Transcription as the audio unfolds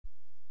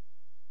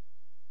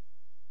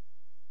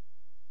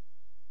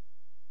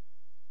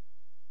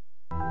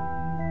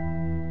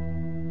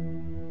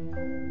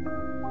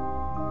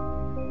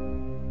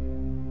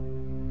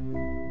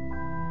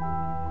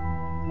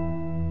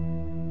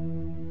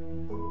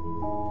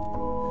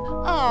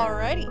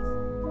Alrighty.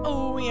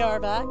 Oh, we are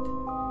back.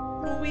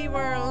 We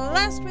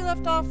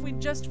left off, we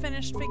just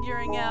finished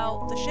figuring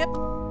out the ship.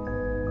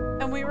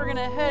 And we were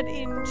gonna head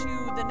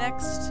into the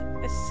next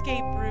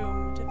escape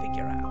room to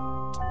figure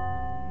out.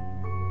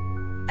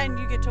 And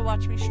you get to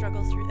watch me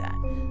struggle through that.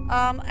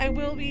 I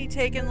will be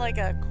taking like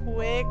a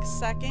quick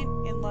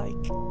second in like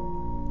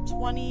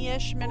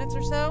 20-ish minutes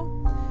or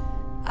so.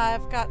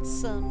 I've got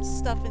some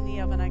stuff in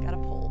the oven I gotta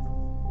pull.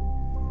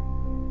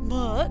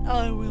 But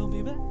I will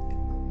be back.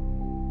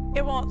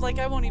 I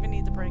won't even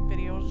need the break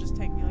video, it'll just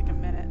take me like a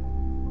minute.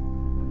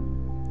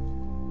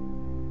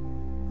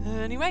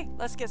 Anyway,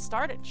 let's get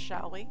started,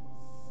 shall we?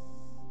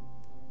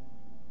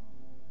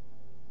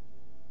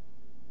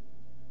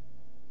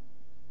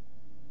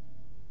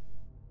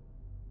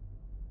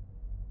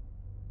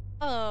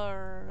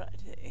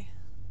 Alrighty.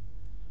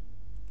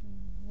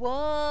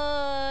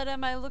 What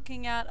am I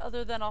looking at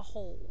other than a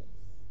hole?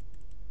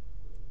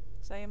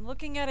 So I am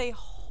looking at a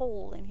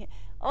hole in here.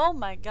 Oh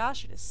my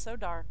gosh, it is so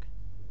dark.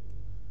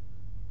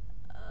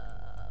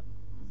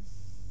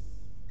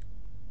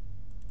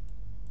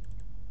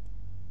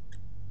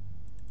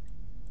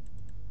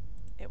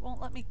 It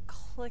won't let me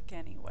click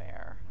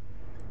anywhere.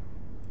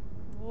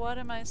 What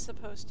am I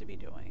supposed to be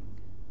doing?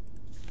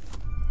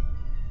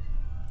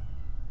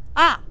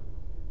 Ah!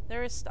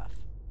 There is stuff.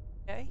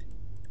 Okay.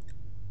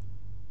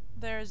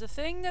 There's a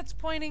thing that's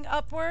pointing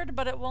upward,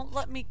 but it won't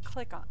let me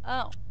click on.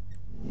 Oh.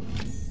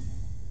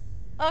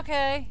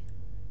 Okay.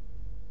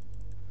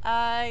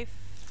 I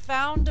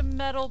found a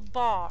metal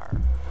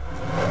bar.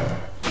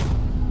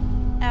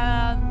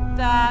 And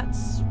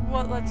that's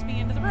what lets me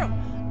into the room.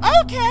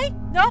 Okay!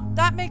 Nope,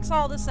 that makes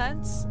all the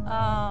sense.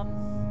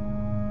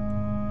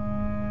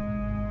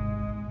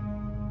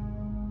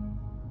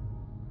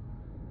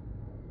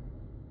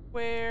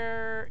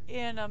 We're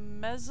in a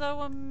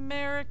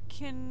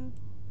Mesoamerican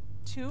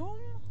tomb?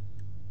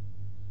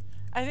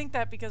 I think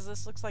that because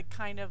this looks like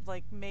kind of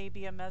like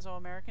maybe a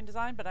Mesoamerican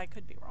design, but I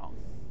could be wrong.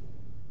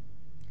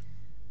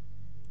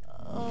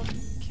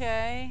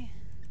 Okay.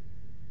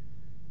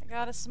 I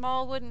got a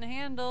small wooden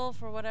handle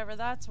for whatever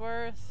that's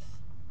worth.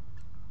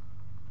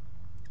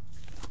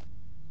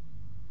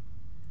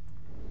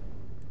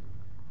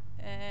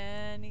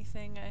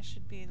 Anything I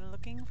should be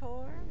looking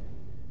for?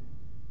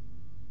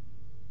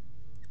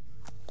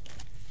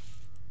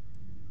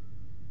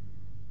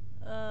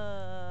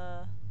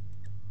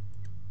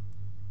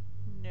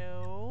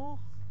 No.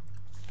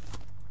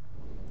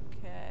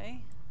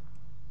 Okay.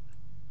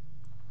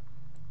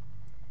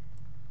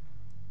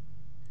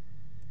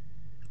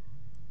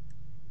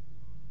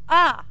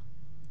 Ah!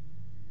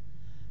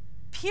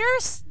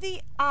 Pierce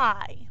the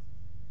eye.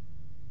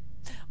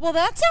 Well,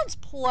 that sounds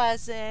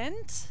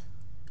pleasant.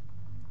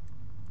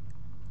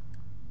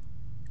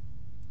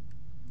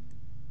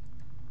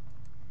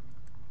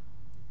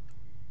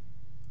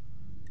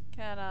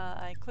 Can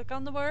I click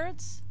on the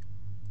words?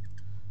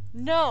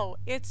 No,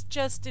 it's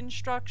just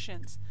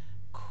instructions.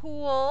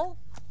 Cool,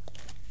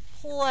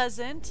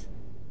 pleasant,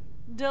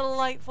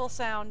 delightful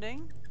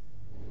sounding.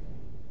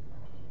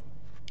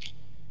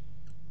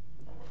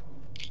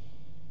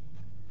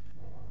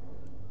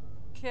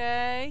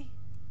 Okay.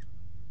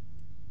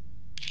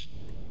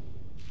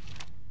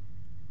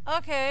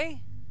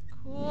 Okay,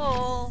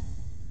 cool.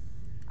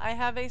 I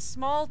have a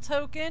small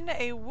token,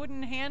 a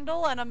wooden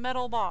handle, and a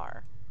metal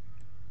bar.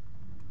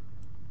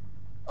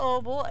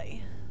 Oh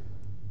boy.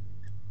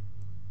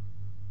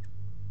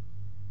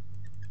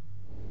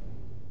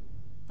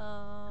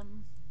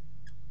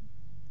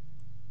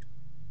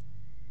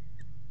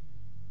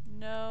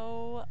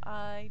 No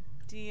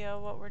idea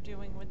what we're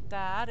doing with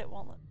that. It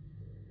won't let...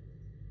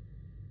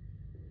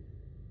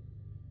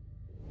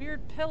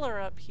 Weird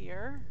pillar up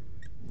here.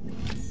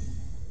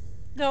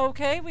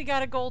 Okay, we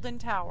got a golden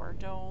tower.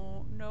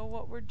 Don't know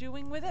what we're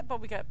doing with it, but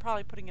we got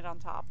probably putting it on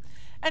top.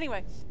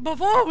 Anyway,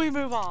 before we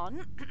move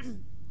on...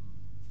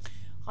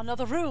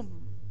 Another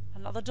room,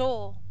 another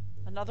door,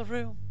 another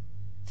room.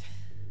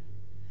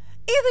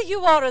 Either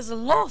you are as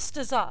lost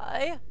as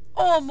I,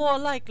 or more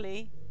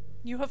likely,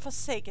 you have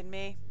forsaken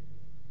me.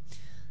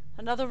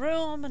 Another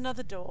room,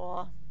 another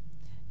door.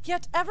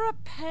 Yet ever a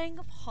pang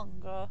of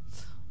hunger.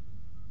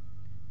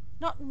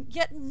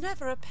 Yet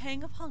never a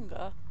pang of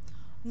hunger,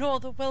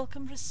 nor the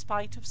welcome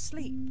respite of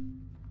sleep.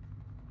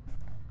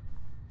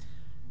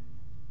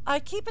 I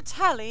keep a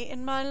tally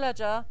in my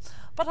ledger,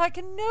 but I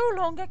can no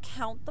longer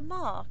count the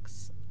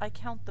marks. I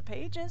count the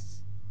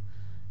pages.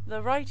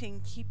 The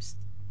writing keeps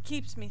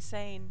me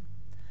sane.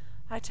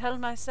 I tell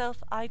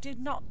myself I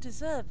did not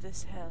deserve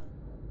this hell.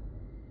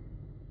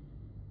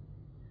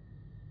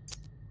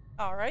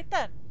 Alright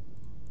then.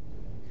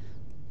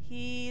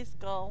 He's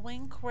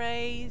going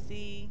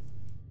crazy.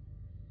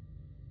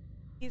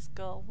 He's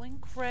going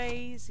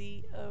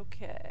crazy.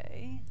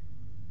 Okay.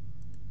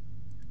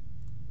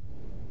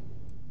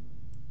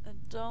 I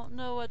don't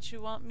know what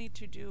you want me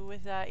to do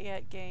with that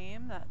yet,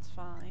 game. That's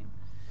fine.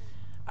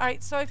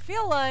 Alright, so I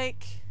feel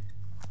like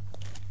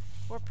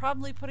we're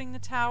probably putting the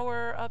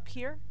tower up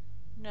here.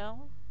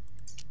 No?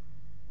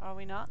 Are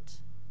we not?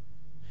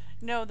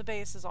 No, the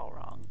base is all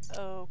wrong.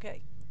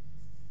 Okay.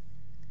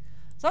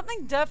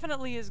 Something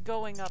definitely is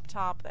going up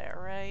top there,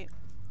 right?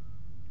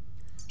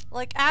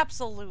 Like,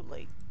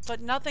 absolutely. But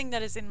nothing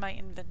that is in my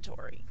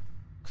inventory.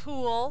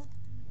 Cool.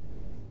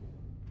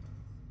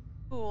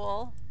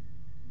 Cool.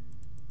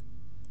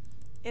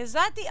 Is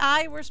that the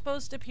eye we're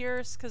supposed to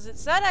pierce? Because it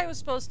said I was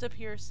supposed to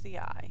pierce the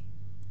eye.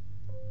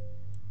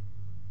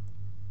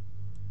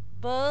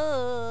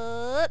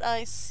 But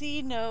I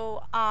see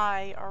no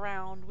eye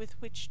around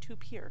with which to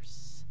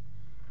pierce.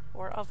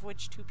 Or of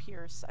which to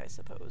pierce, I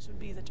suppose, would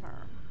be the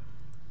term.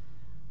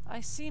 I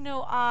see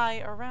no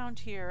eye around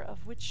here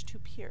of which to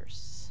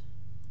pierce.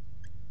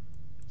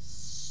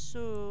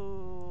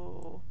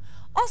 So...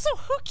 Also,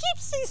 who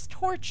keeps these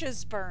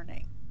torches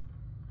burning?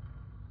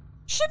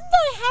 Shouldn't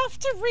I have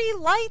to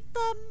relight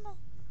them?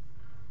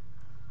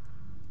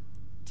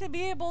 To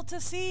be able to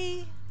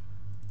see?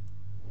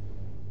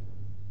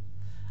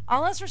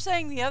 Unless we're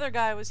saying the other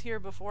guy was here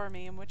before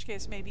me, in which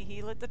case maybe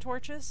he lit the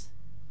torches?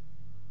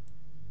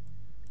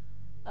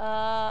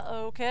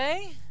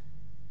 Okay.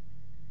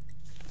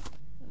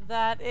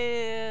 That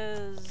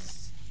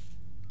is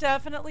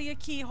definitely a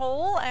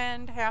keyhole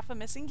and half a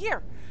missing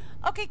gear.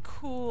 Okay,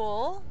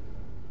 cool.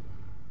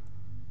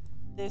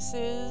 This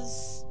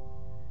is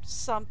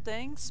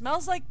something.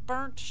 Smells like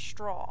burnt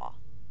straw.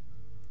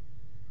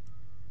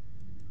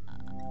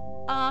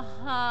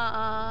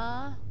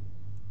 Uh-huh.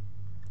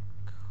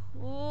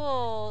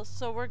 Cool.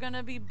 So we're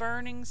gonna be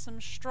burning some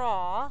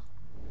straw,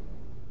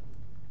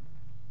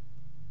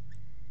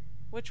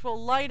 which will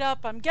light up,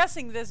 I'm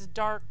guessing, this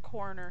dark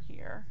corner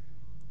here.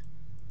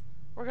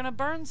 We're gonna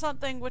burn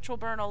something which will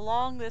burn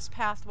along this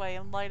pathway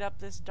and light up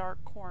this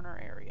dark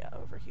corner area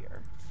over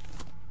here.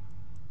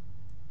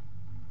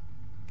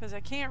 Because I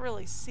can't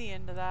really see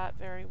into that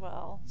very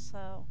well,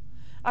 so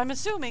I'm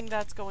assuming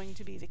that's going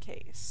to be the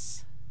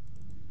case.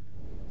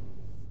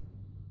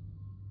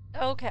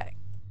 Okay.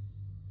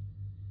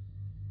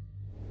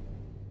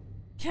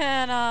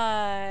 Can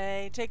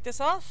I take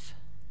this off?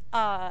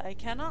 I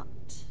cannot.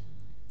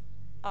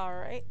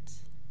 Alright.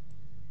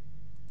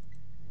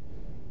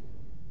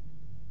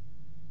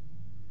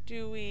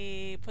 Do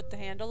we put the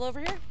handle over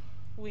here?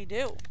 We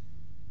do.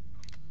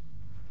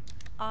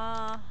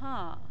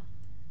 Uh-huh.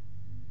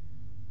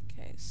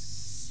 Okay,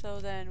 so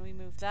then we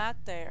move that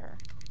there.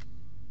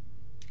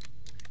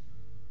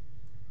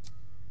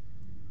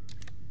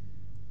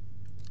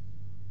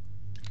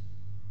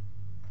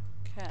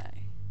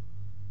 Okay.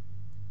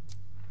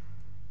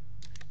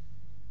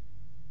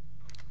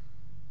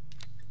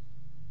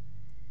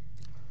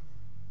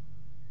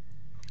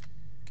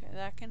 Okay,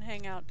 that can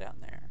hang out down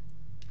there.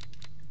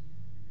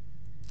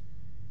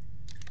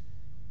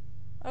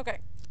 Okay.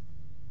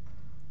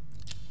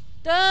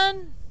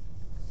 Done!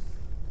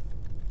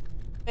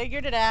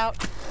 Figured it out.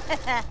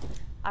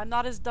 I'm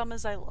not as dumb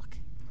as I look.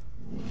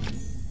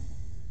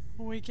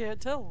 We can't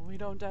tell. We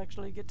don't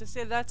actually get to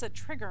see. That's a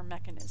trigger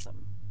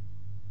mechanism.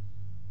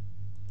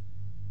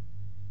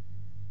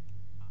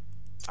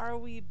 Are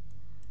we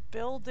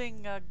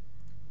building a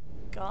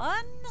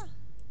gun?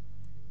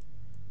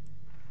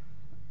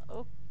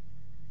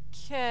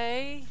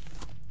 Okay.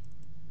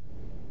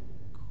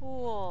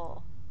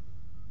 Cool.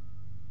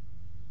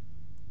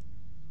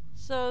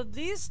 So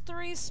these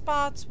three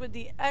spots with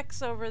the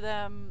X over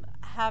them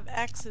have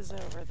X's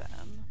over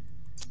them.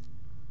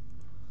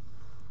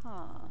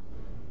 Huh.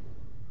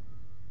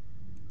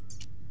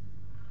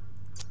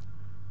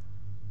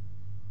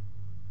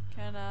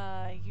 Can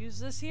I use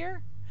this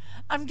here?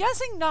 I'm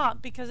guessing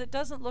not, because it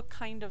doesn't look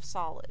kind of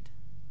solid.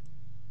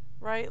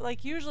 Right?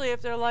 Like usually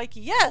if they're like,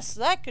 yes,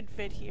 that could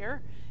fit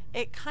here,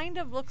 it kind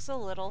of looks a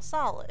little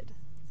solid.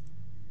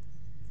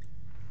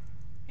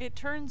 It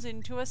turns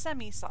into a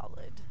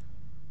semi-solid.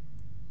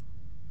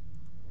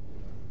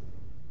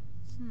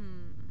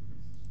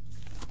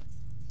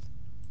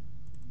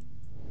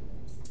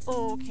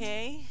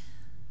 Okay.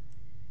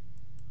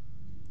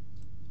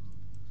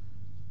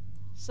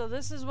 So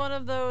this is one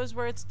of those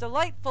where it's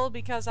delightful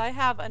because I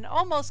have an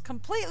almost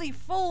completely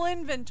full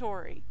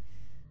inventory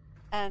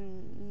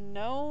and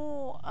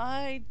no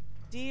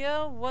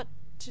idea what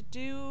to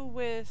do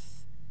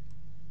with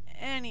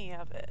any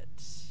of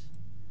it.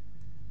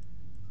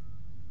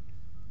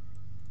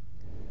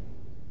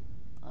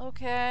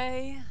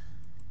 Okay.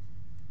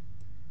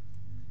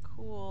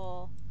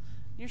 Cool.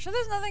 You're sure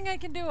there's nothing I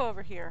can do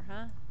over here,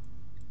 huh?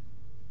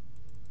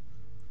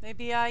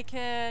 Maybe I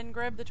can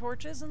grab the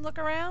torches and look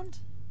around?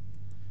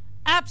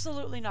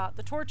 Absolutely not.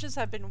 The torches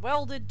have been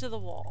welded to the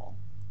wall.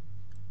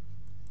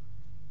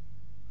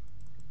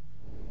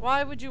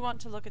 Why would you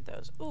want to look at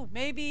those? Ooh,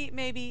 maybe.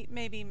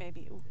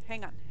 Ooh,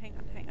 hang on.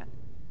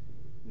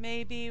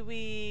 Maybe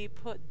we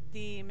put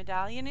the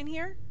medallion in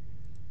here?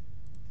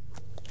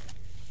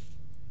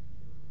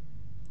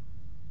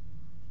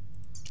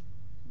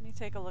 Let me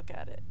take a look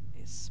at it.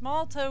 A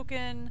small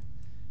token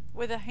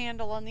with a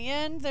handle on the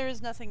end. There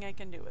is nothing I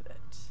can do with it.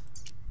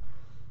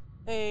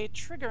 A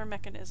trigger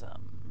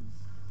mechanism.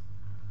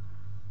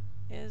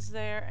 Is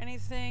there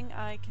anything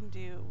I can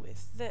do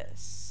with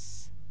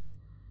this?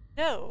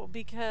 No,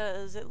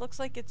 because it looks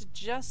like it's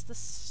just the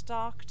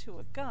stock to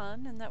a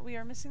gun and that we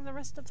are missing the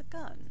rest of the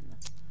gun.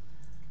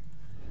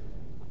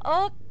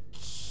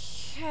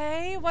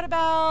 Okay, what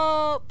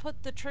about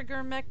put the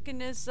trigger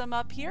mechanism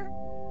up here?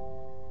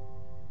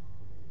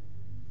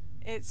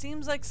 It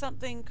seems like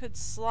something could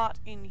slot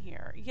in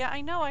here. Yeah,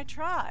 I know, I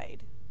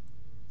tried.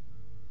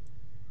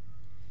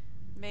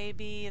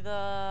 Maybe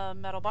the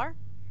metal bar?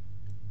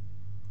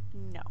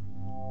 No.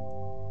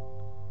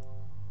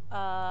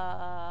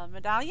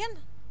 Medallion?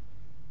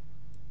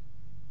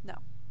 No.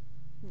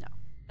 No.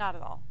 Not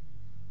at all.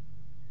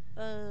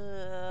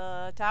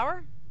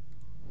 Tower?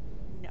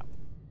 No.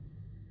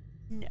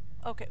 No.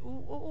 Okay.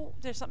 Ooh, ooh, ooh.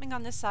 There's something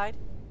on this side.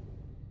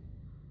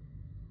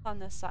 On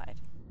this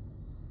side.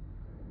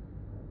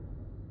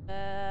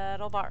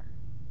 Metal bar.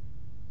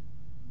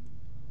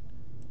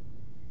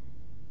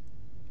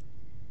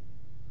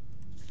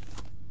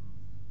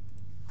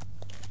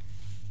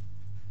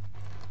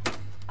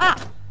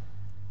 Ah!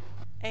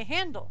 A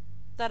handle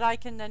that I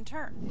can then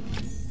turn.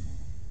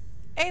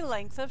 A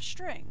length of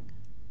string.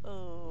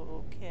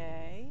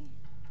 Okay.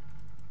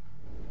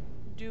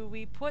 Do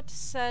we put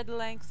said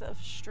length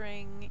of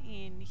string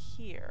in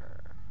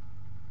here?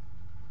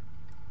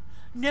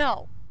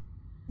 No.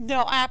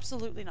 No,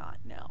 absolutely not.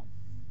 No.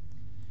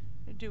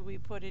 Do we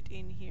put it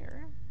in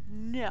here?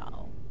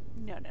 No.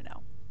 No, no,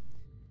 no.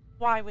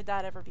 Why would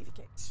that ever be the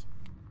case?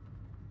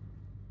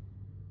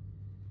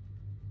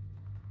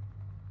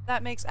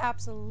 That makes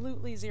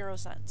absolutely zero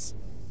sense.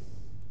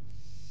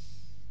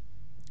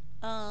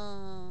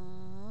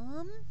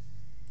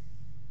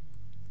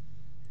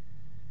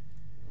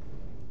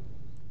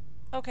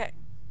 Okay.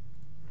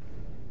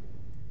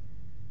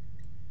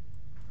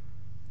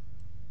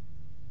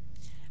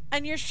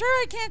 And you're sure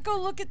I can't go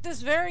look at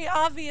this very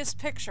obvious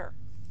picture?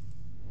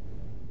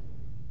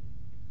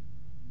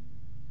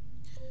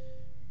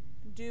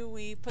 Do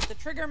we put the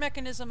trigger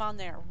mechanism on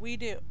there? We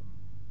do.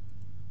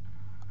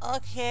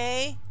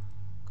 Okay.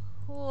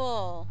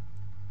 Cool.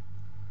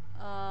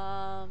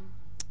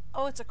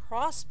 Oh, it's a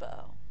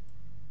crossbow.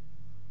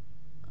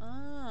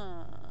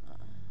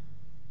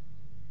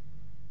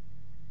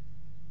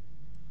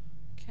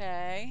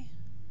 Okay.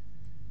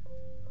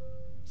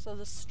 So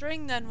the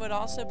string then would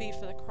also be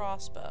for the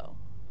crossbow.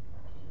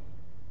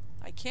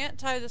 I can't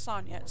tie this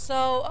on yet.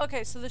 So,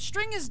 okay, so the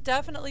string is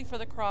definitely for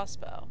the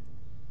crossbow.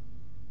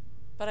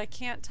 But I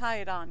can't tie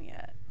it on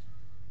yet.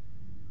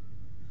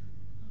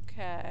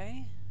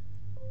 Okay.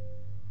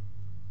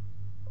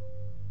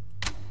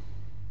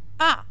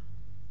 Ah!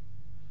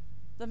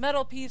 The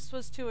metal piece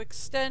was to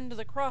extend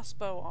the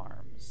crossbow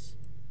arms.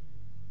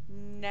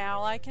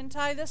 Now I can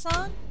tie this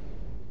on?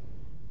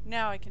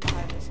 Now I can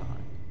tie this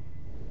on.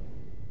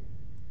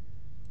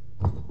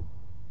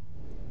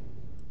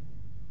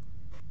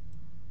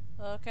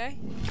 Okay.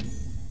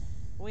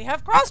 We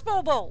have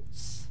crossbow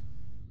bolts!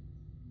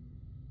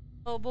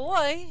 Oh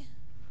boy.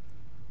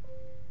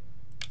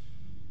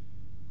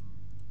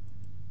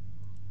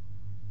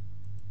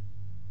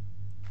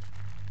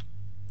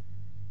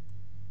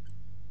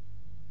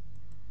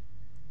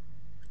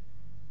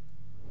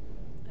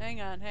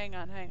 Hang on.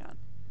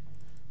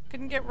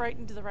 Couldn't get right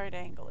into the right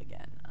angle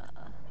again.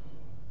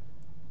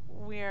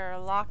 We're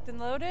locked and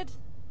loaded?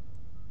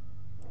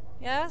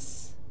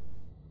 Yes?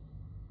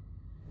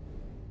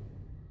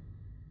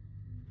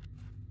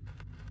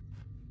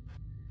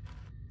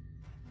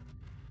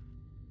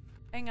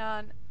 Hang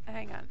on.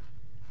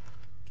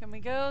 Can we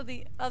go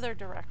the other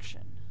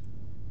direction?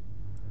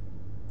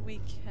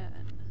 We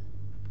can.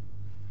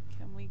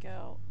 Can we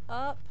go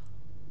up?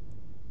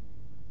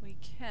 We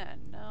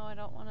can. No, I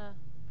don't want to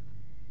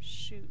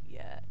shoot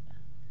yet.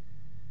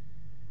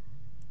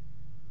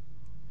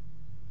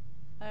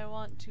 I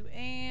want to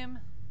aim.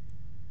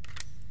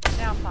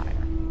 Now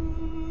fire.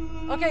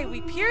 Okay,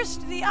 we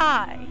pierced the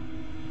eye.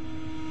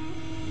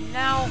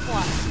 Now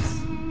what?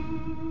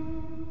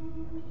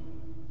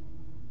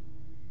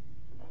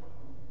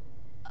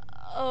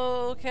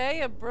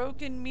 Okay, a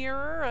broken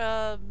mirror,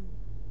 a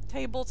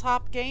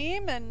tabletop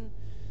game, and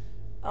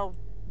a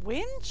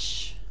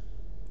winch?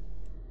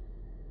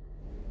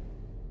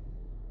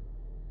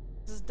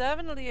 This is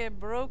definitely a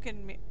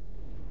broken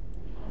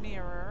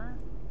mirror.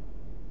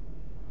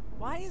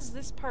 Why is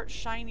this part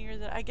shinier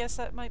than... I guess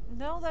that might...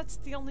 No, that's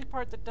the only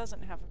part that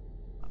doesn't have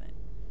on it.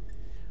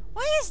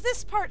 Why is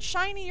this part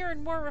shinier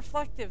and more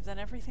reflective than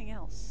everything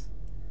else?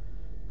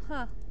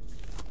 Huh.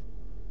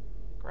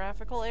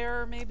 Graphical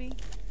error, maybe?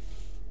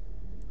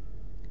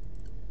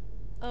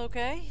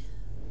 Okay.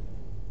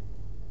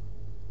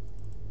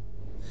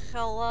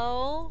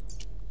 Hello?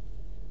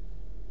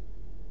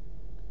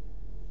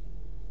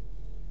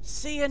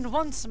 Seeing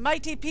once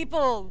mighty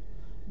people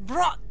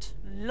brought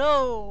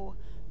low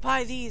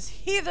by these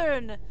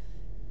heathen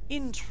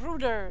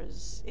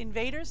intruders.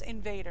 Invaders,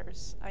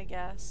 I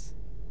guess.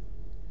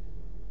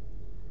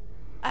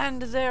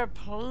 And their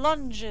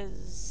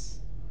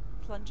plagues.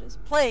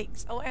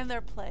 Oh, and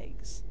their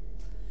plagues.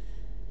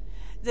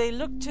 They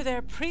look to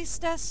their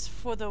priestess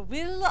for the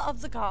will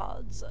of the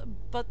gods,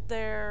 but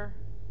their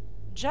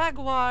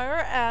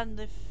jaguar and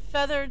the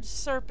feathered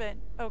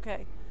serpent.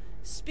 Okay.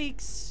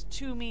 Speaks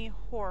to me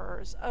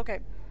horrors. Okay.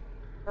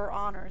 Or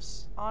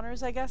honors.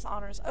 Honors, I guess?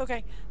 Honors.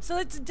 Okay. So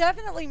it's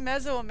definitely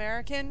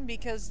Mesoamerican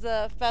because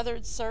the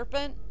feathered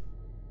serpent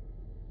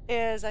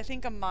is, I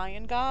think, a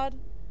Mayan god,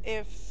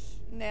 if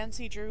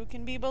Nancy Drew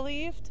can be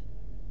believed.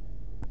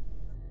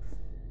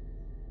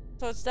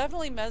 So it's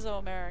definitely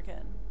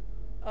Mesoamerican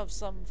of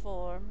some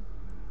form.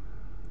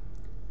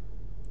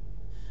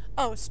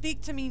 Oh,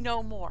 speak to me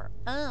no more.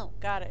 Oh,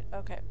 got it.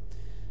 Okay.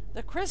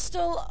 The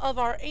crystal of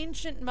our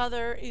ancient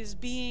mother is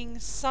being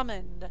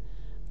summoned.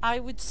 I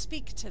would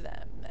speak to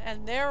them.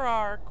 And there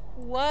are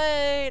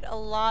quite a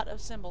lot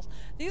of symbols.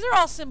 These are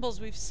all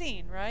symbols we've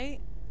seen, right?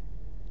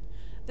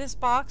 This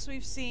box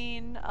we've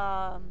seen.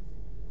 The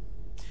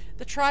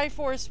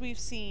Triforce we've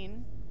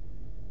seen.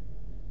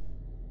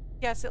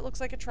 Yes, it looks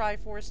like a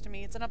Triforce to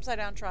me. It's an upside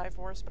down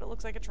Triforce, but it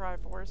looks like a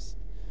Triforce.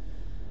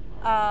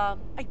 I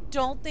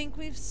don't think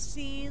we've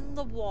seen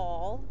the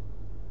wall.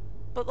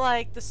 But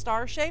like the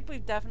star shape,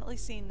 we've definitely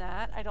seen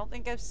that. I don't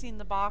think I've seen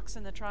the box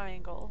and the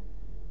triangle.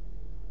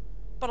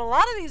 But a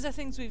lot of these are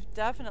things we've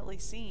definitely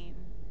seen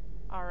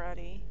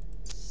already.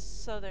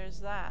 So there's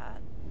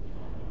that.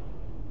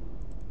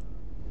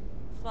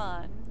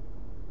 Fun.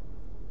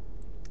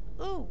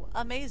 Ooh,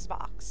 a maze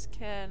box.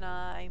 Can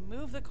I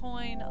move the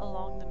coin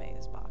along the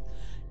maze box?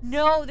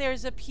 No,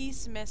 there's a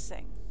piece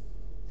missing.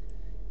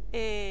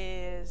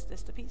 Is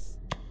this the piece?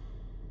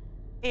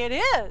 It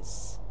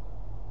is!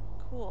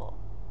 Cool.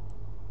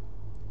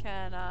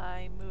 Can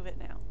I move it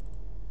now?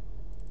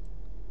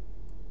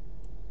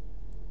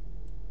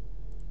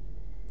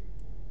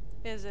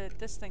 Is it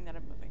this thing that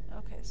I'm moving?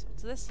 Okay, so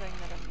it's this thing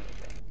that I'm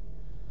moving.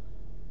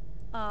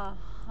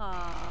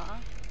 Uh-huh.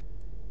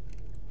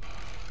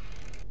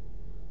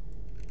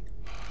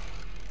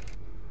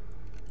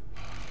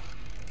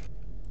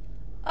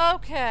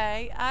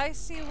 Okay, I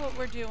see what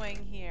we're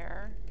doing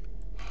here.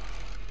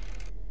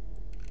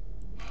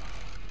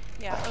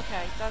 Yeah,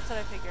 okay, that's what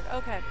I figured.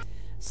 Okay,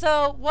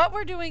 so what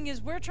we're doing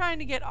is we're trying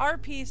to get our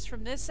piece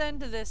from this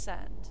end to this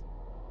end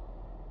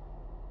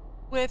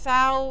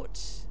without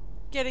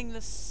getting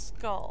the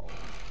skull.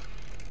 Okay.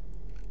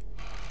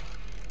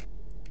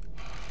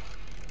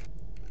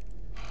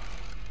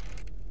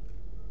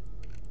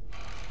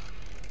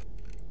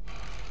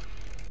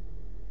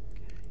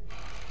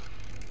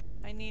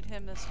 I need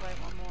him this way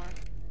one more.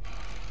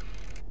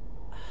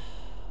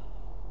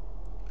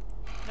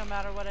 No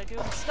matter what I do,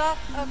 I'm stuck.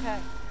 Okay.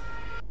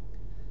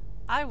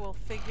 I will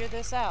figure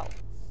this out.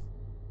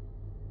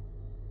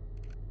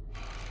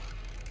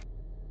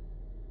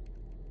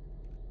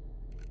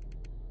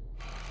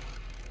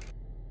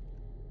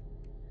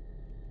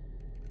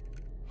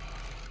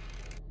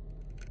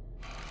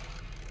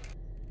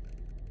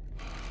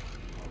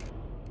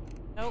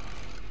 Nope.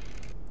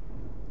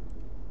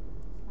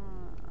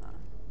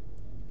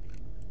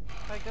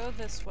 If I go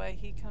this way,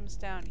 he comes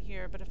down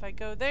here. But if I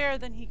go there,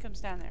 then he comes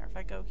down there. If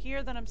I go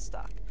here, then I'm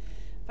stuck.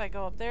 If I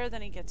go up there,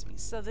 then he gets me.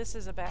 So this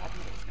is a bad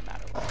move no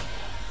matter what.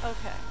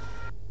 Okay.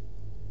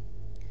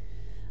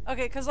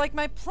 Okay, because like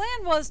my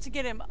plan was to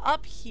get him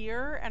up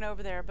here and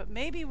over there. But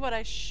maybe what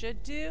I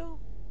should do...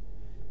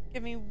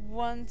 Give me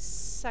 1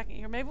 second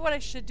here. Maybe what I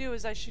should do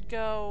is I should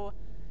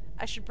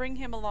bring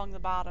him along the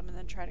bottom and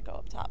then try to go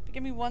up top.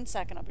 Give me 1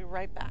 second. I'll be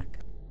right back.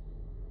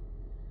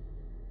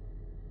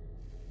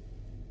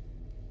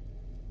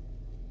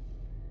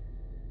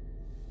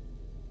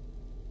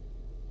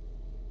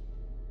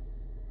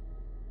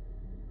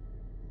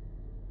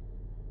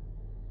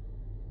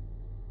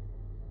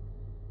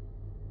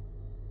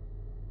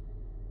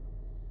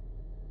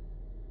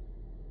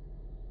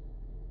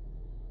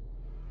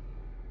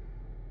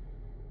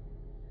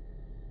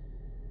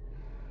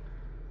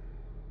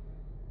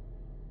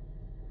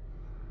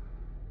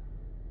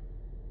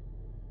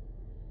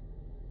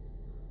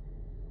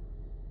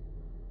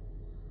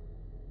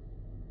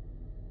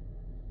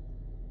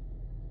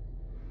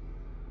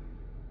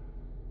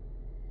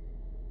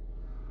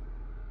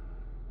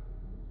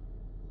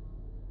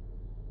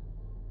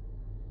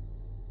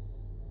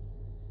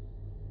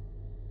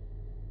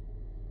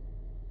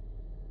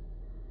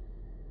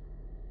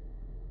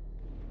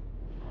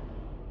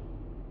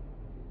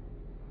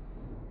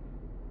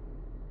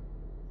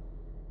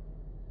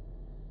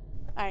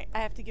 Alright, I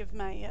have to give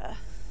my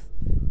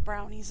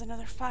brownies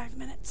another 5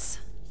 minutes.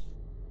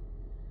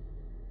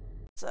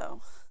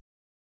 So,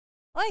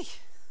 oi!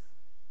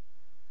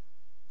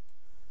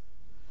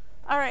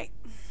 Alright.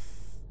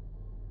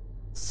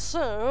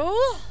 So,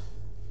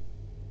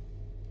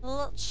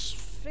 let's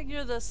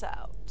figure this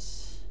out.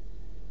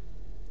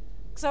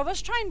 Because I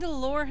was trying to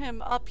lure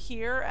him up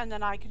here and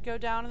then I could go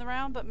down in the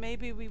round, but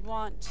maybe we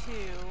want to...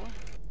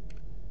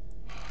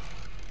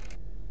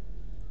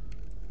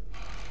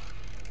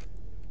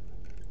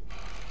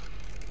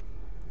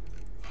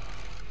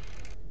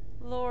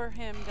 lure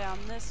him down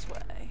this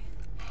way.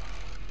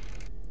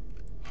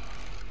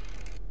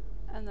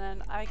 And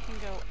then I can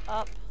go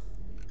up.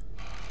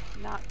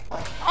 Not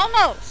quite.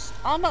 Almost!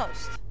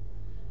 Almost!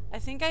 I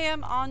think I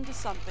am onto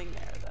something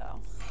there, though.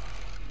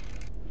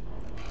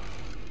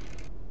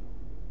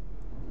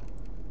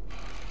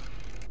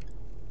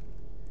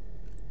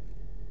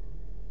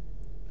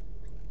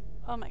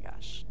 Oh my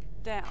gosh.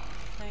 Down.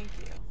 Thank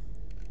you.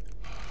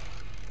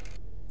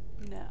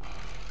 No.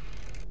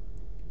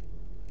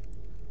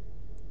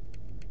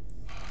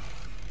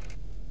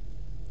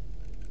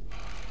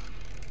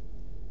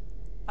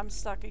 I'm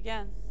stuck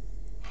again.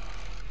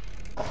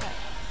 Okay.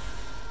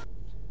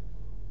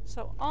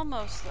 So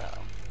almost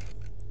though.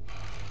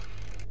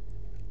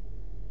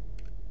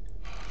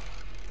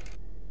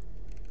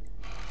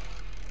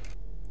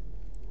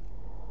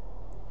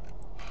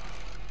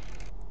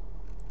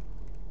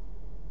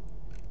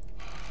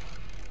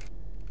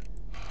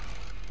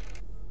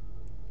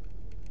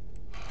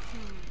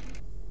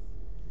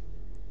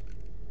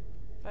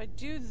 If I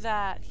do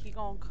that, he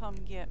gonna come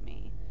get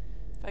me.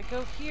 If I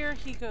go here,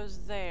 he goes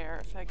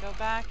there. If I go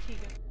back, he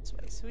goes this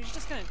way. So he's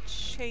just gonna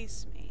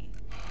chase me,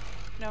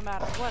 no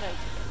matter what I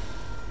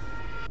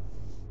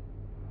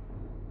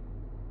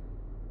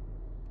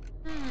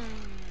do.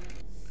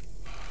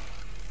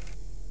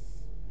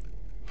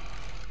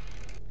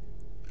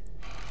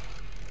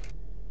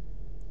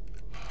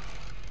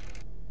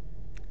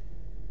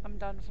 I'm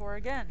done for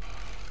again.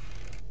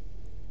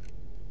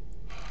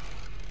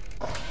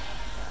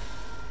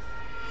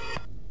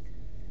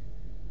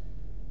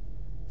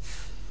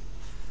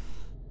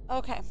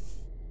 Okay.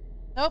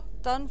 Nope,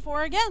 done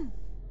for again.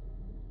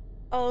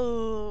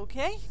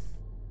 Okay.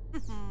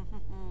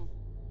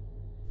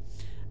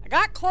 I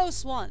got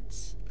close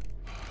once.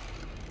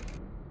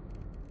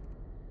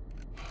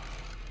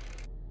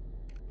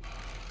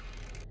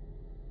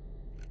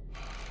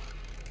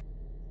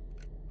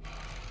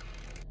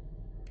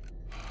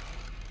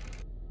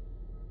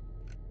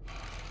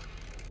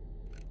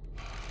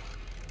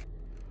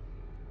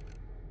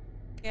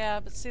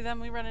 Yeah, but see, then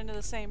we run into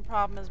the same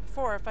problem as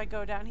before. If I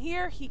go down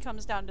here, he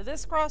comes down to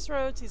this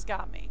crossroads, he's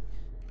got me.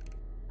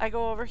 I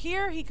go over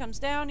here, he comes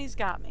down, he's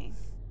got me.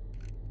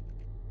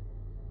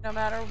 No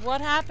matter what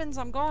happens,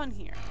 I'm going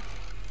here.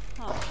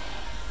 Huh.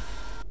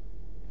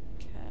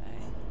 Okay.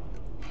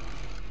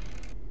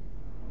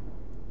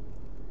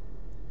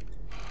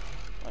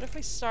 What if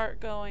we start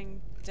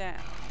going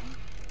down?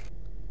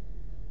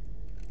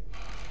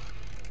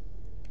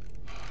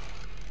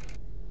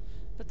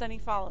 But then he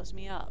follows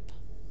me up.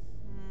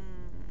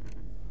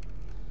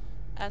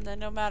 And then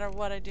no matter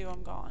what I do,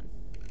 I'm gone.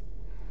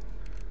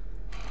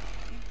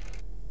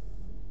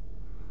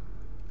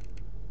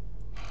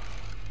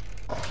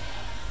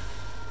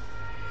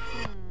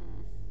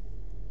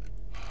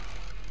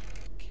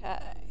 Okay.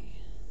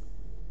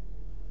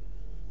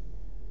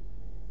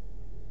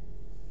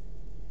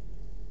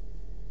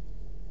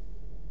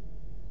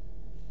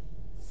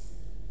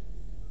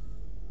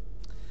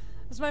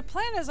 Because my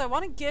plan is I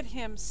want to get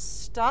him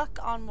stuck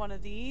on one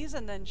of these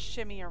and then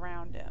shimmy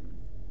around him.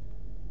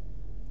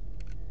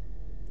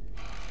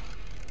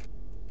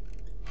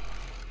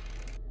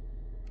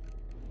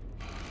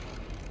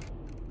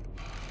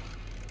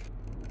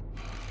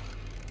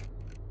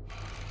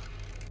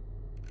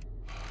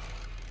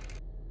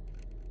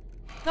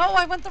 No,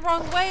 I went the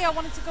wrong way. I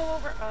wanted to go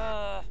over.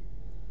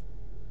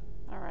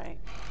 Alright.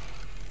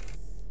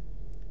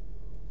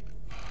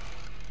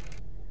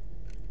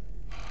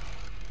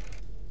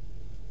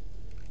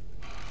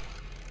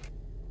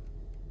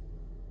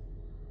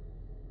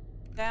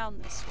 Down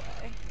this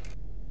way.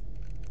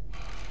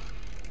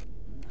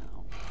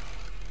 No.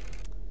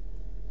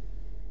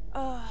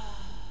 Oh!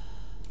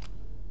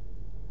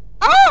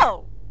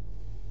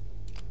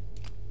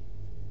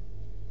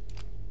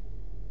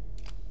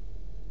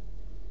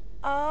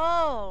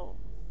 Oh.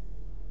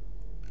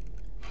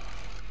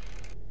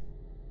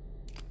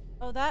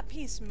 Oh, that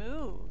piece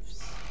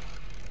moves.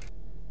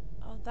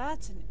 Oh,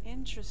 that's an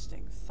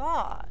interesting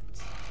thought.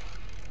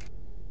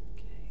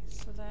 Okay,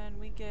 so then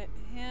we get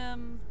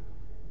him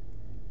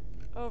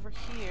over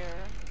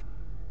here.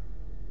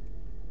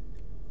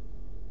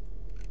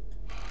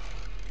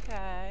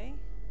 Okay.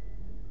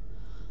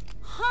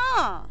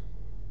 Huh.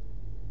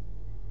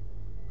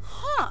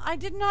 Huh, I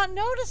did not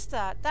notice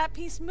that. That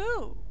piece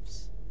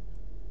moves.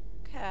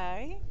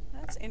 Okay,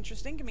 that's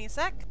interesting. Give me a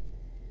sec.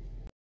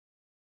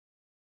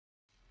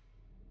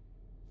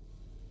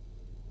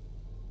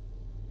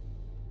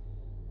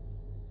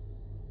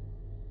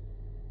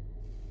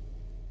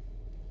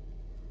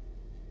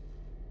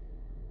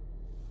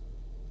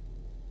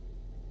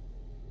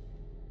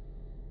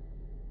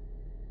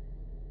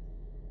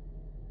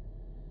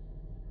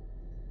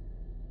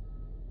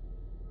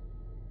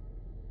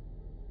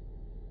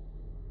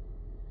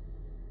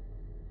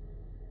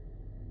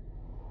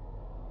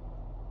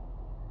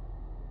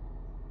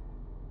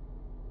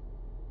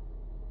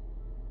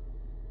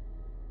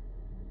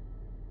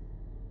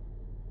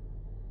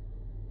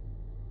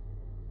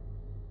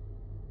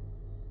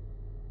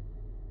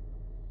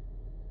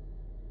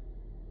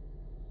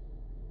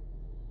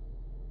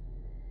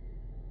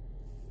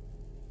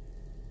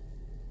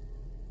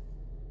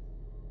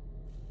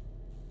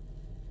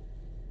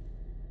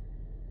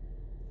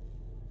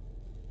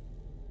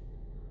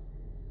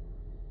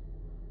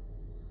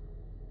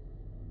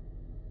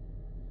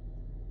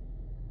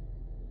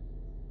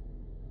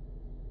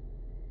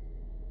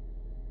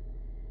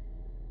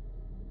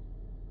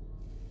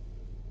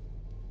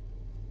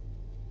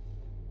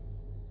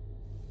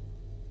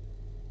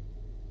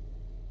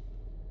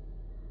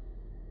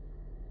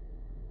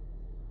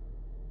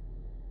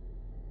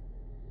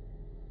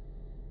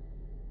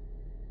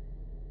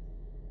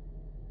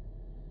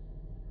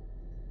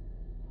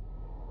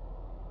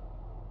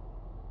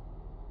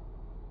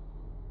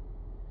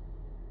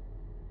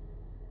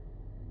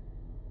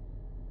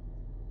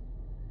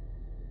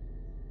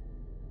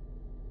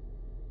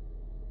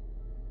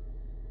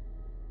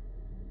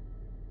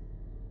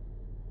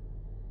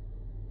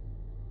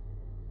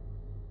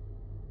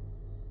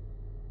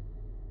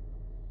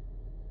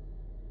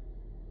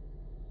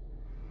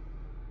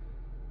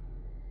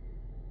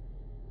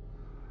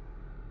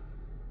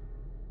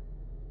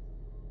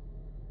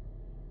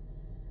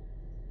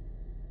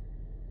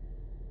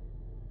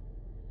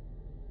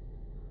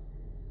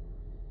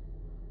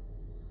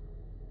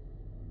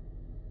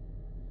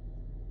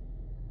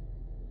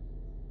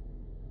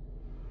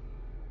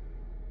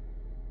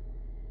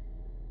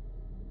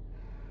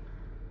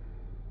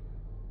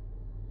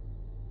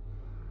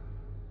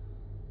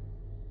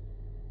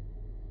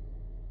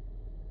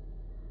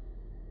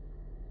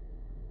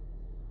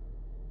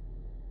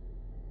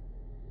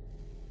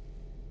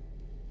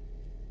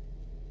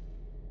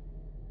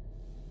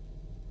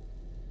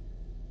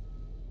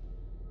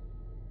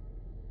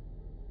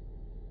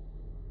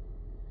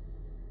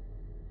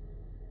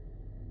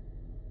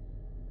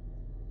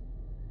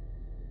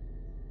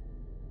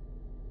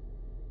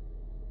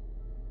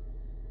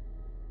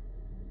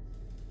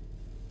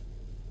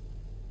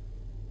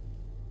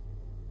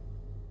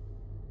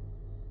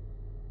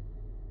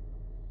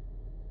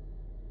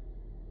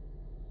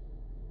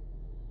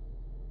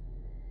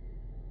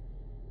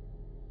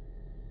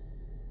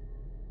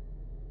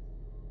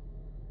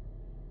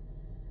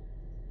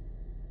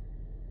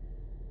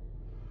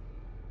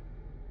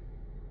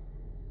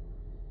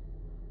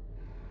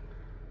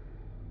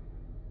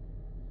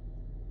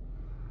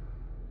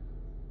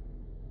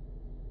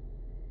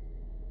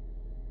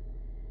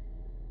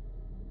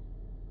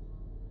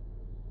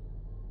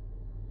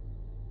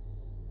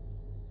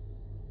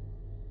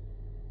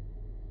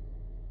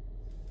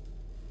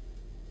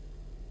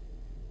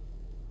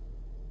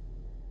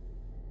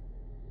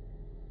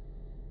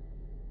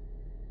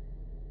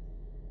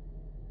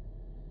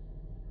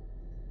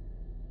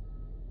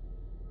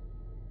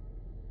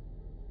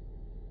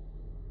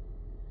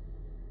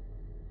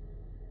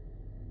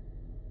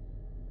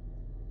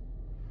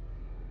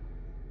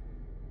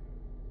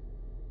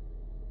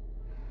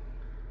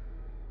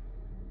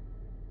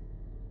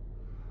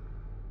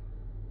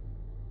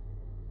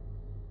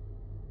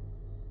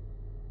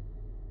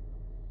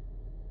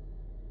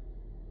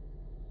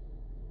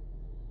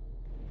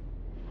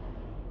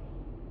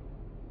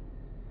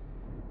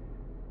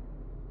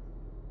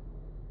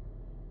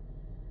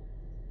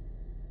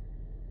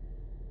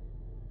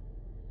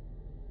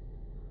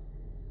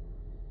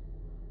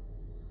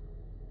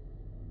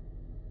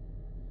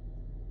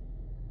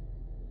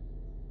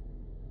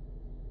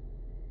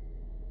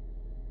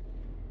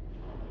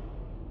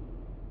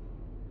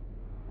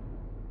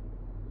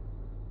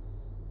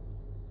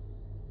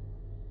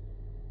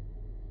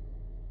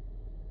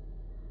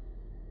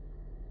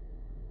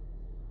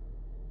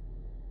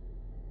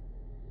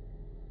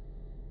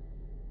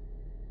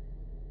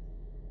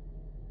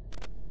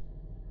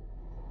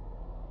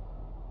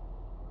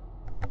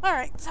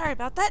 Alright, sorry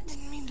about that.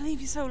 Didn't mean to leave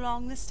you so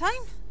long this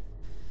time.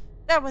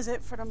 That was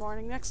it for the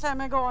morning. Next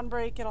time I go on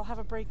break, it'll have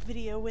a break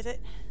video with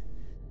it.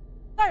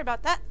 Sorry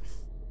about that.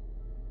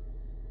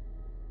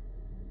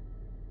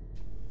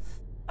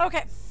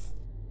 Okay.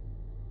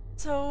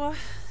 So,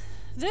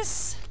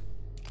 this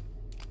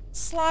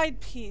slide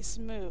piece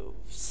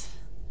moves.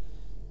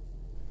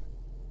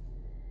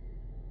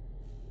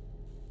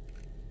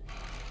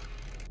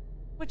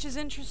 Which is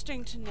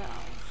interesting to know.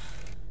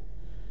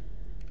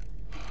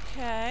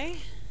 Okay.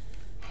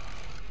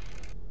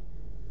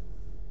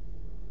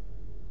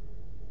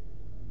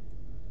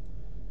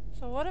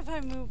 So what if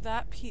I move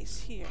that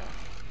piece here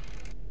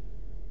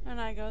and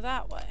I go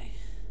that way?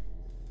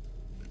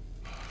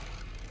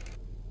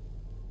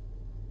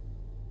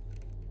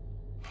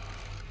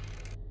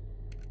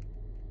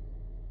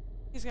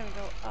 He's gonna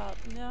go up.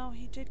 No,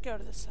 he did go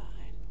to the side.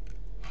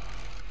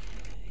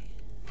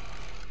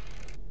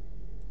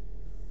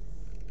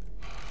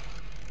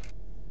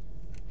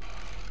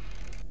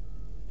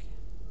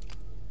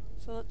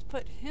 So let's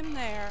put him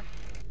there.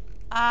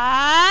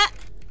 Ah!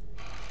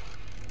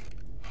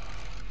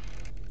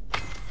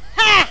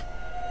 Ha!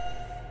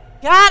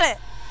 Got it!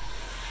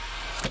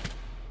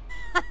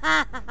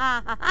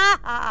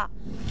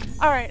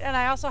 Alright, and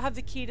I also have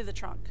the key to the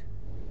trunk.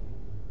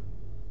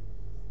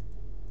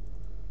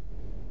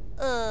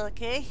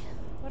 Okay.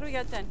 What do we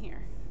got done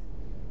here?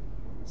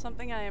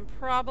 Something I am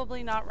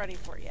probably not ready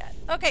for yet.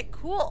 Okay,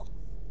 cool.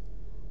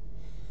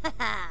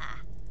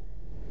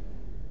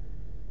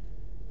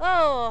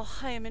 Oh,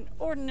 I am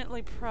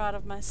inordinately proud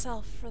of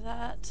myself for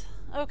that.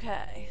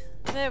 Okay,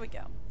 there we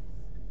go.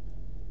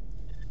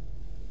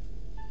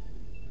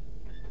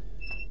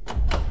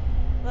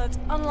 Let's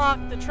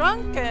unlock the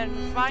trunk and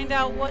find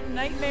out what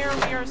nightmare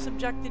we are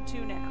subjected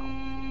to now.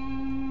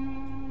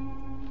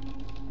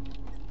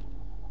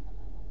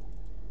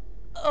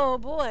 Oh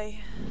boy.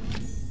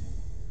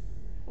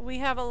 We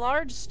have a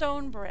large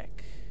stone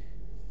brick,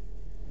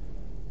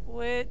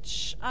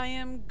 which I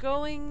am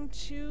going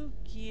to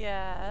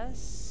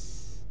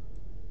guess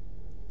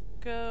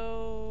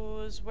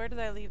goes... Where did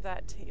I leave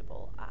that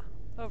table? Ah,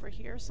 over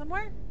here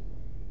somewhere?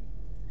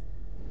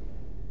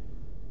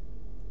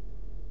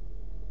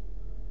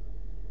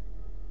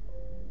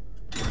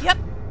 Yep,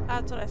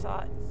 that's what I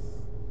thought.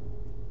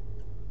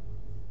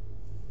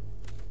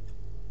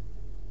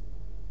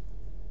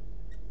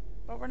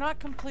 But we're not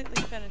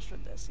completely finished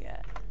with this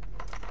yet.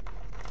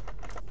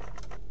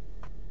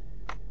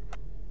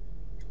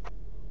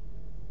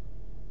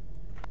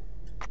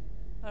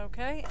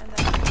 Okay, and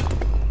then...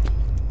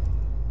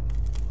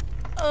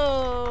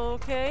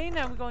 Okay,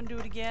 now we're going to do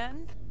it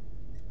again.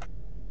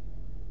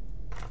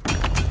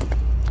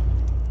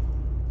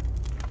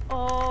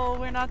 Oh,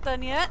 we're not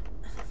done yet.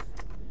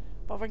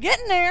 But we're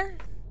getting there.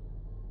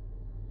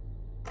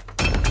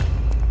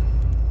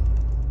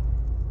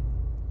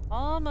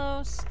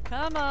 Almost.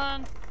 Come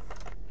on.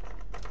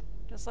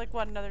 Just like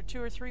what, another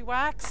 2 or 3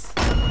 whacks?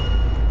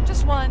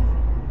 Just one.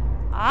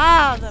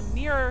 Ah, the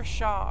mirror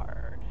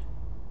shard.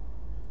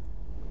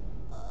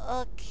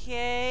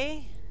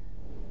 Okay.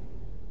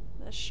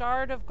 The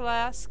shard of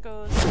glass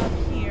goes up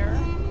here.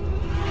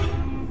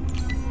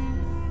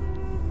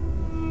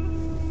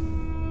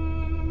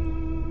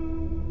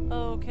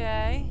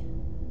 Okay.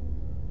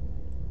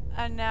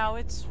 And now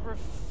it's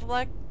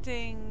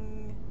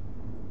reflecting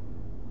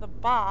the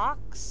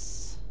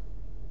box.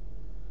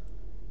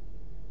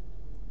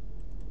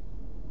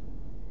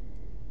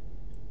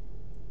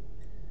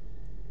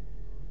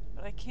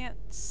 But I can't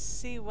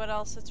see what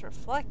else it's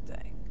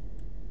reflecting.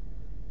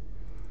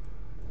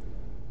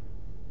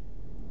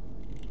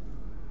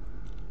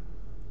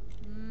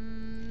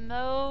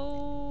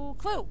 No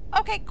clue.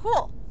 Okay,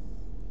 cool.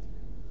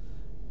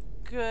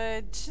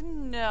 Good to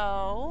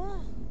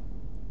know.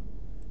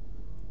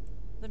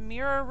 The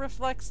mirror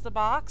reflects the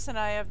box, and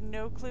I have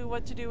no clue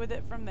what to do with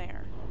it from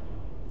there.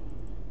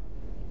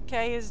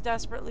 Kay is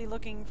desperately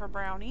looking for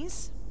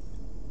brownies.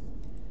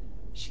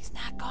 She's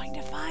not going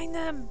to find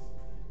them.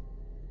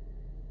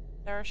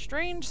 There are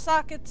strange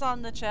sockets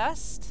on the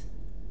chest.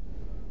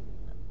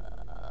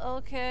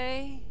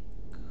 Okay.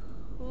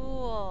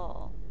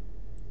 Cool.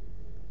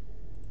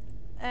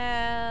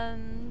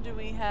 And do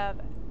we have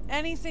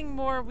anything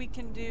more we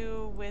can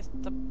do with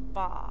the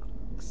box?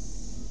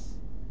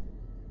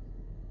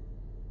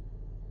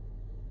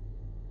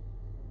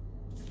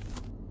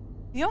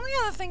 The only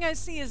other thing I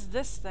see is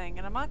this thing,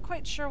 and I'm not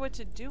quite sure what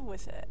to do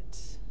with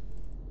it.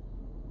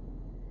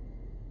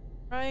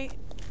 Right?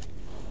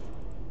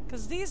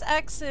 Because these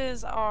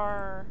X's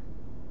are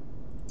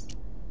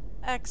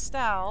X'd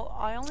out.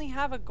 I only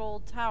have a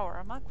gold tower.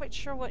 I'm not quite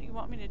sure what you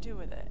want me to do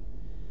with it.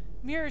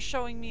 Mirror's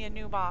showing me a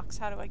new box.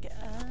 How do I get...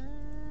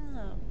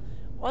 Oh.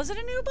 Was it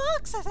a new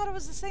box? I thought it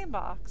was the same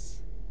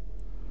box.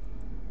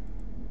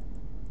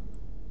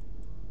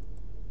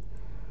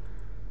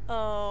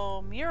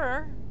 Oh,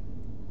 mirror.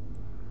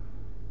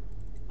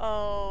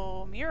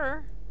 Oh,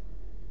 mirror.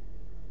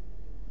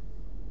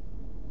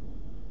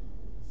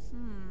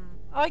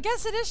 Oh, I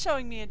guess it is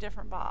showing me a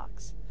different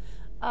box.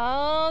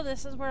 Oh,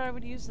 this is where I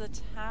would use the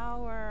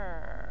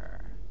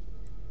tower.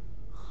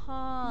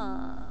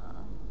 Huh.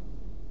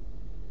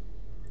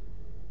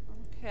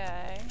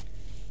 Okay.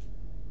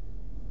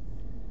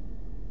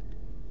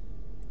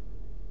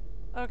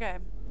 Okay.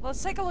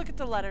 Let's take a look at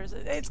the letters.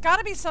 It's got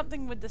to be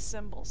something with the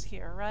symbols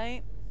here,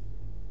 right?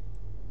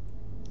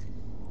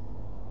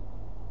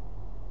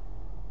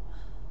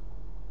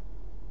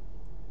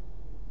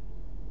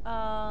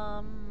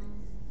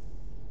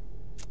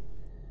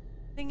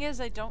 Thing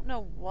is, I don't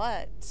know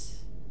what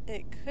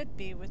it could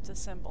be with the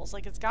symbols.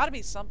 Like, it's got to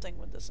be something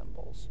with the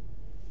symbols.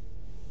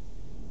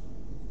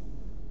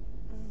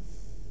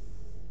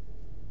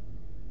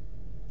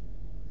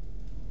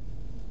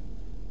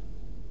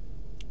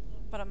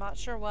 But I'm not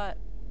sure what.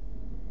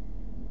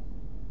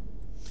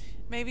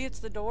 Maybe it's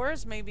the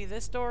doors. Maybe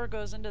this door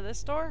goes into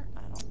this door.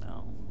 I don't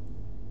know.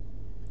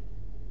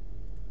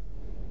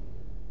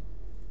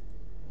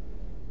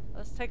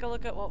 Let's take a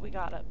look at what we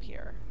got up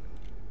here.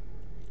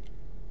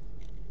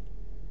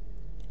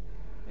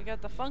 We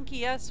got the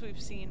funky S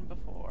we've seen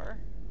before.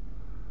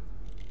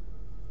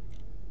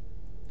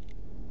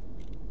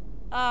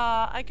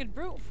 I could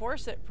brute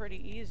force it pretty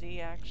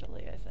easy,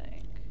 actually, I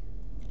think.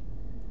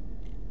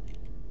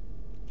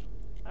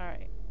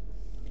 Alright.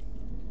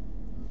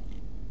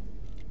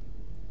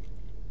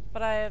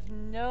 But I have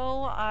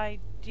no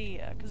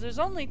idea, because there's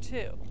only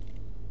two.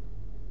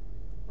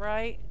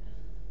 Right?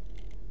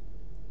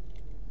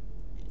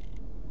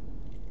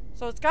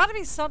 So it's got to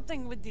be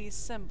something with these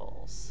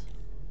symbols.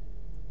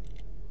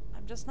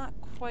 I'm just not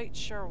quite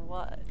sure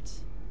what.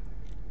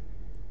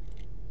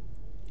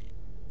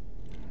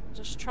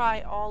 Just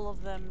try all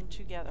of them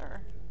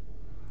together.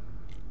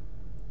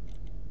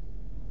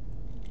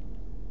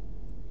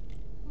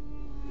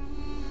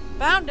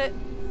 Found it!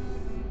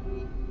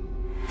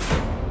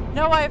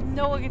 No, I have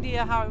no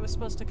idea how I was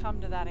supposed to come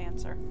to that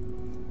answer.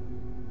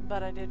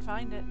 But I did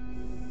find it.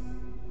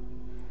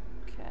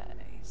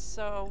 Okay,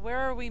 so where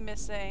are we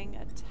missing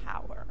a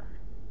tower?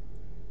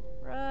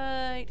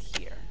 Right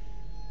here.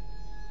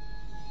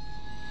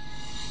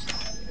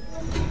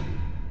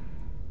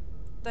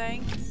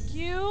 Thank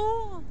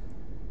you.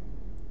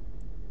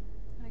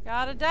 I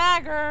got a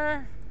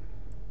dagger.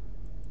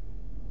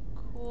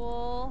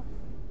 Cool.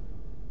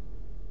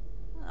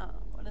 Oh,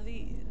 what are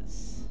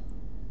these?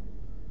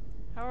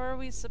 How are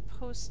we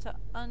supposed to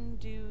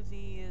undo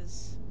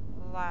these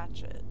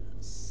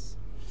latches?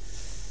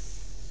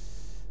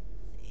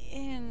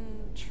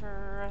 Interesting.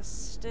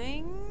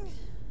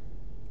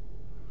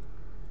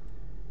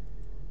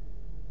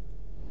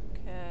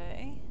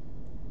 Okay.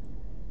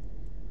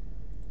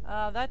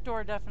 That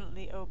door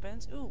definitely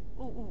opens. Ooh,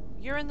 ooh, ooh.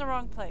 You're in the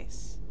wrong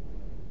place.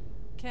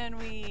 Can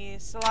we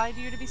slide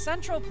you to be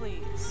central,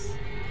 please?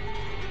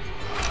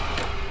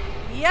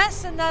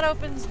 Yes, and that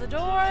opens the door,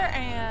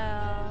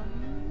 and...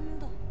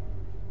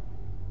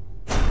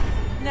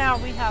 now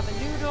we have a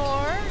new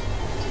door.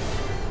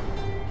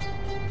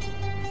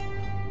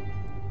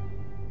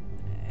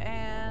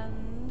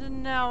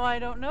 And now I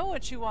don't know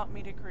what you want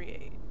me to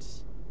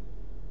create.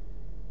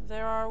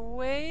 There are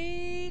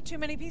way too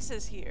many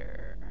pieces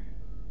here.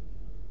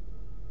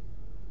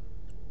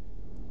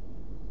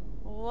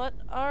 What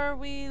are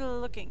we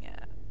looking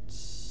at?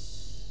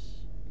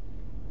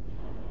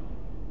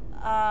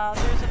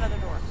 There's another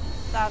door.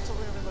 That's what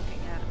we were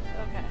looking at.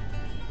 Okay.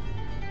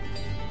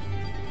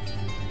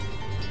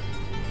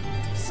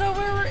 So we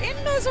were in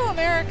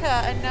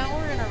Mesoamerica and now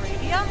we're in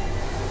Arabia?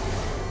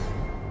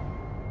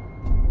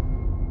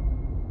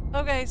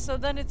 Okay, so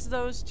then it's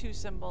those two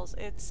symbols.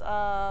 It's,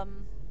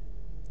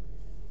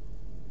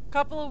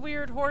 couple of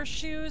weird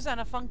horseshoes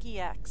and a funky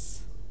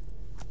X.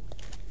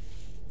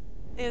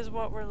 Is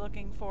what we're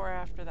looking for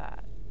after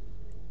that.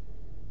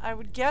 I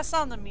would guess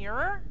on the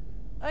mirror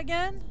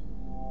again.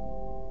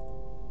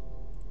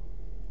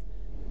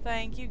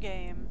 Thank you,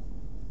 game.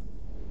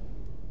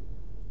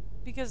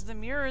 Because the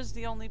mirror is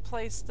the only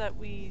place that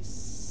we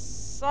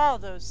saw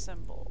those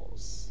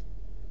symbols.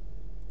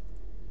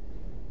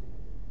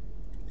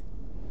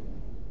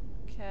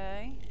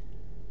 Okay.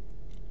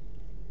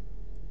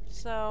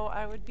 So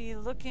I would be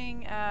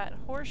looking at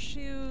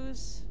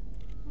horseshoes,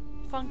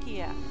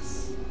 funky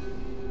X.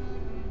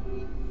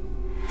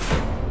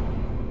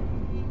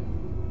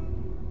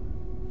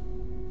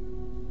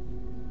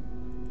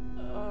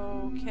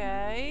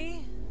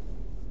 Okay.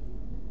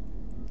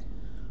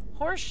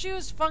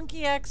 Horseshoes,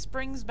 funky X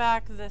brings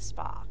back this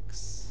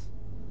box.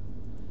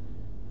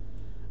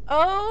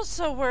 Oh,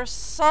 so we're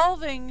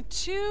solving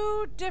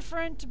two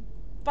different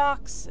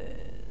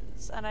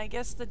boxes. And I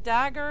guess the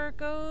dagger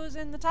goes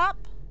in the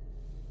top?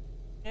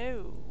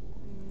 No,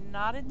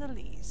 not in the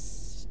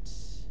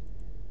least.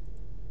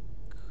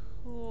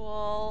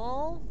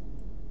 Cool.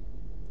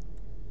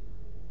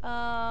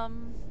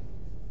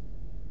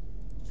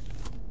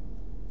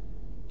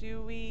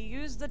 Do we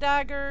use the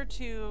dagger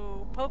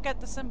to poke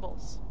at the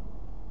symbols?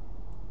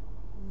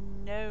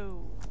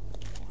 No.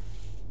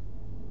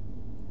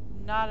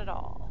 Not at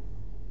all.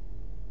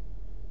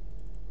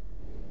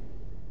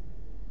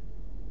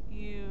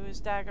 Use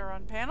dagger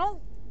on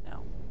panel?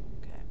 No.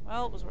 Okay,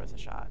 well, it was worth a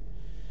shot.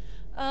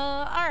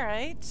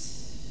 Alright.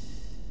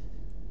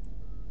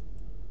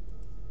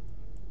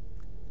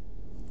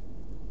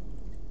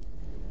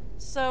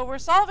 So we're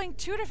solving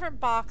two different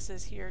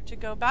boxes here. To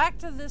go back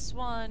to this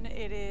one,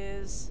 it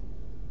is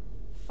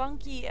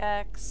Funky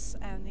X,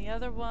 and the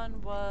other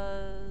one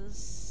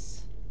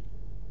was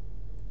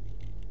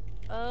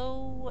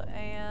O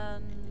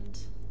and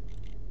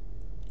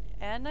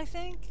N, I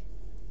think?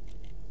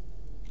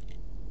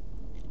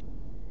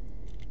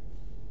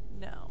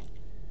 No.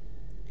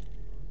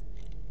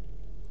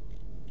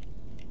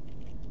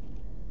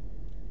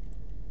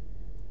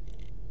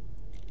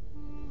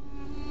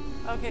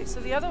 Okay, so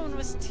the other one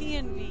was T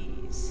and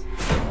V's.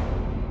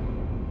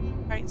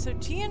 Alright, so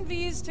T and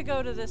V's to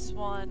go to this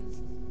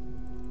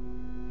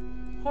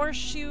one.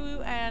 Horseshoe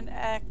and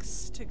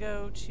X to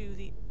go to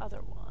the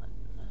other one.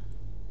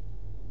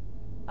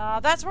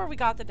 That's where we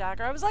got the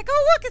dagger. I was like,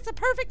 oh look, it's a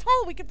perfect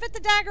hole. We can fit the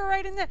dagger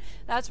right in there.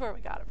 That's where we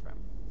got it from.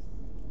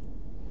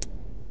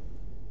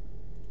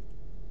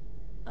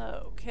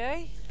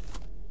 Okay.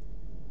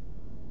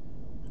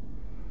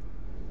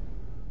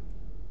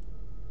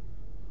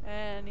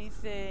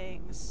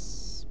 Anything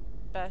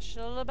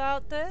special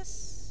about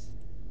this?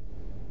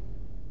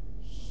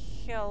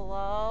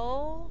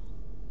 Hello?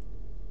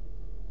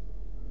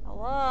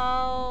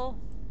 Hello?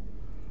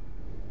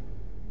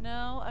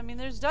 No, I mean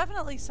there's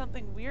definitely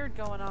something weird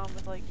going on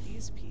with like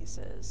these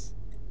pieces.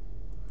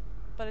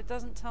 But it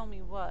doesn't tell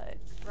me what,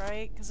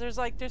 right? Because there's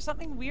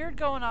something weird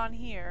going on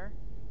here.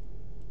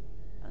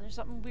 And there's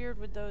something weird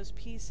with those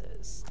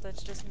pieces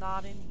that's just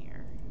not in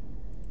here.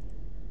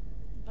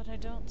 But I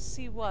don't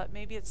see what.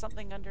 Maybe it's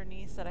something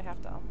underneath that I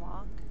have to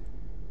unlock.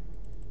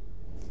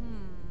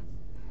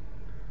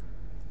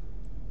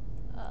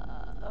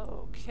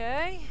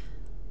 Okay.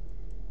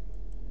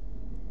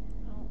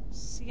 I don't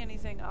see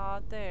anything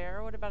odd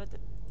there. What about at the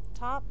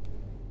top?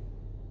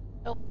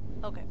 Oh,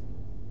 okay.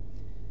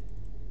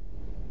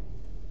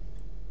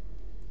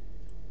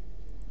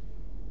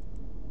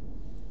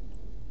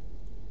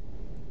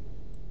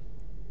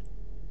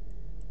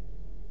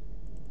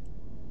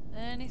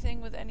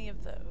 Anything with any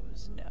of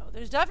those? No.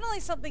 There's definitely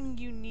something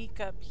unique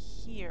up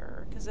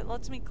here, because it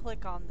lets me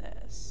click on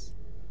this.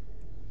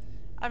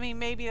 I mean,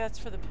 maybe that's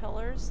for the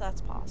pillars.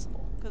 That's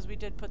possible, because we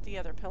did put the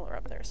other pillar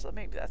up there, so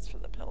maybe that's for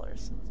the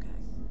pillars. Okay.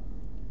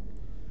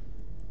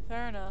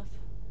 Fair enough.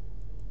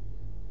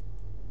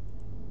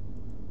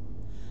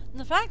 And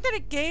the fact that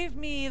it gave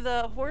me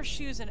the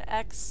horseshoes and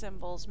X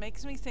symbols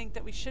makes me think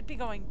that we should be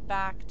going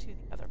back to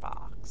the other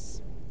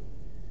box.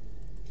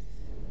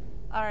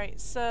 Alright,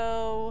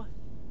 so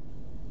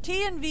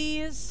T and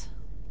V's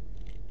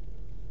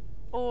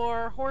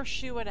or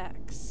horseshoe and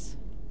X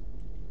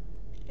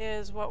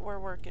is what we're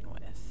working with.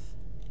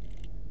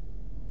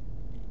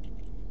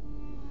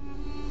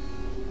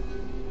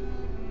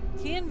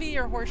 T and V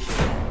or horseshoe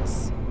and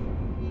X.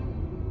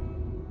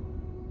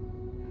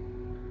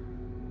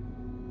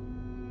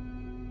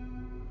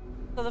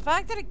 So the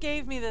fact that it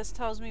gave me this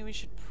tells me we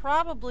should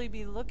probably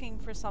be looking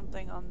for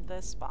something on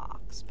this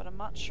box, but I'm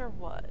not sure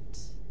what.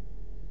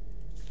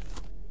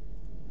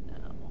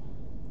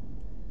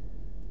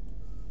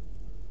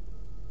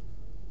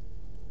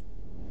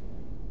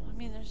 I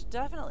mean, there's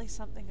definitely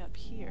something up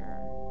here.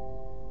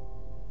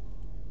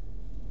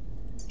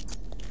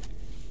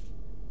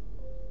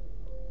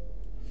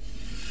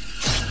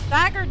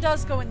 Dagger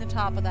does go in the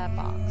top of that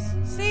box.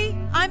 See?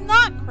 I'm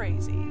not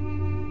crazy.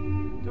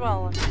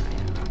 Well, I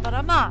am, but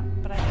I'm not.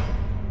 But I am.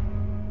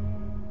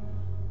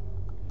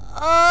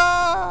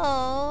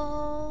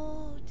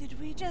 Oh, did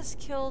we just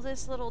kill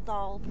this little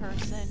doll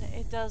person?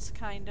 It does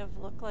kind of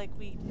look like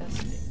we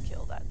just did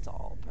kill that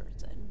doll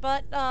person.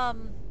 But,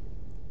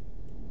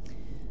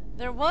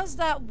 there was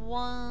that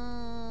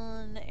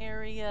one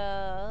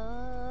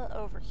area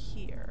over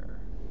here,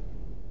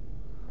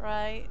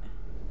 right?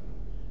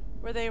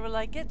 Where they were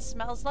like, it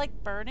smells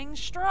like burning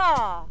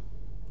straw.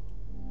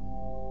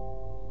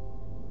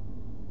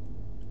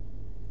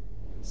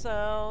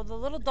 So the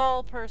little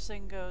doll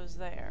person goes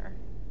there.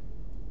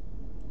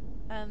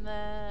 And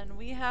then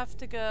we have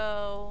to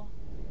go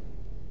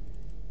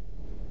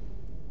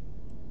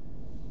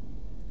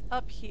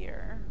up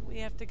here.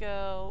 We have to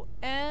go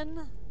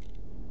N.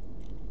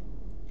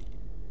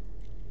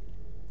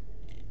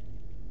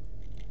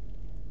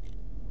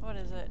 What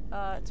is it?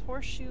 It's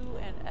horseshoe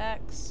and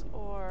X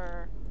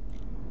or...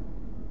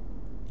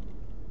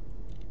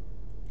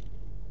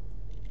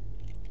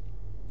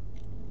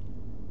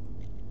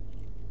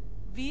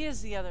 V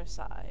is the other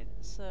side,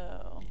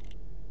 so...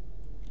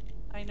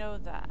 I know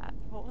that.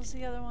 What was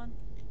the other one?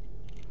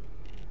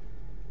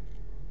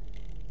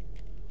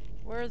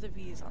 Where are the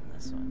V's on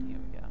this one? Here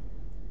we go.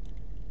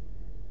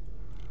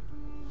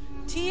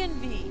 T and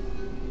V.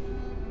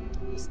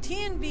 It's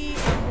T and V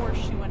or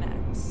horseshoe and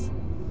X.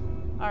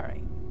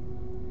 Alright.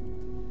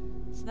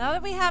 So now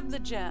that we have the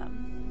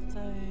gem,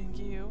 thank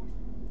you,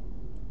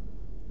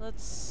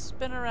 let's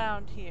spin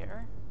around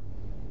here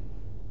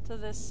to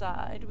this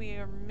side. We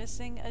are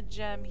missing a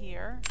gem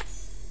here.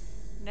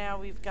 Now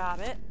we've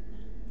got it.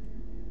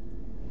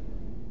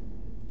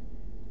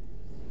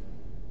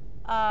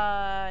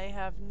 I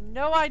have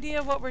no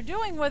idea what we're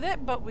doing with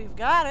it, but we've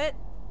got it.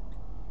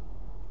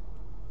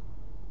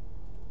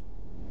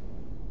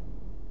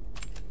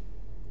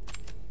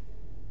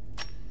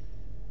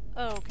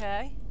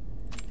 Okay.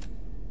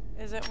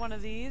 Is it one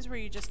of these where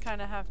you just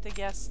kind of have to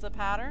guess the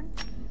pattern?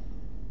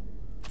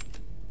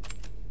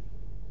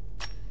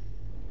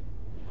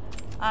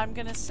 I'm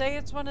gonna say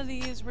it's one of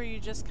these where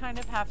you just kind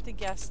of have to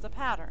guess the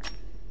pattern.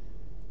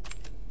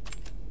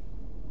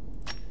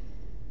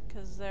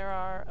 Because there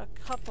are a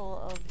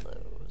couple of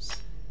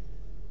those.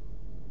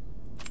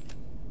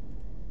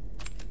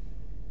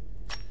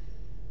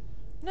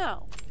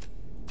 No.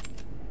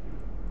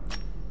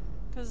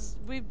 Because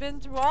we've been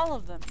through all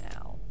of them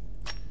now.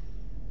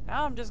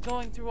 Now I'm just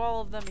going through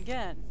all of them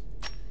again.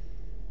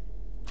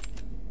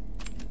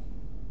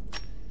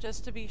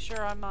 Just to be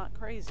sure I'm not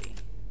crazy.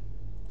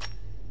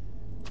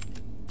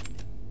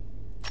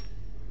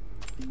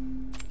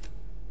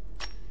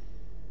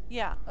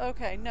 Yeah,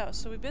 okay, no,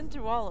 so we've been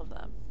through all of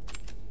them.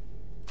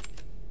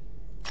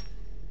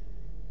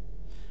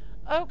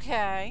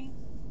 Okay.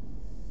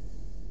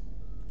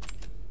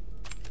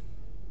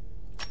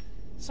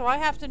 So I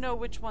have to know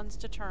which ones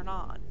to turn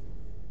on.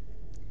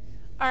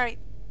 Alright.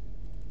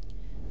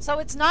 So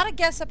it's not a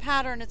guess a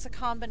pattern, it's a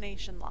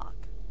combination lock.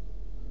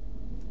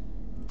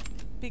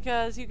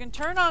 Because you can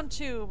turn on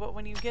 2, but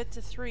when you get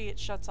to 3, it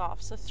shuts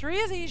off. So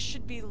 3 of these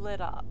should be lit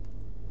up.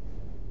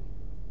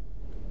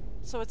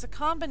 So it's a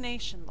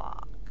combination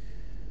lock.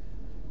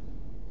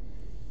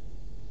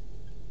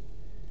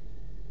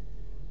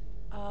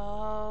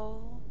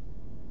 Oh.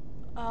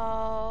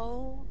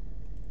 Oh.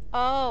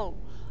 Oh.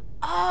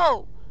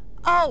 Oh.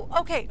 Oh,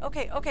 okay.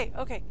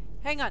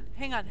 Hang on.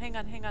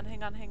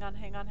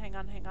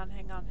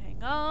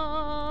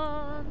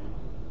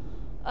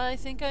 I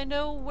think I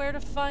know where to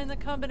find the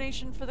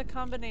combination for the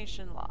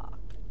combination lock.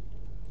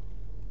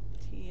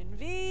 T and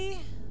V.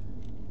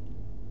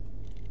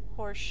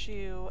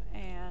 Horseshoe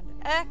and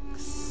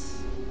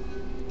X.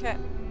 Okay.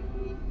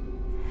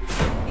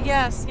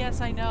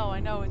 Yes, I know.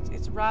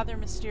 It's rather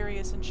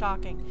mysterious and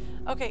shocking.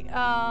 Okay,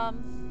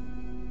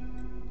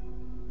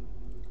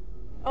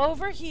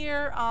 over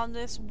here on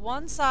this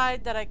one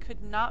side that I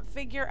could not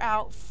figure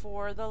out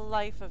for the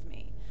life of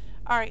me.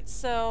 Alright,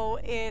 so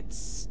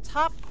it's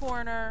top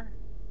corner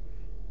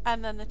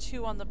and then the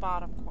 2 on the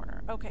bottom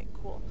corner. Okay,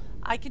 cool.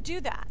 I could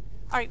do that.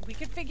 Alright, we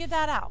could figure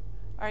that out.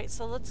 Alright,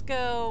 so let's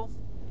go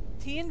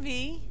T and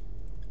V.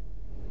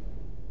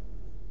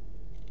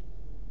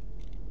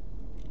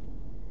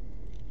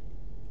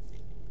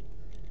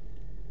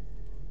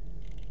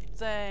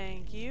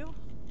 Thank you.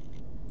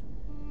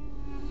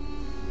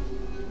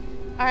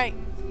 Alright,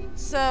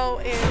 so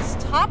it's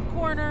top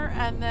corner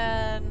and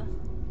then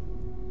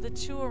the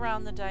 2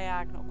 around the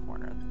diagonal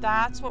corner.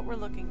 That's what we're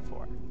looking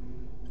for.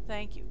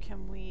 Thank you.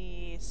 Can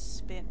we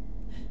spin?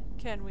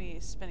 Can we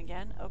spin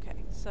again?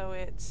 Okay, so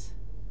it's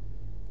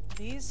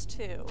these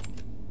 2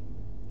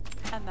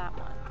 and that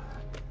one.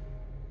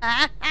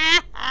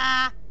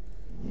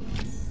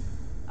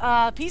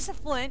 Piece of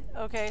flint.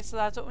 Okay, so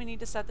that's what we need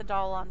to set the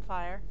doll on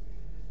fire.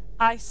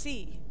 I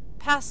see.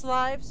 Past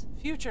lives,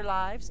 future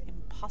lives,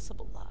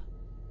 impossible lives.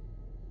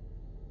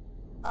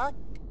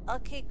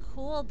 Okay,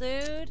 cool,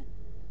 dude.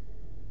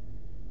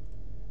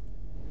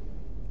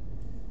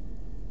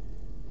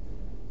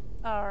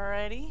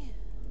 Alrighty.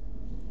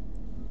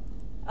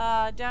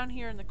 Down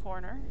here in the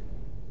corner.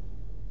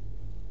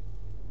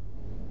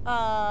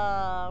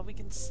 We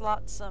can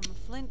slot some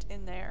flint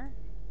in there.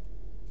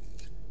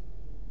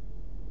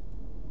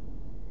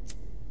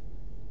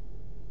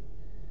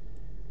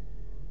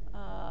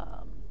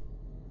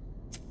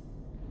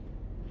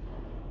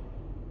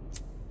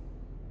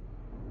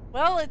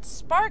 Well, it's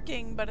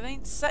sparking, but it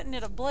ain't setting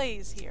it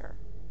ablaze here.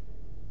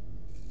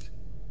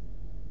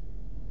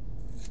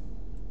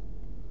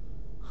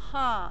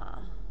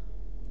 Huh.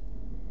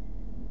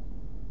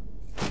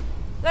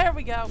 There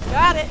we go.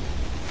 Got it.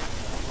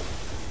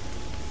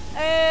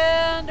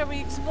 And are we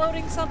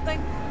exploding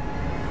something?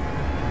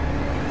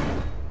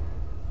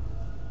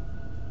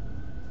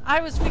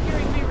 I was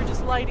figuring we were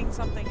just lighting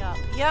something up.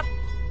 Yep.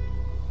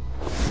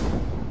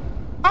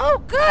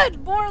 Oh,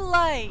 good! More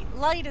light.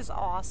 Light is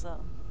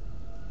awesome.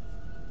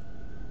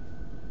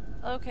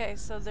 Okay,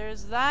 so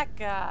there's that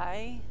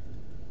guy.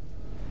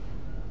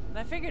 And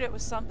I figured it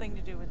was something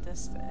to do with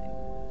this thing.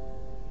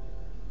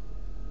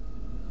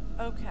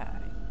 Okay.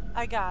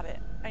 I got it.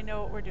 I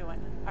know what we're doing.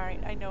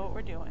 Alright, I know what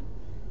we're doing.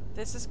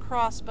 This is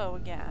crossbow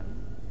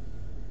again.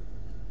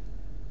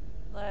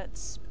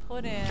 Let's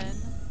put in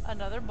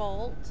another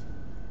bolt.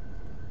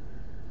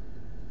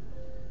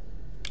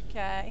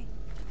 Okay.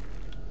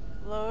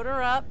 Load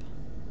her up.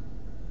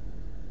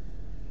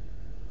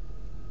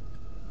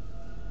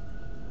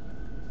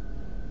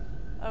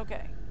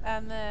 Okay,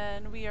 and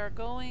then we are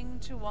going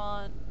to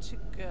want to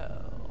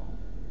go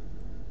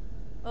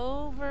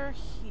over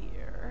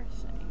here.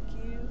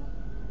 Thank you.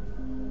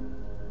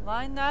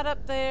 Line that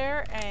up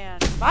there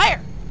and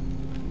fire!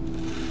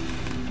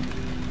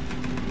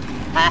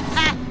 Ha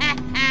ha ha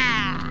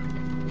ha!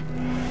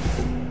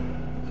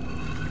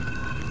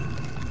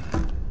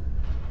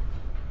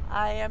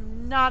 I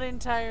am not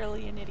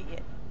entirely an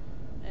idiot.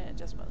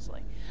 Just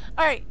mostly.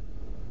 Alright,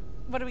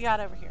 what do we got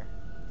over here?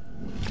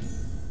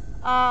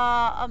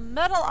 A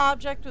metal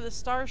object with a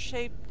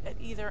star-shaped at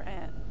either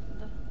end.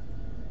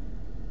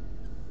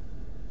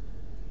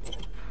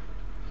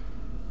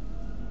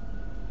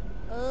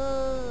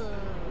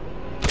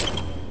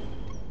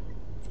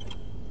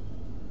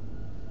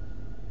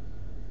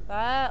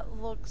 That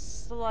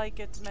looks like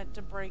it's meant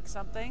to break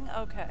something.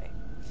 Okay.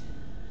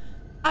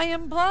 I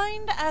am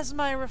blind as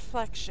my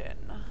reflection.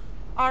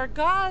 Our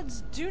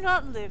gods do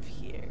not live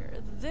here.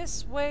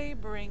 This way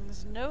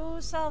brings no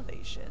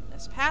salvation.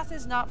 This path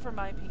is not for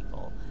my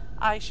people.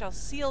 I shall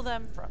seal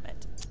them from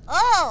it.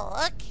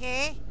 Oh,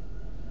 okay.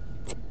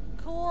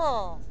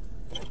 Cool.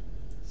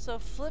 So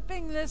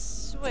flipping this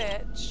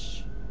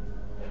switch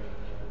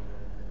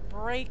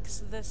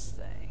breaks this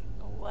thing,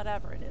 or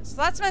whatever it is. So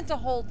that's meant to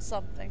hold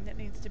something that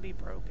needs to be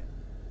broken.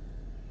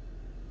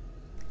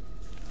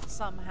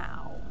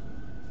 Somehow.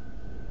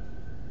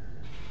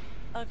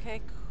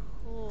 Okay,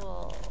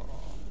 cool.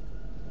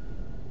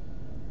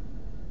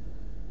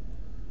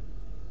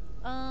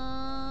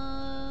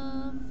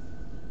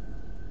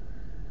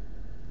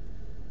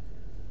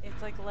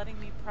 It's like letting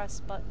me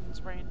press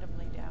buttons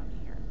randomly down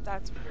here.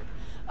 That's weird.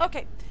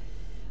 Okay.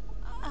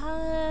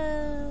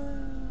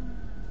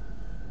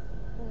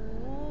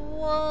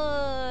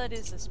 What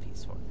is this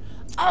piece for?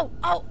 Oh,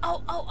 oh,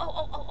 oh, oh,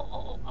 oh,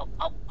 oh, oh,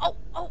 oh, oh,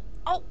 oh,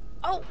 oh, oh,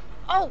 oh,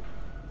 oh,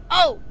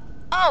 oh,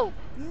 oh,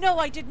 no,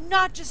 I did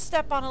not just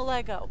step on a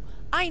Lego.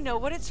 I know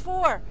what it's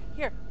for.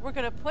 Here, we're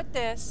gonna put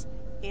this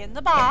in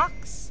the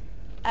box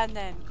and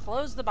then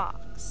close the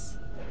box.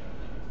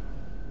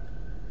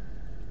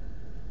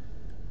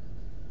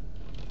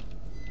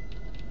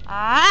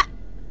 Ah!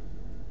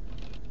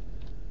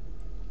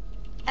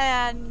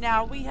 And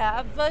now we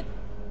have a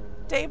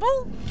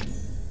table?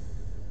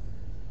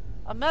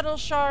 A metal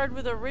shard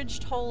with a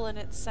ridged hole in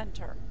its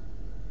center.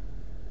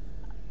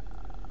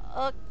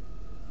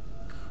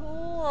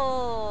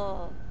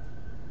 Cool.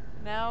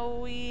 Now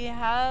we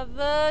have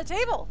a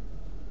table.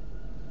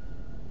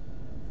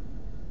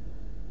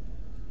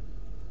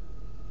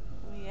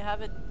 We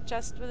have a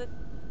chest with a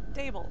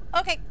table.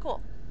 Okay,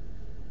 cool.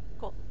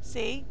 Cool.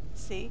 See?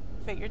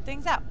 Figured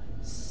things out.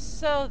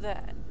 So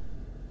then,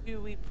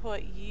 do we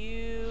put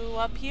you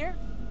up here?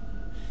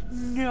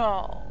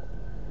 No.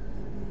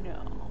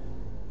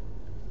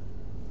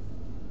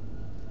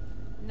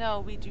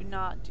 No, we do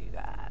not do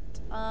that.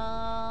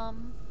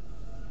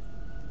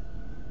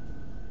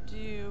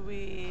 Do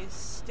we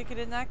stick it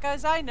in that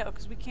guy's eye? No,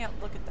 because we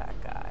can't look at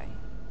that guy.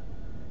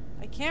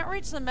 I can't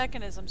reach the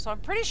mechanism, so I'm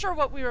pretty sure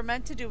what we were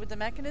meant to do with the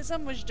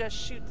mechanism was just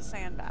shoot the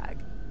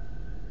sandbag,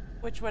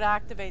 which would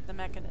activate the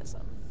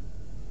mechanism.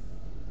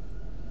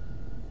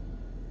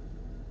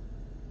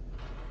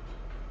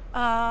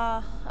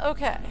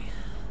 Okay.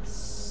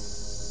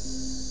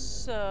 So...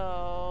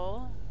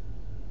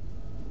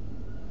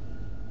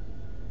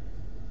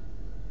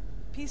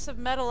 piece of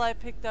metal I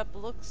picked up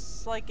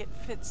looks like it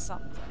fits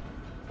something.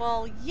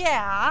 Well,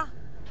 yeah.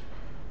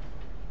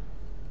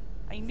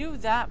 I knew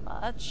that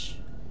much.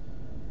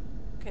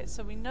 Okay,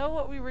 so we know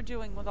what we were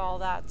doing with all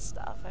that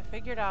stuff. I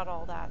figured out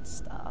all that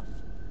stuff.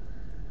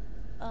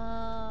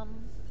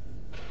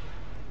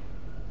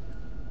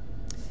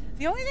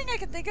 The only thing I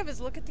can think of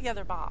is look at the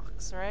other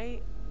box,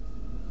 right?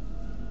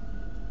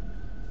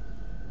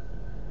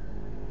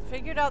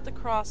 Figured out the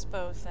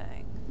crossbow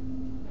thing.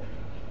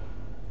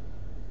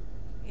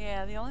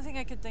 Yeah, the only thing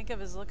I could think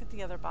of is look at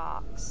the other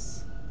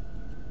box.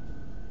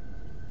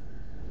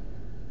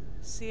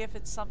 See if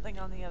it's something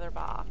on the other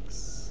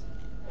box.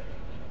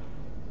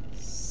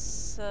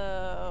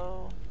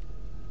 So...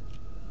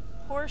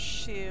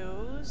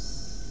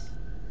 horseshoes...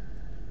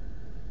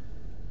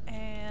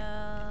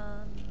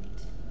 and...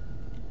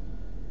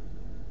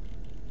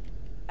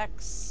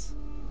 X.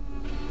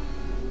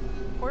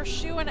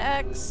 Horseshoe and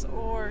X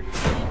or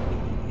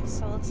TB.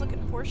 So let's look at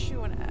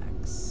horseshoe and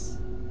X.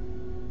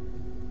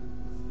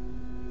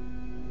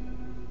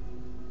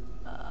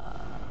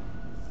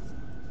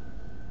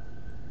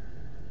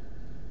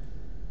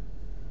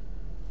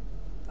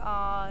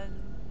 On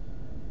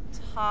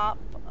top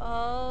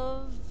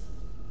of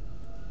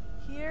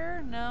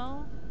here?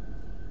 No?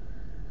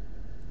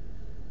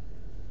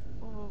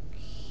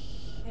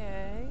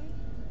 Okay.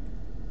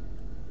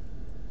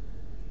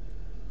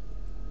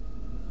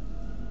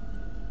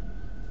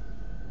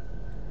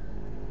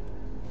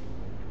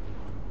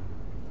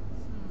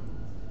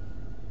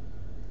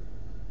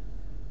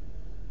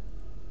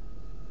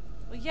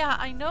 Well, yeah,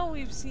 I know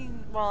we've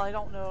seen, well, I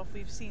don't know if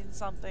we've seen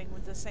something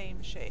with the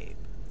same shape.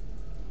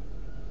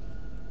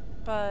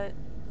 But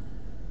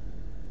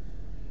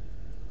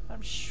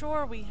I'm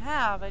sure we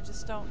have, I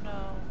just don't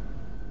know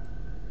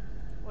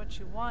what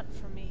you want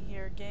from me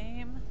here,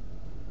 game.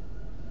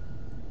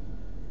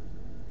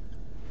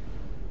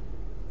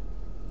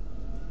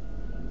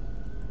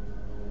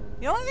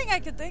 The only thing I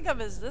could think of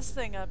is this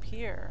thing up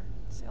here.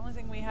 It's the only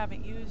thing we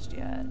haven't used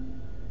yet.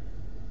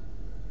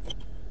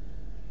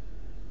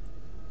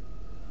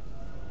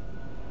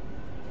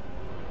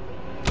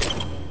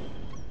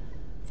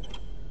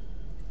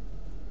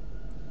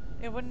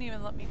 It wouldn't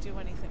even let me do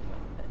anything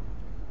with it.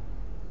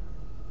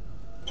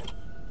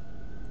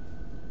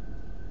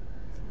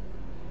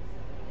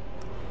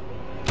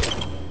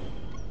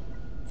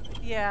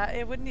 Yeah,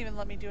 it wouldn't even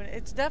let me do it.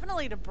 It's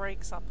definitely to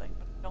break something,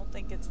 but I don't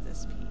think it's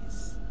this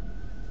piece.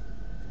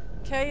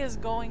 Kay is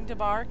going to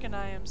bark, and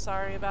I am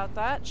sorry about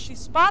that. She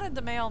spotted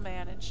the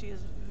mailman, and she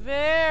is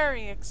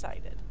very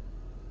excited.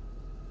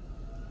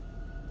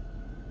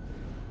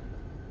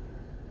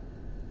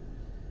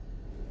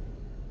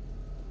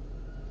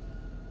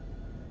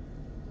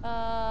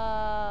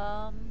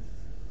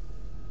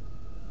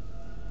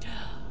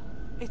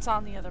 It's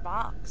on the other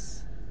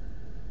box.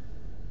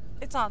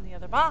 It's on the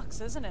other box,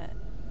 isn't it?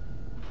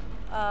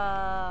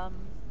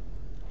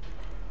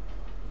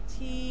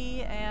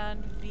 T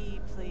and V,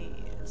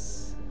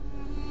 please.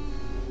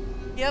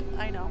 Yep,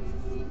 I know.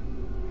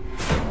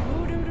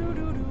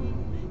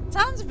 It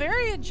sounds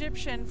very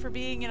Egyptian for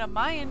being in a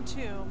Mayan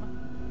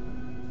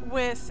tomb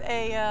with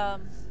a,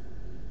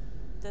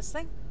 this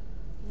thing?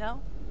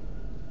 No?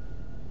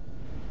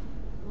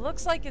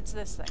 Looks like it's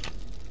this thing.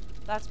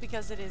 That's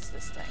because it is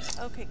this thing.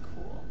 Okay,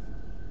 cool.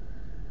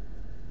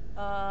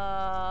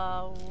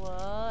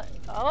 What?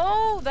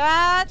 Oh,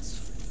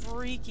 that's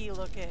freaky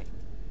looking.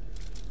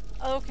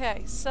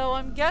 Okay, so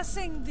I'm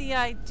guessing the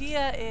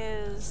idea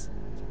is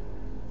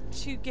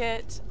to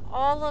get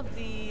all of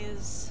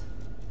these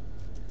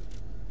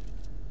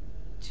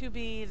to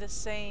be the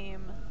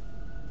same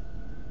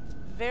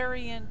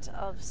variant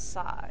of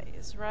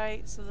size,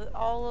 right? So that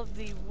all of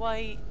the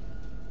white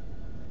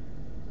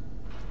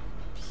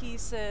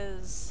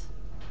pieces...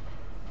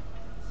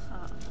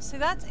 Huh. See,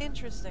 that's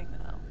interesting,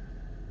 though.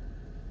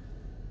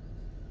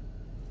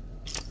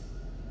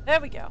 There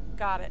we go.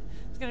 Got it.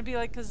 It's going to be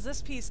like, because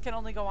this piece can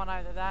only go on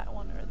either that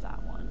one or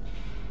that one.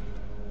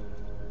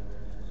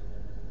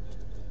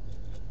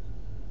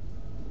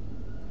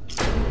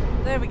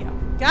 There we go.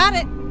 Got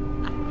it!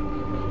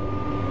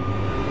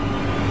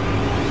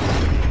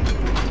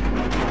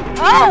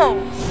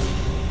 Oh!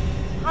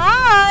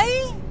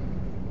 Hi!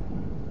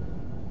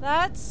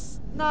 That's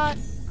not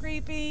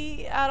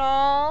creepy at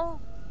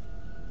all.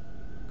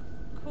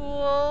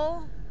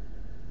 Cool.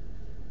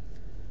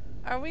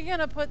 Are we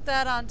gonna put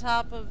that on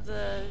top of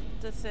the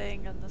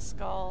thing and the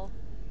skull?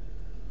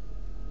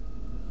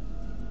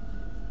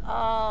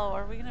 Oh,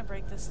 are we gonna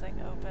break this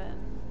thing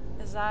open?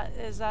 Is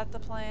that the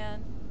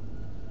plan?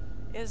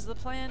 Is the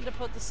plan to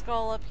put the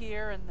skull up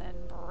here and then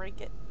break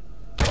it?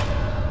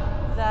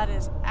 That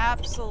is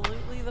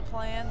absolutely the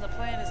plan. The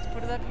plan is to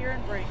put it up here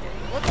and break it.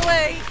 Look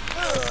away!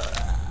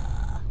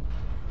 Ugh.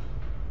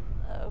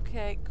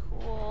 Okay,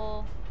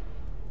 cool.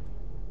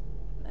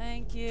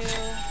 Thank you.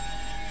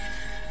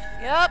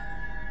 Yep.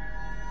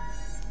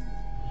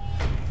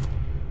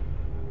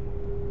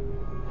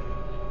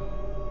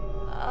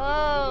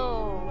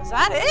 Oh, was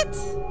that it?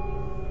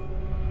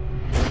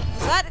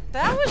 Was that it?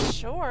 That was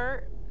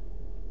short.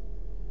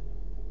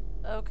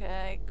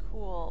 Okay,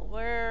 cool.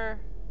 Where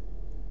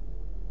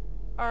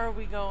are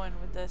we going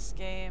with this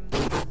game?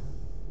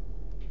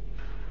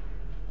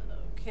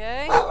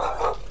 Okay.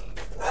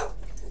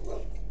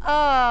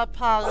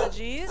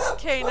 Apologies.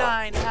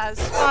 K9 has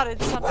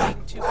spotted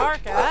something to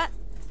bark at.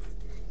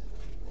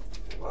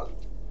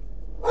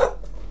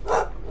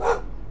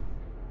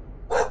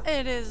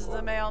 It is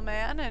the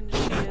mailman, and she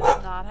is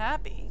not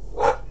happy.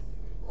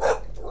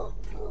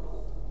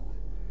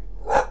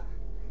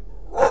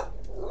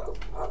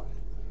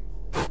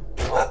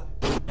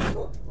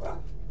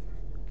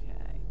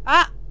 Okay.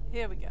 Ah!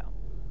 Here we go.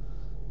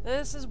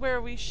 This is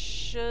where we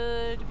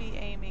should be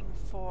aiming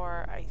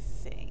for, I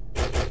think.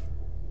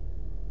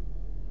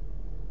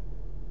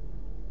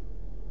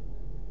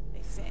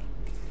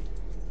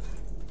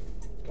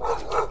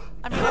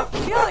 I mean, I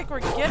feel like we're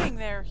getting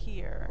there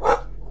here.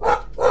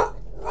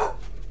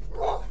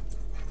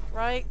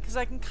 Right? Because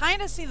I can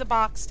kind of see the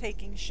box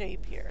taking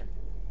shape here.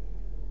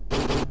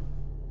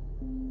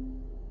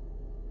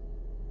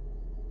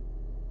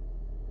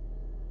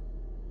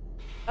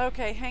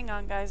 Okay, hang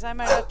on, guys. I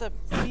might have to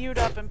mute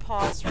up and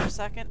pause for a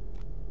second.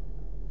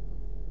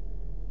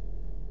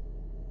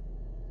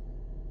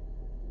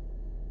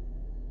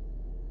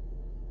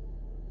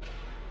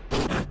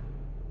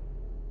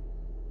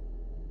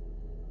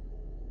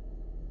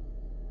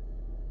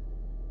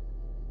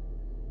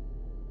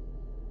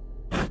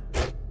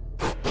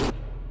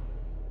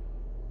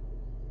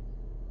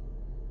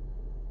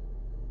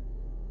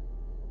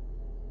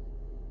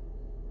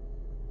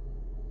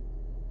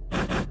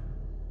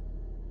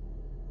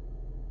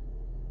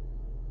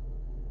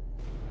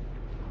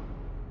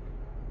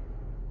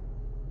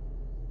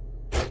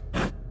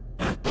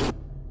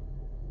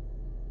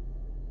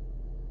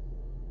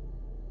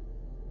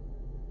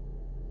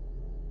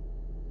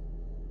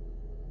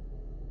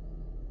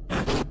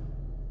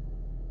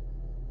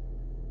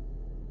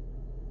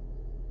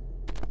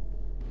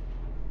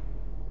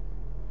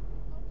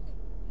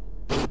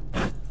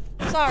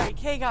 Sorry,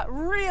 Kay got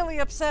really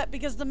upset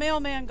because the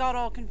mailman got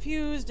all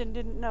confused and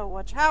didn't know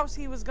which house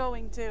he was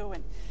going to,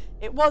 and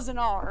it wasn't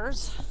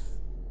ours.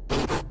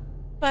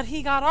 But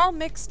he got all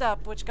mixed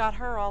up, which got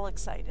her all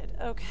excited.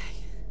 Okay.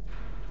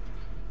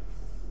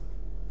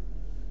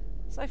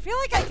 So I feel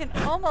like I can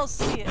almost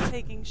see it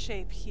taking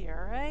shape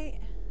here, right?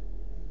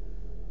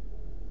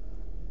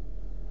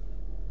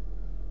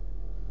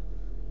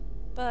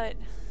 But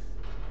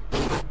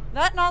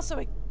that, and also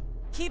it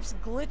keeps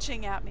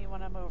glitching at me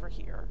when I'm over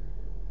here.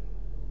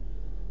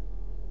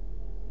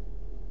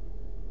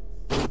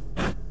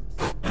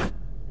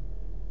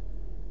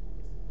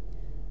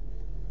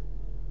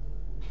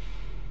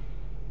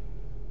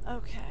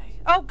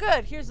 Okay. Oh,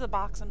 good. Here's the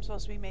box I'm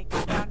supposed to be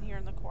making down here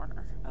in the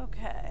corner.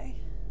 Okay.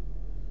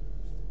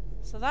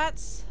 So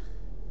that's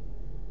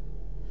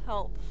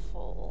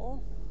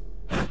helpful.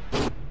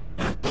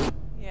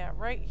 Yeah,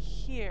 right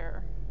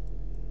here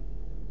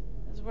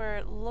is where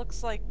it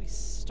looks like we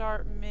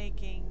start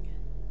making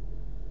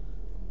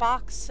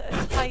box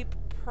type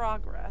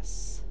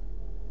progress.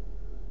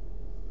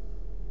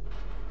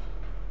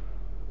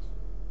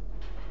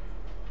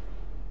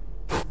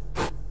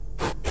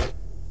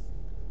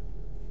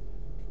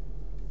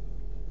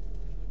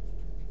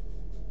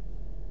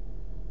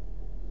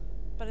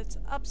 But it's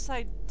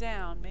upside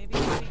down. Maybe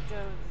if we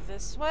go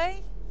this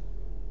way?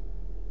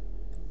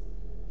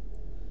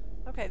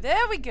 Okay,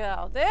 there we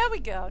go. There we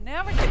go.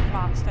 Now we're getting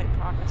box type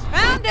progress.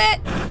 Found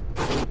it!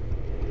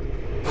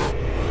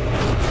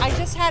 I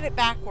just had it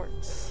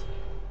backwards.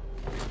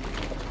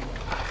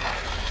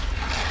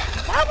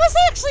 That was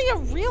actually a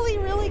really,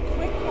 really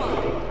quick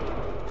one.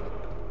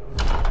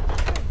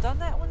 I could have done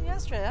that one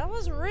yesterday. That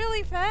was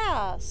really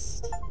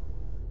fast.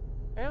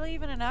 Barely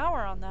even an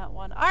hour on that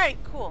one.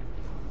 Alright, cool.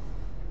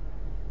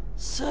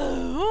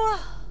 So,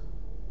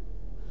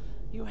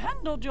 you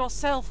handled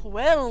yourself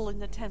well in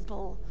the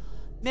temple.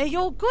 May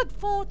your good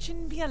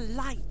fortune be a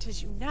light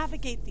as you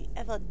navigate the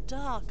ever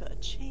darker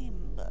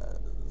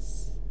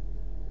chambers.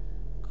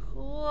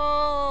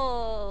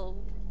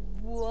 Cool.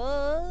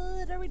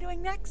 What are we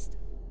doing next?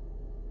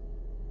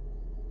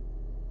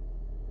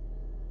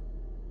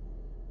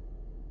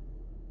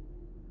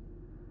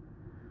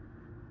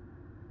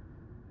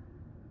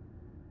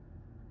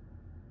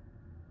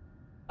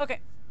 Okay.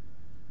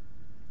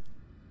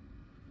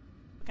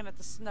 Looking at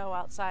the snow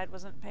outside,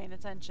 wasn't paying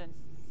attention.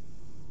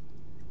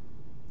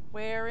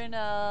 We're in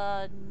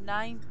a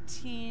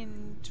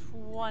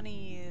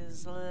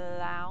 1920s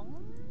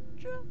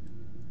lounge?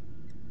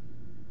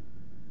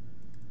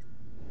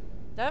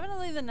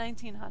 Definitely the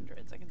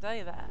 1900s, I can tell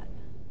you that.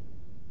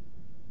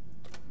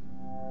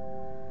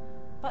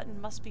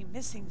 Button must be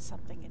missing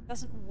something. It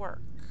doesn't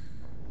work.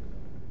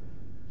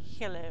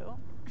 Hello.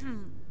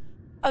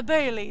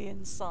 Bailey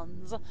and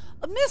Sons.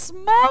 Miss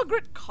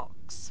Margaret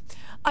Cox.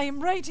 I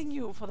am writing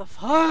you for the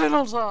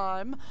final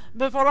time.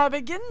 Before I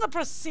begin the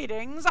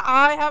proceedings,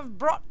 I have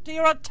brought to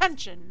your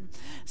attention.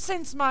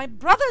 Since my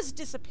brother's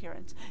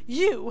disappearance,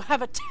 you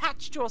have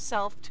attached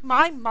yourself to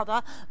my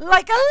mother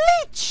like a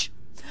leech.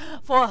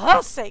 For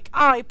her sake,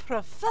 I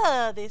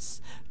prefer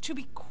this to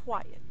be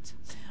quiet.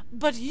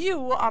 But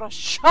you are a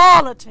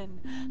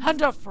charlatan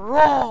and a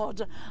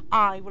fraud.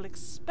 I will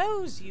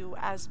expose you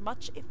as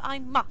much if I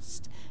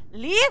must.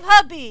 Leave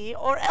her be,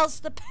 or else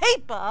the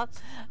paper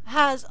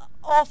has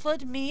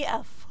offered me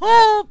a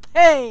full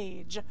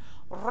page.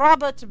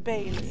 Robert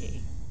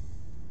Bailey.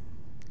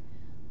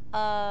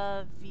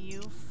 A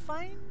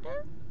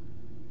viewfinder?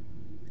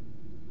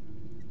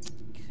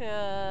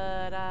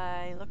 Could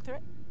I look through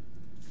it?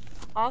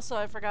 Also,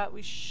 I forgot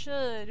we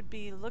should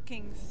be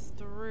looking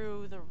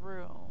through the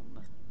room.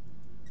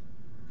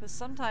 Because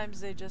sometimes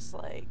they just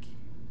like...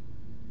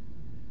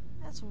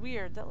 That's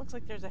weird. That looks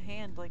like there's a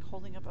hand like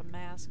holding up a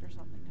mask or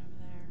something over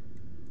there.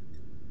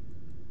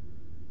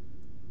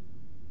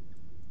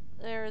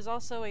 There is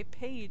also a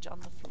page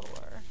on the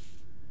floor.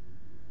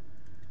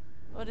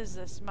 What is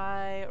this?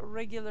 My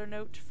regular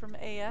note from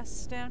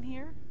AS down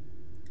here?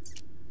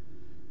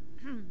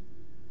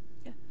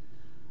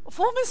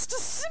 For Mr.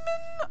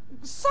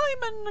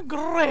 Simon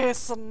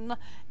Grayson,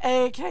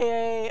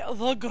 aka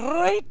the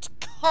Great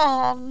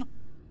Khan.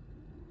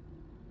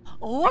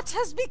 What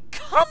has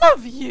become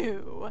of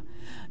you?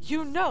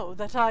 You know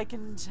that I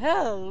can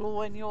tell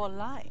when you're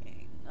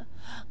lying.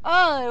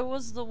 I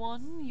was the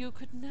one you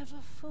could never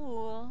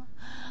fool.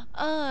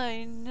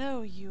 I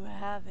know you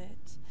have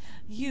it.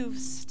 You've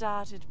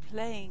started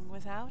playing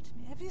without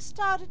me. Have you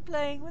started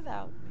playing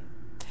without me?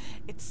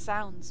 It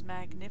sounds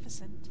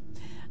magnificent.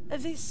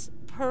 This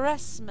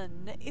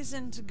pressman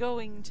isn't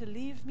going to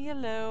leave me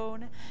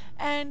alone,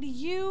 and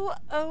you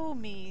owe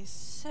me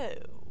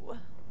so.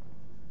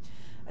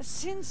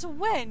 Since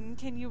when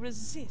can you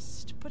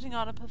resist putting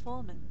on a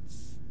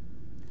performance?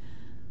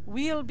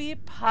 We'll be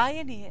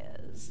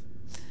pioneers.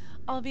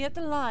 I'll be at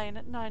the line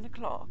at 9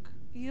 o'clock.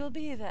 You'll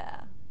be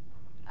there.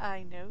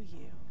 I know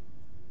you.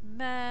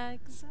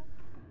 Mags.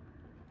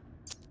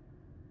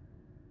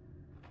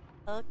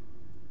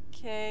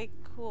 Okay,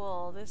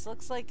 cool. This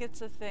looks like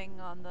it's a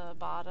thing on the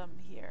bottom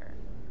here.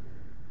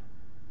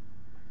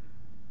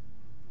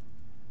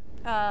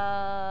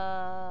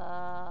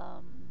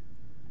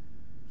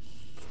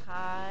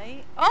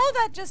 Hi. Oh,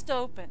 that just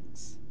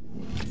opens.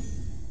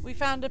 We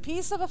found a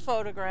piece of a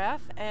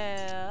photograph,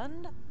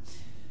 and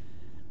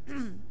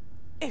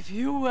if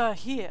you were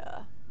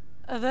here,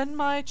 then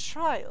my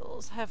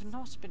trials have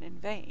not been in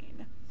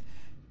vain.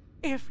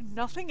 If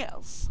nothing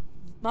else,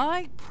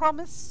 my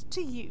promise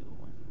to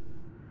you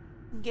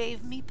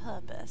gave me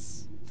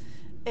purpose.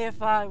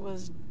 If I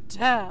was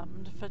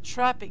damned for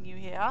trapping you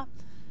here,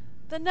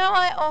 then now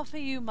I offer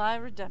you my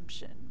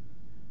redemption.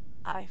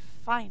 I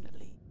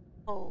finally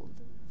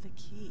hold the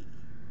key.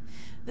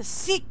 The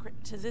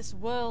secret to this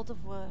world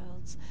of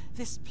worlds,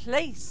 this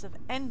place of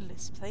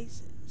endless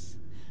places.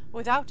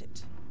 Without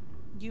it,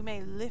 you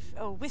may lift,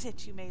 or with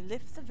it you may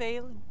lift the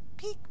veil and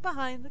peek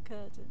behind the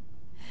curtain.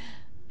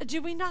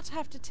 Do we not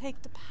have to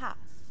take the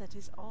path that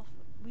is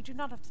offered? We do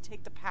not have to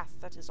take the path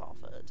that is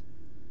offered.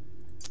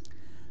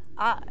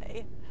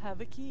 I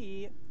have a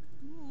key.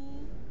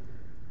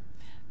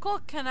 Cool,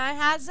 can I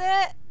has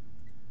it?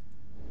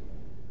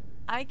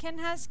 I can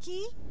has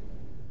key?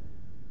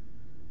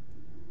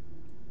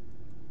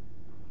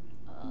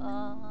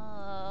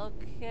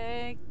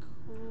 Okay,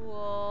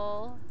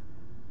 cool.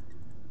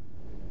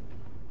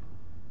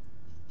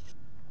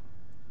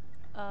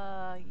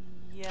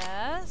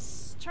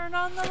 Yes. Turn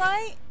on the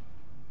light.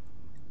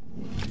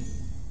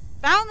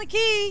 Found the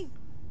key!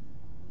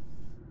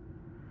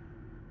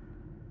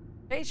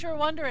 In case you're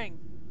wondering,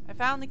 I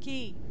found the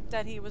key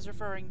that he was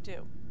referring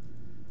to.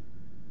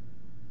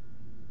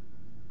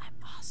 I'm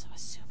also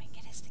assuming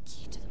it is the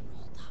key to the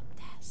roll-top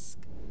desk.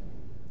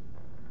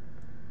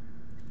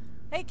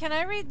 Hey, can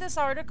I read this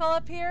article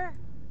up here?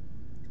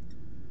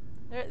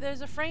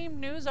 There's a framed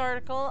news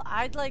article.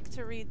 I'd like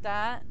to read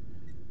that.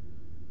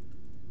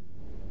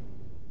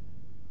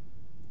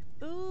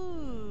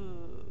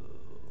 Ooh.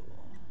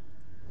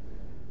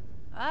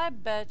 I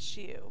bet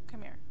you.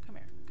 Come here, come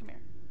here, come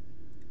here.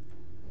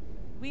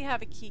 We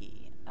have a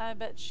key. I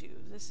bet you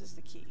this is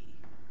the key.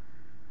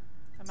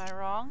 Am I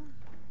wrong?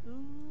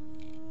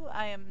 Ooh,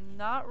 I am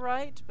not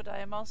right, but I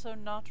am also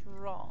not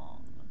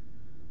wrong.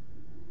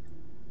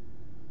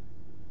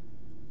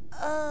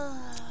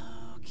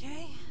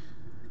 Okay.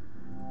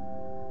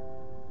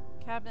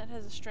 Cabinet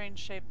has a strange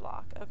shaped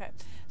lock. Okay.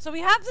 So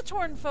we have the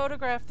torn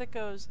photograph that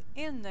goes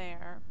in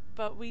there,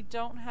 but we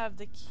don't have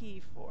the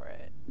key for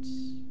it.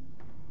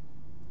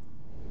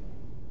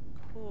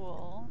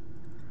 Cool.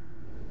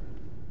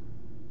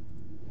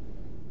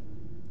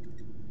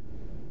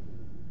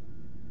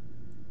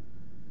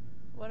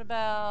 What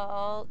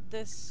about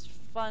this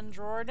fun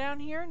drawer down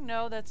here?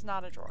 No, that's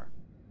not a drawer.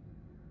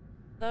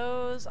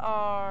 Those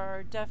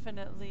are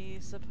definitely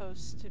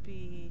supposed to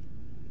be...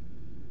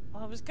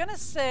 Well, I was gonna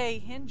say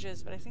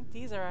hinges, but I think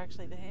these are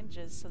actually the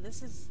hinges. So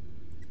this is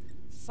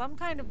some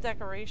kind of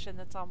decoration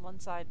that's on one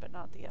side but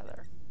not the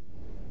other.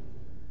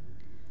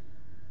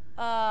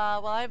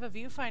 Well, I have a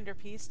viewfinder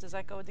piece. Does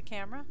that go with the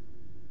camera?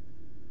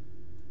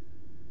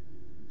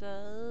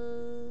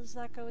 Does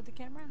that go with the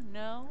camera?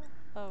 No?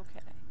 Okay.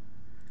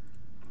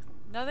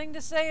 Nothing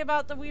to say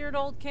about the weird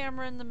old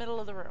camera in the middle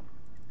of the room.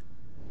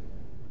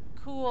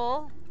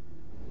 Cool.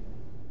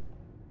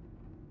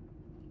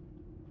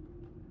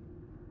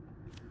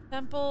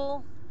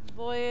 Temple,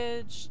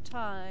 voyage,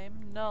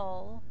 time,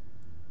 null.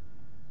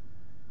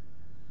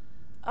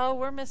 Oh,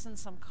 we're missing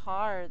some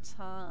cards,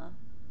 huh?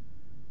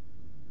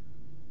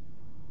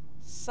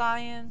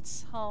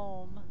 Science,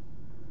 home,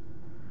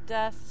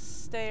 death,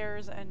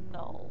 stairs, and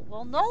null.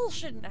 Well, null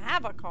shouldn't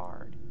have a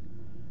card.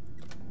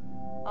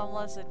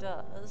 Unless it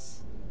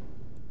does.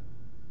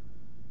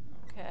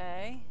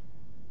 Okay.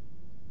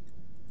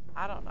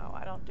 I don't know.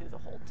 I don't do the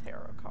whole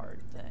tarot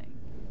card thing.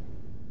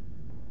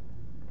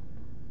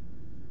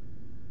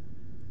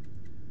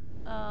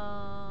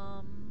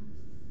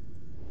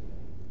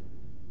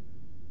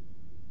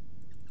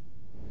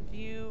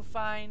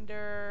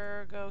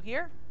 Viewfinder, go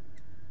here.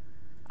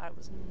 I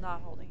was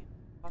not holding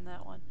it on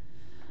that one.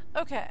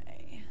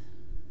 Okay.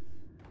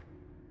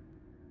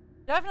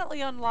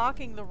 Definitely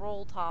unlocking the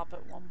roll top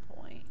at one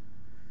point.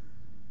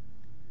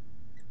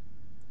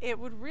 It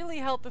would really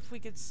help if we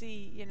could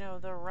see, you know,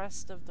 the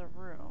rest of the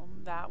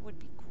room. That would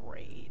be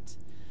great.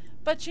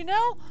 But you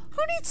know,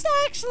 who needs to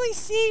actually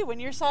see when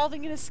you're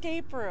solving an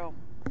escape room?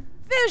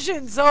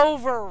 Vision's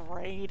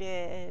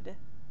overrated.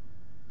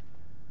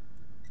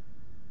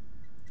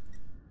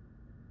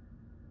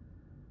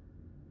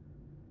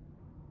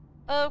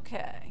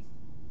 Okay.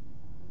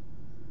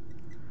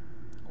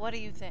 What do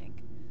you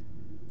think?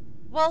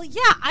 Well,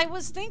 yeah, I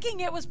was thinking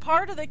it was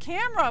part of the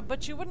camera,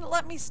 but you wouldn't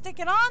let me stick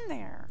it on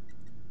there.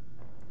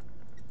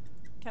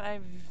 Can I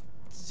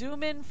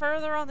zoom in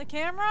further on the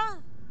camera?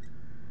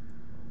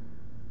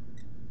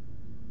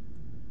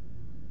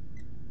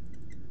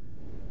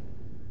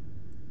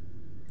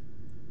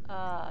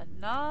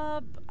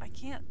 Knob, I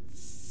can't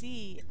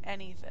see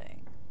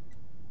anything.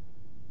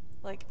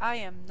 Like, I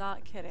am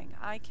not kidding.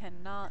 I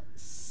cannot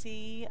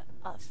see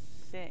a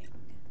thing.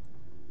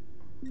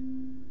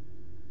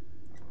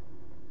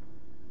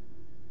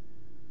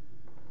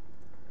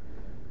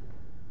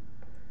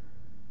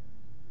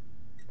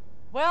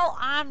 Well,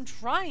 I'm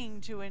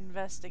trying to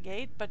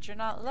investigate, but you're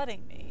not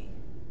letting me.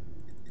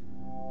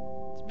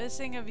 It's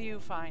missing a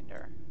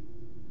viewfinder.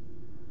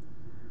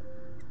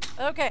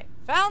 Okay,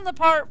 found the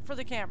part for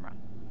the camera.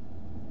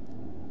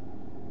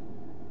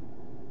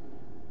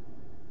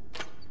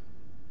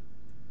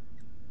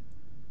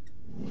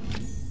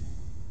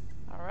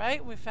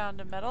 Alright, we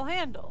found a metal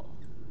handle.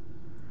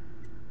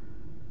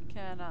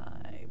 Can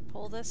I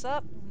pull this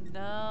up?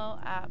 No,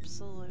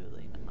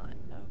 absolutely not.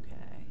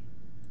 Okay.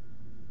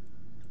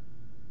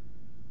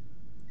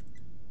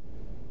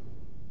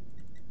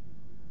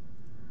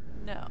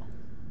 No.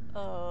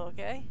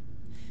 Okay.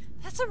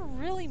 That's a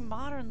really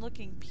modern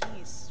looking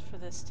piece for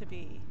this to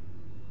be.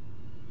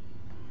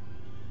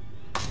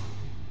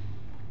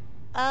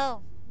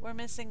 Oh, we're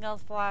missing a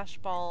flash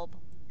bulb.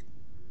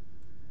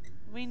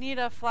 We need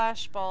a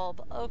flash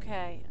bulb.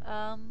 Okay,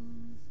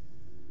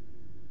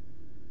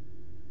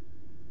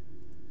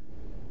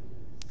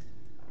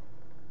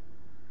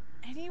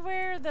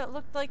 anywhere that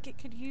looked like it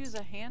could use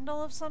a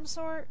handle of some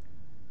sort?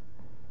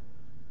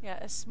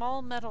 Yeah, a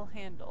small metal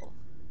handle.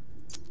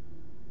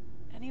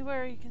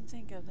 Anywhere you can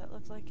think of that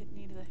looked like it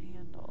needed a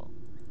handle.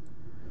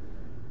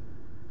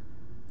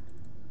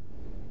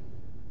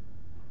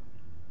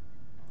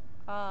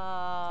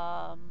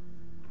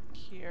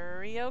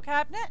 Curio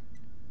cabinet?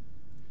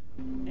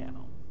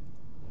 No.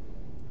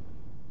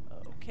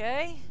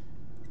 Okay.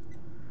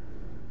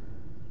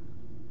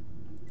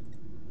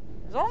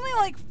 There's only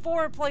like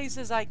 4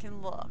 places I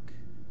can look.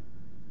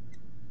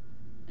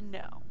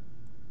 No.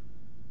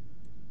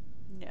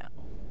 No.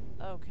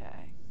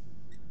 Okay.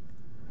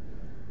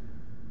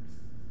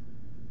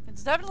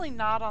 It's definitely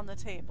not on the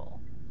table.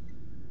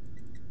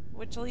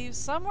 Which leaves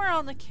somewhere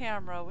on the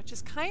camera, which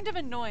is kind of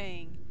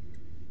annoying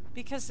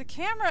because the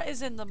camera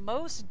is in the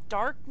most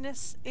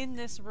darkness in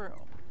this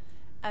room.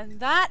 And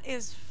that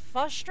is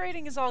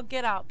frustrating as all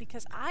get out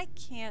because I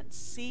can't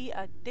see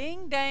a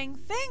ding-dang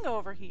thing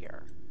over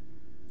here.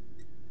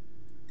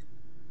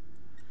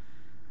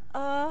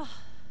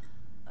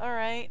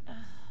 Alright.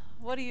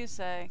 What do you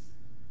say?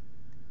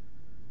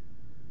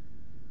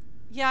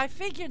 Yeah, I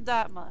figured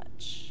that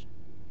much.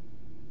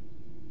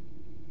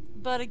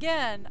 But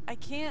again, I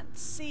can't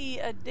see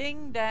a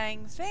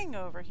ding-dang thing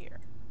over here.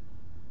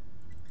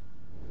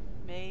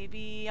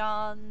 Maybe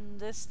on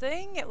this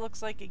thing it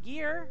looks like a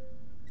gear.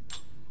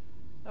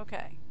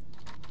 Okay.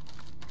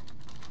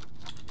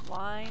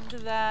 Lined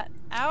that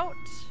out.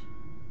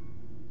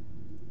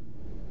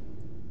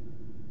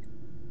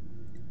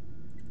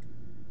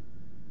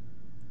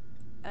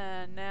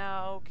 And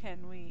now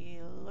can we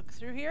look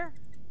through here?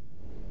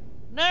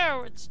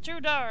 No, it's too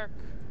dark.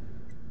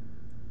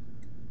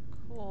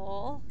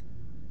 Cool.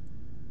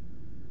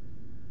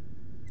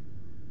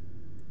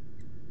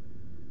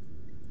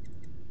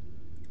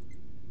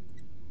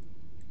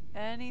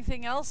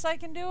 Anything else I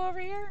can do over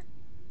here?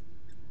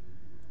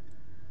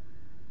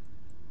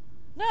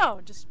 No,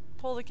 just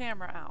pull the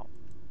camera out.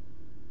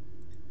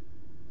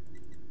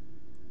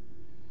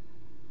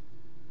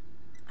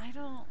 I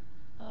don't...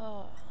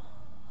 Oh.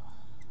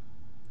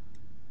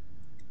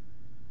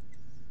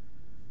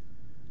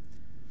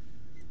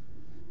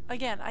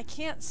 Again, I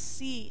can't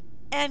see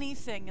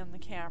anything in the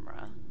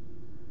camera.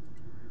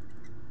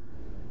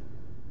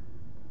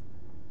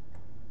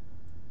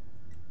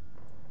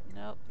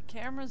 Nope, the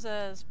camera's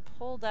as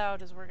pulled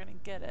out as we're gonna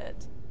get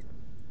it.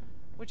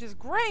 Which is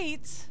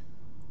great!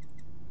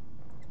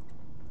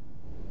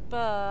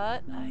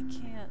 But I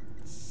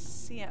can't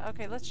see it.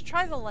 Okay, let's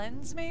try the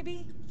lens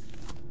maybe?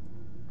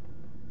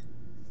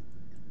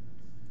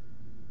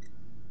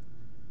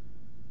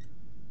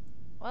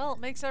 Well, it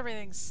makes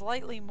everything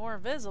slightly more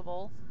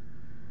visible.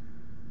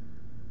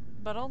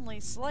 But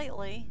only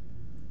slightly.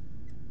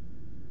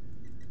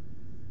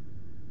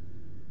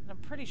 And I'm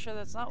pretty sure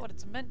that's not what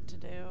it's meant to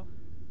do.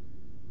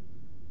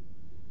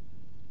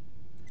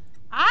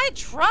 I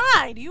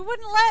tried! You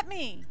wouldn't let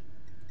me!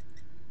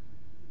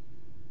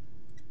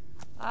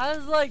 I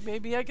was like,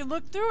 maybe I can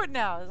look through it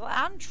now.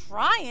 I'm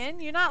trying.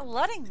 You're not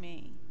letting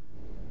me.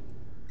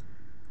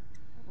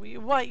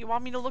 What? You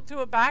want me to look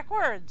through it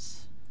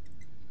backwards?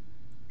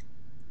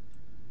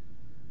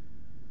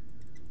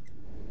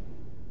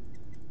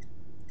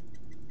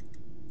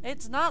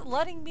 It's not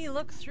letting me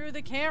look through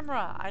the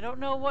camera. I don't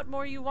know what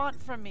more you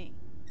want from me.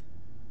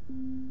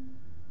 You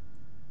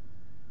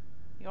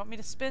want me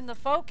to spin the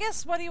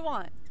focus? What do you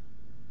want?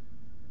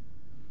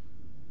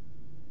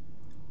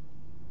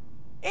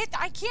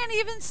 I can't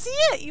even see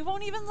it! You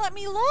won't even let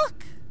me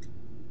look!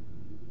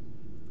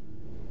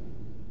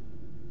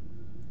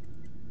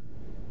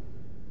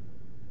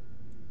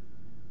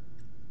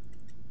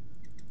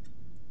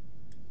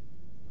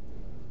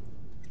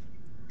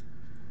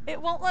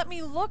 It won't let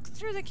me look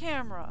through the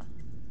camera.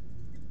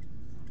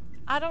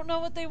 I don't know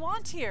what they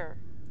want here.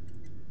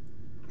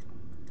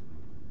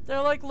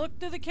 They're like, look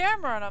through the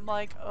camera, and I'm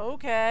like,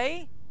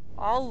 okay,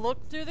 I'll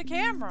look through the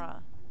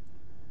camera.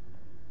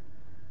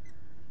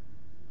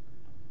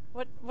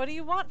 What do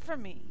you want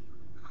from me?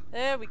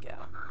 There we go.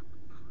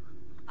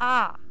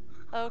 Ah,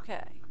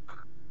 okay.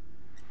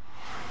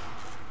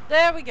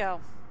 There we go.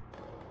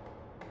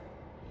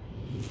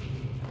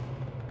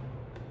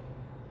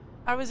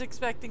 I was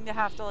expecting to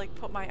have to, like,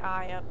 put my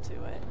eye up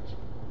to it.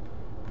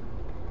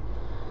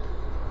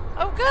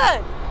 Oh,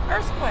 good!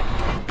 Earthquake!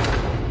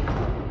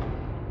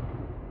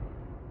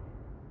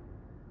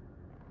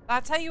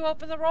 That's how you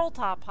open the roll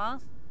top, huh?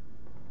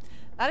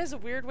 That is a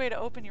weird way to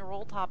open your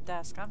roll top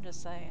desk, I'm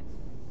just saying.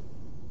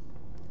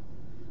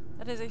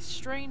 That is a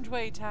strange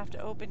way to have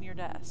to open your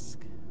desk.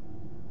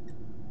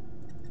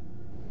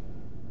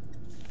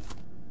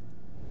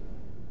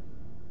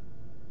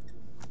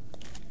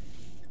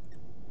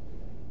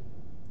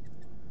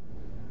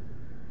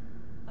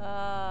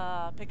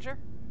 Picture?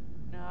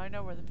 No, I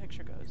know where the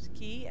picture goes.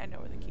 Key? I know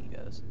where the key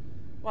goes.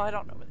 Well, I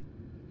don't know where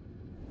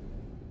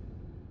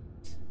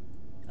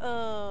the...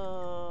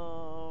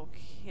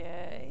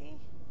 Okay.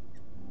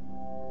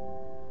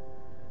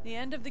 The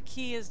end of the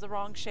key is the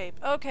wrong shape.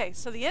 Okay,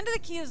 so the end of the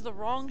key is the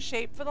wrong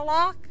shape for the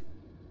lock.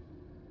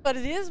 But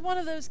it is one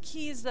of those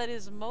keys that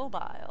is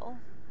mobile.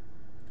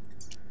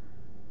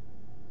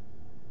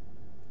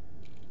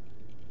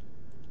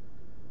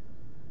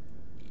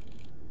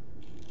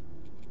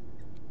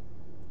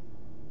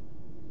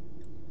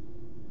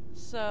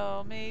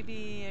 So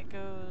maybe it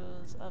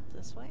goes up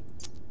this way.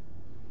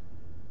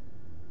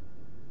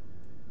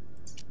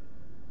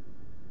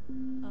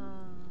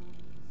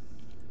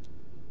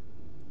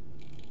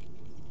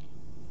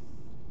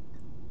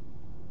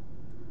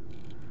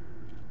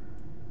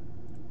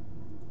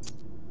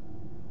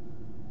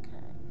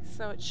 Okay,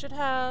 so it should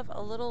have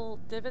a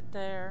little divot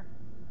there.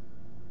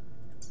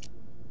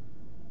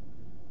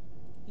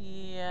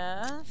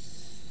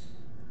 Yes.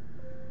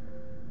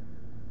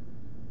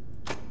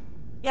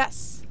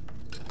 Yes.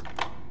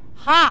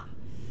 Ha!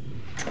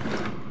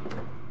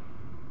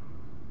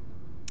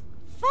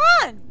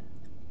 Fun!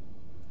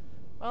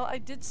 Well, I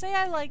did say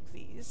I like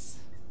these.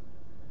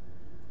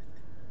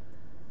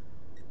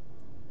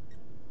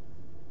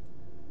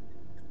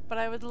 But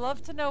I would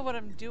love to know what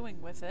I'm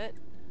doing with it.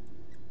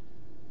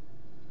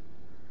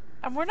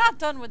 And we're not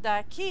done with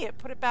that key. It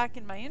put it back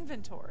in my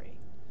inventory.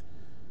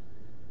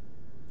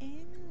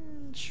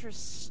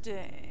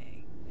 Interesting.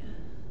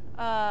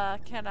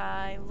 Can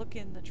I look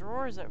in the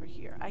drawers over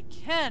here? I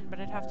can,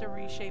 but I'd have to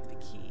reshape the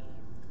key.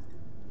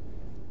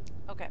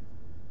 Okay.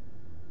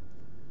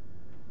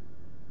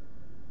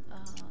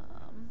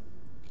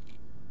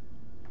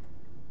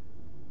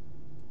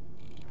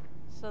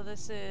 So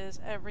this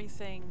is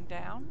everything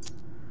down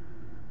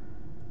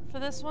for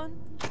this one?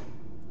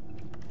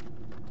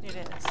 It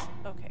is.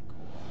 Okay,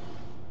 cool.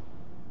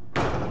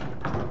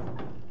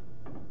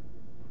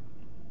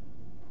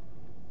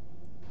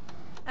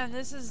 And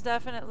this is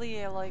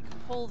definitely a, like,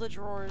 pull the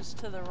drawers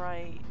to the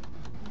right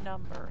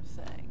number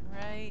thing,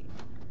 right?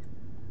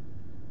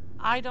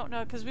 I don't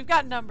know, because we've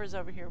got numbers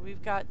over here.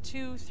 We've got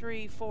 2,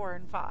 3, 4,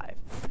 and 5.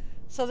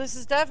 So this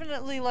is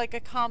definitely like a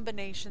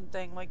combination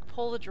thing, like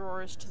pull the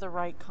drawers to the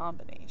right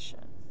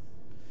combination.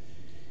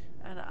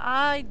 And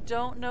I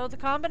don't know the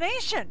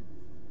combination.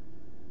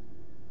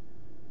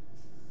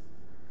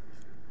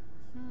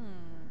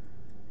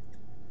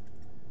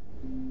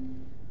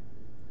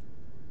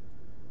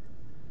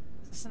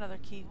 Is this another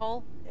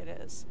keyhole? It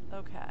is.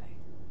 Okay.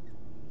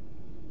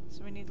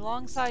 So we need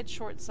long side,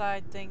 short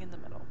side, thing in the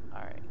middle.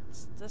 Alright,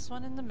 it's this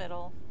one in the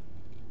middle.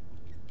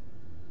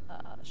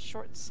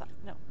 Short side.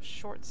 No,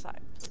 short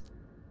side.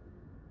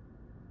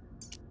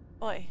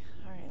 Oi.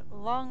 Alright,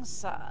 long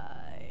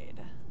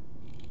side.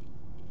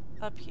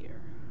 Up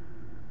here.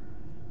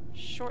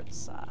 Short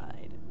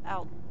side.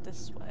 Out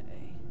this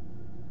way.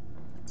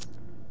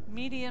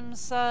 Medium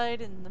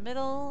side in the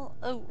middle.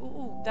 Oh, ooh,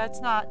 ooh, that's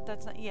not,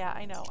 yeah,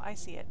 I know. I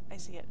see it. I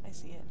see it. I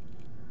see it.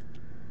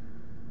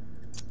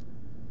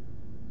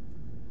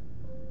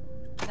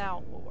 Now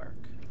it will work.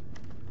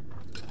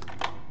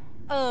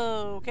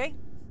 Okay.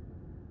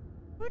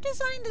 Who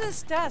designed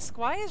this desk?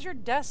 Why is your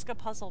desk a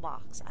puzzle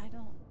box? I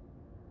don't...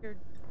 Your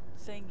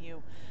thing,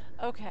 you.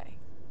 Okay.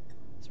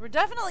 So we're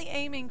definitely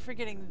aiming for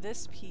getting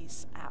this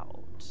piece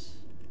out.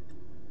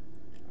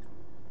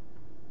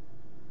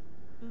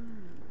 Ooh.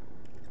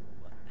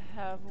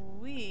 Have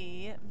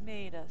we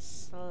made a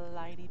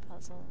slidey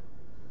puzzle?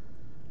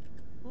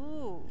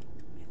 Ooh.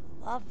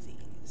 I love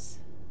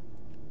these.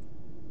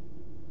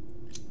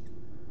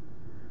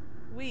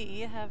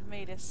 We have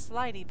made a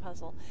slidey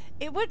puzzle.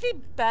 It would be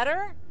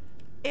better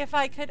if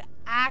I could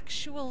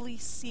actually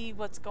see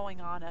what's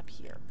going on up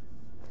here.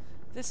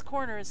 This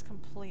corner is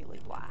completely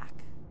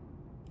black.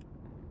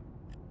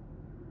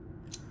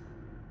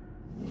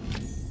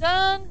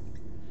 Done!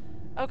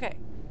 Okay,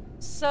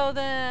 so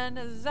then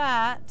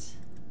that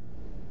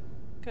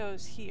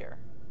goes here.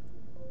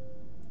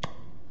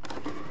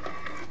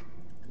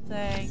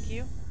 Thank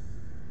you.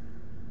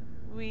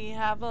 We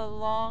have a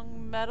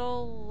long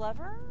metal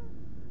lever?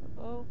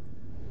 Okay.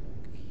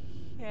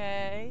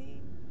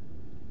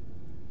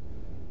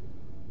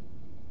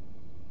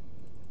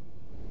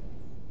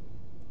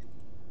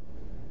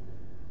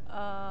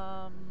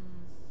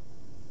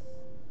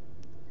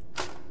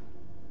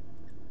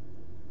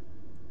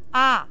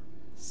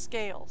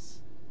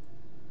 Scales.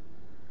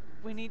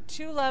 We need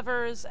 2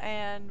 levers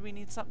and we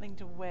need something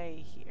to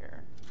weigh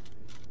here.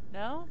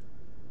 No?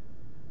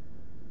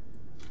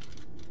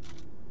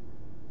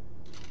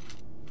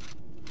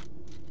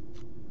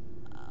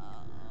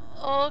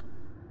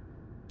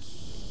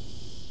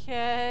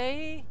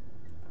 Okay.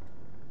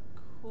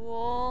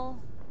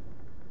 Cool.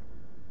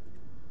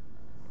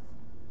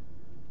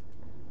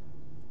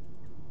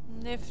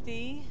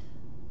 Nifty.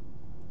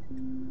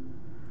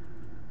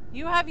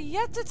 You have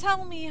yet to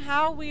tell me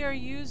how we are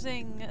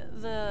using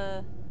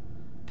the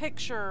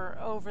picture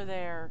over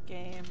there,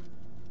 game.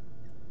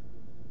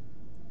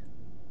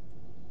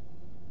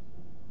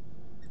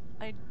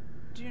 I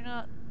do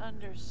not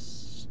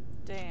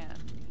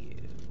understand you.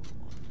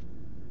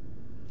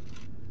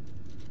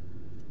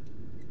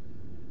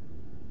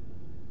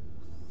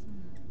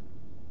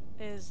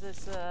 Is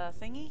this a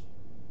thingy?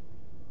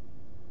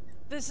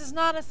 This is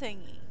not a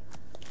thingy.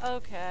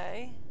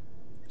 Okay.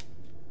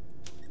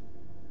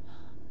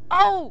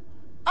 Oh!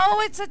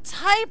 Oh, it's a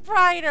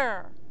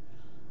typewriter!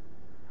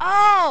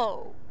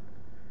 Oh!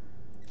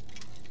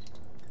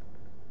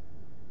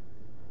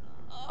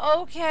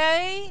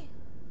 Okay.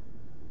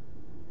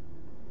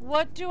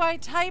 What do I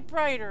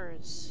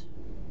typewriters?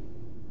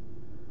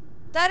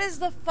 That is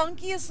the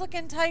funkiest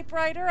looking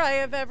typewriter I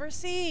have ever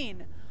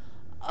seen.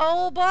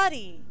 Oh,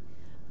 buddy.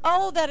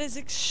 Oh, that is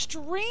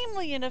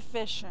extremely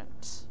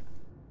inefficient.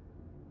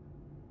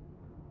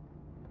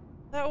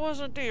 That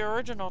wasn't the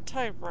original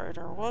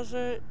typewriter, was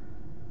it?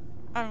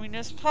 I mean,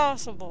 it's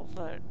possible,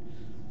 but...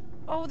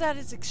 Oh, that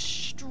is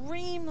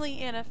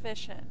extremely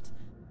inefficient.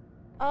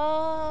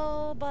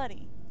 Oh,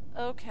 buddy.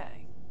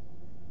 Okay.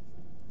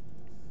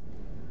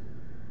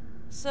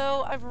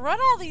 So, I've run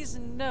all these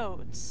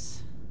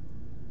notes.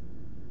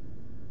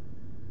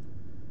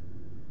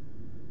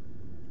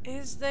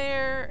 Is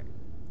there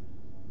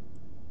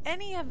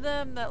any of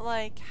them that,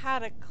 like,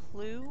 had a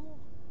clue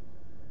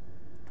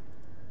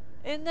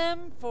in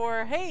them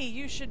for, hey,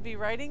 you should be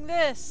writing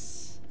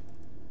this?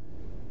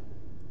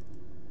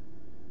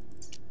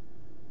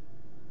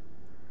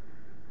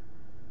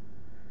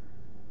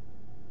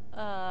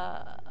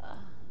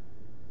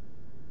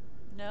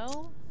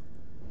 No?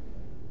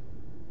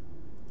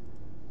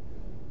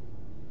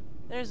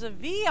 There's a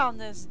V on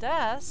this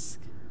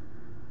desk.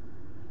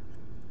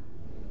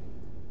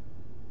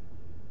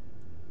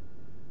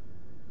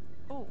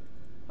 Oh,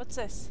 what's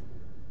this?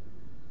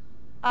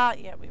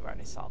 Yeah, we've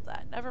already solved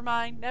that. Never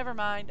mind, never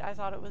mind. I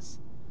thought it was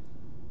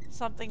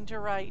something to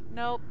write.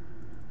 Nope.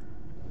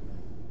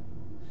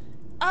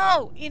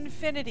 Oh,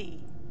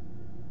 infinity.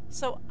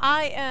 So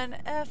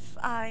I-N-F-I-N-I-T-Y.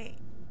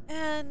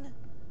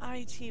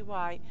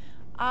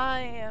 I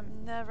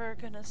am never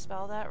gonna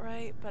spell that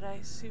right, but I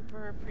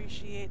super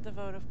appreciate the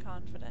vote of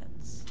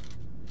confidence.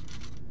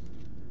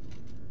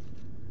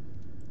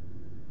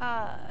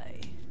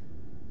 I-N...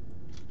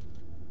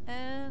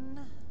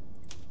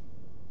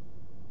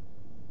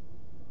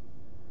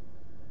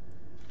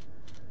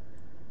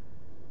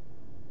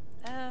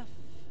 F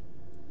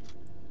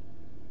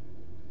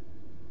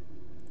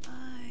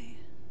I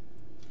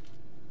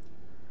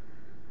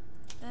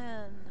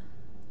N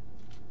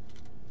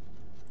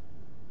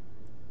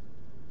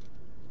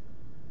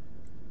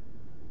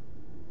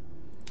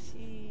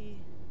T.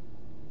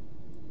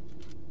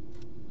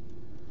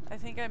 I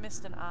think I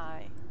missed an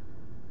I.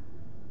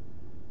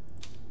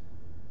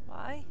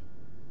 Why?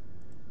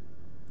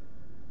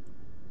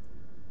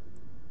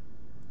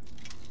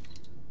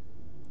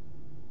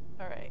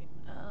 All right.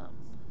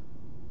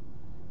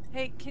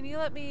 Hey, can you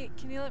let me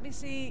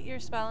see your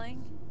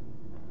spelling?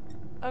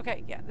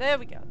 Okay, yeah, there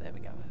we go, there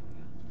we go, there we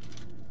go.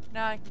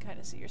 Now I can kind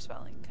of see your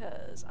spelling,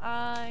 because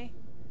I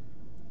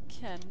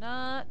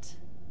cannot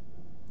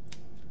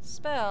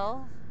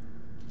spell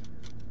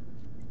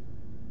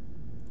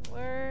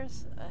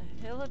where's a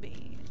hill of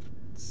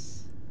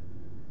beans.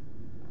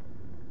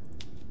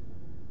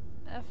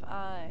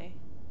 F-I-N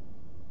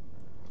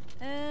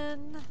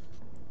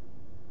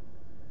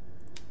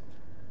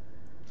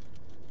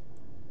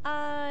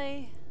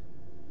I-T-Y.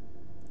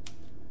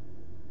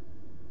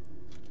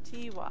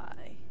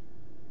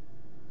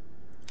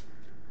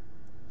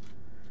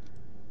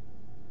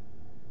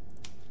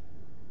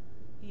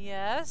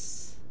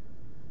 Yes.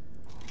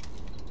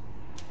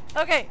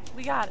 Okay,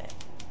 we got it.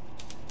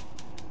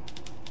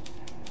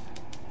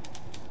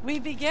 We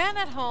began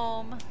at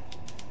home,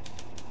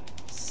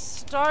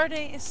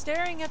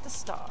 staring at the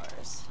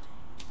stars.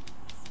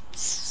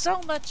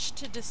 So much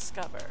to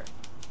discover.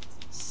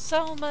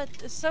 So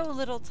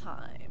little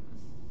time.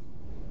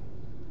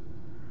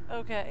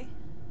 Okay.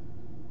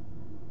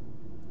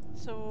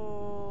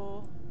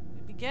 So,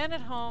 we began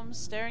at home,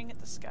 staring at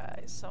the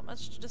skies. So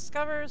much to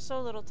discover, so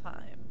little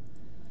time.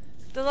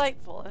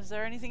 Delightful. Is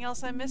there anything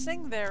else I'm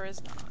missing? There is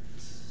not.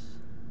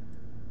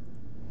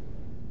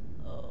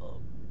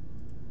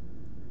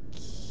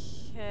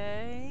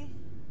 Okay.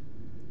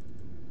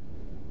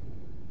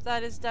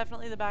 That is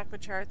definitely the back of a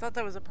chair. I thought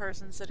that was a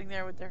person sitting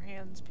there with their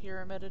hands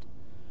pyramided.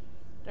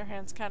 Their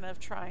hands kind of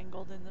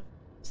triangled in the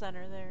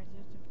center there.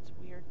 It's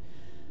weird.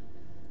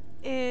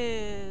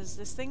 Is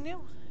this thing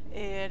new?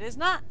 It is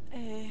not.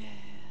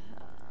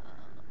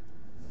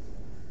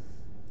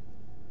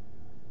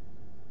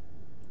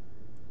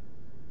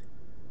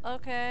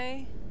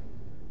 Okay.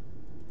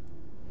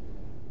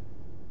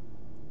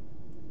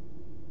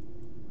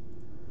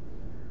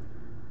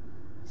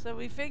 So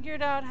we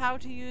figured out how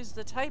to use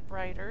the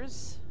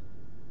typewriters.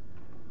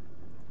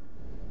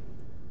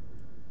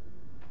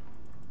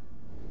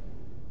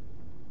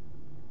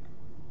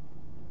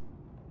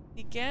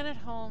 began at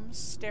home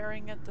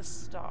staring at the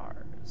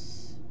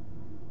stars.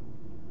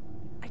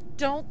 I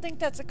don't think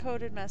that's a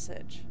coded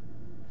message.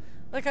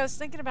 Like, I was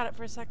thinking about it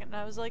for a second and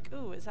I was like,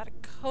 ooh, is that a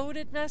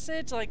coded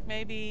message? Like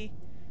maybe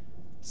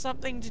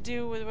something to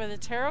do with where the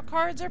tarot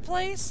cards are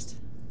placed?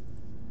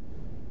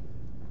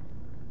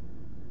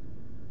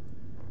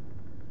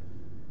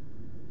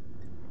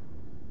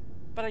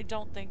 But I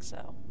don't think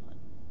so. 1,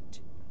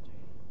 2, 3.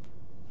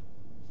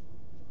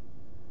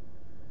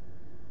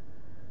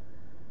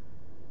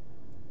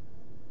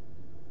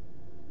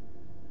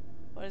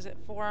 What is it?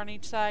 4 on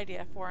each side?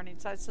 Yeah, 4 on each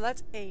side. So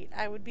that's 8.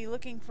 I would be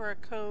looking for a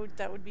code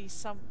that would be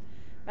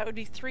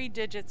 3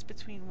 digits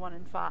between 1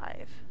 and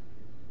 5.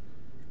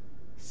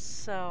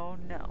 So,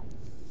 no.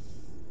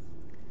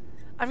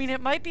 I mean, it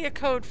might be a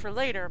code for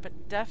later,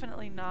 but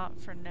definitely not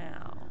for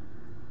now.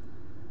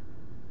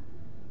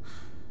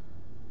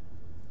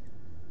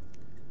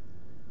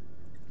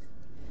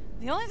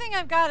 The only thing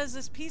I've got is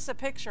this piece of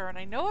picture, and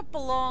I know it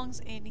belongs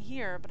in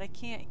here, but I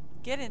can't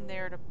get in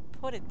there to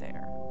put it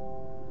there.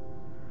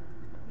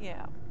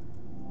 Yeah.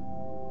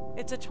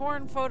 It's a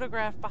torn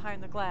photograph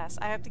behind the glass.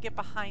 I have to get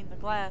behind the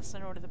glass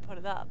in order to put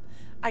it up.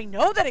 I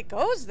know that it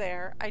goes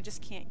there, I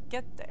just can't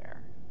get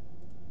there.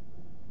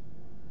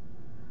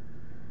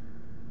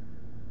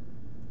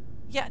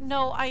 Yeah,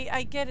 no,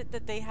 I get it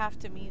that they have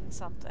to mean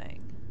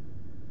something.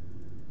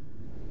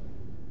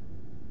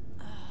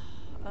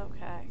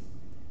 Okay.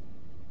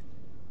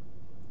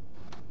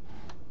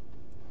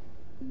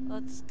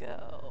 Let's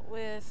go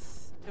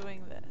with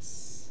doing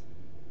this.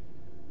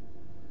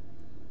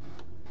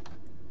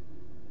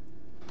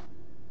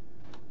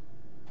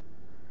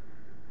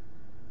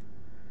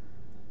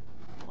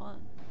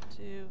 One,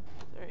 2,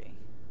 3.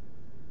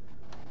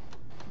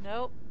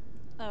 Nope.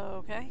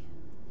 Okay.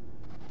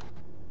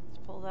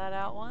 Let's pull that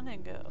out one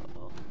and go.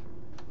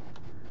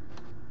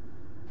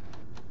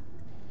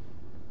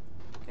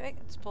 Okay,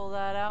 let's pull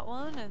that out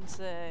one and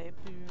say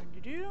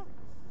boo-doo-doo.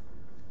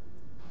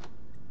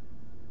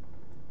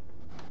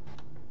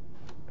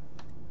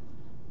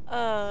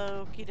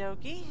 Okie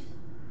dokie.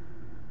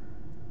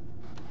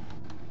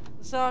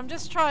 So I'm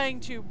just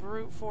trying to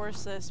brute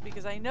force this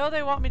because I know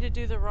they want me to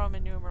do the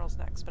Roman numerals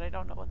next, but I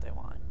don't know what they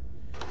want.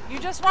 You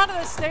just wanted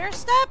a stair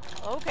step?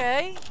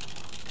 Okay.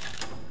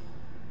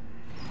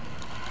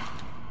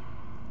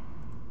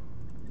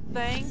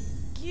 Thank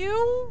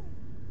you.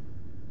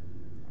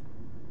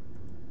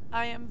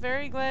 I am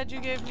very glad you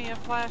gave me a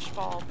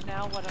flashbulb.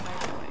 Now what am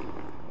I doing?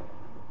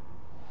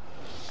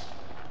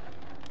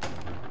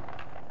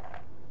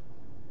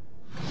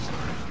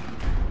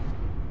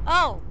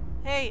 Oh,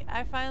 hey,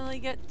 I finally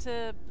get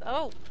to...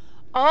 Oh,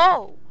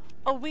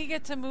 we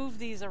get to move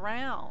these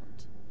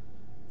around.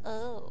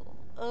 Oh,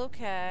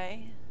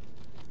 okay.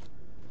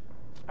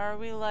 Are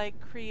we,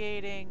 like,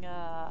 creating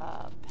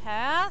a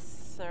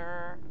path,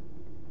 or...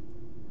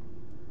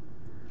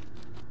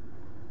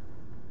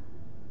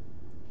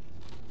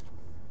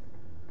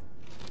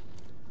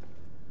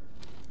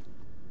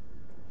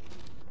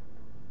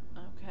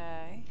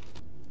 Okay.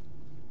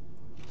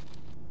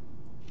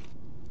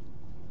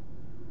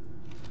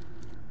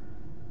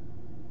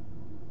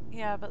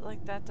 Yeah, but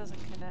like that doesn't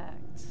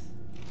connect.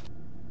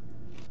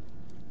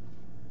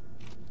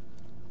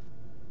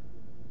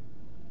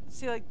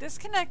 See, like this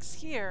connects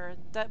here,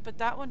 but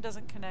that one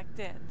doesn't connect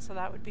in, so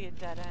that would be a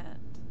dead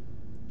end.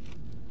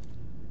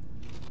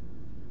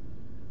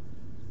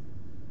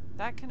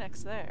 That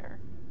connects there.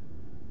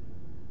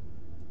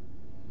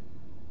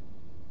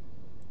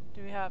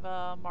 Do we have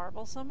a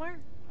marble somewhere?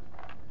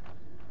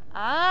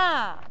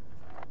 Ah!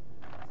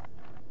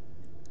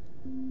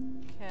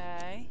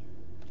 Okay.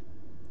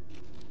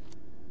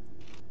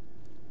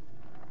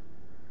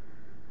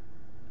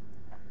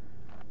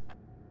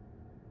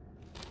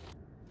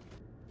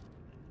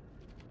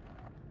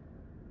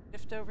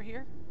 Shift over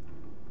here.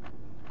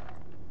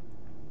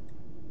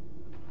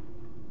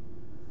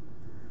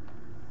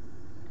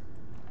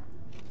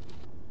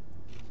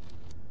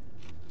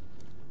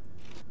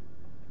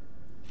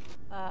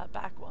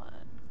 Back one.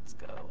 Let's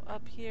go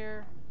up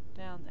here,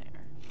 down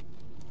there.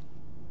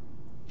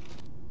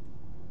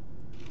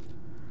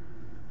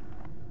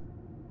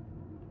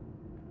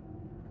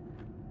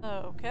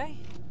 Okay.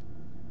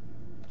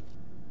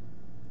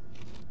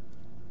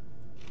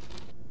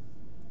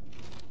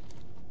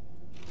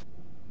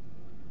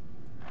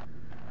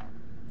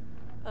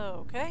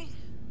 Okay.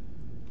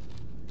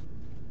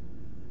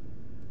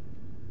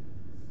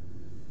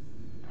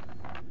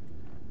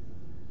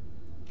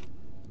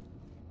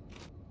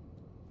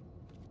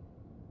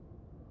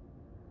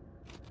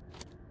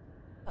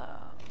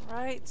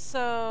 Alright,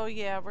 so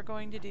yeah, we're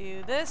going to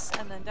do this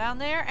and then down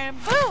there and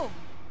boom!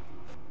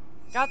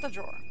 Got the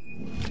drawer.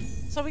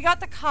 So we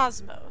got the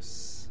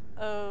cosmos.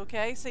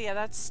 Okay, so yeah,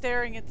 that's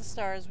staring at the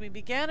stars. We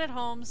began at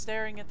home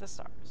staring at the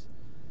stars.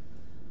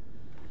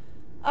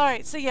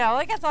 Alright, so yeah,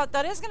 like I thought,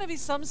 that is going to be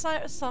some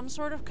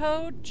sort of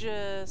code,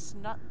 just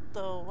not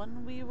the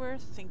one we were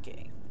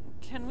thinking.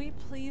 Can we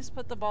please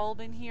put the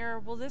bulb in here?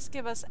 Will this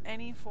give us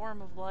any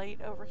form of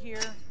light over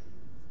here?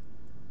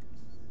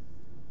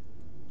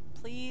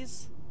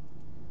 Please?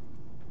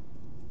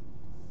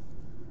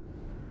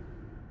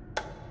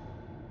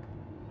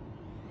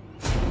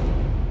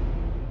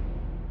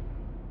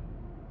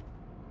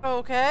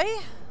 Okay.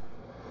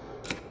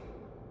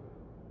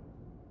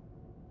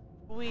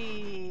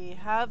 We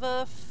have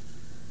a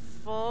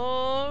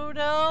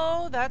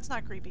photo. That's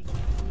not creepy.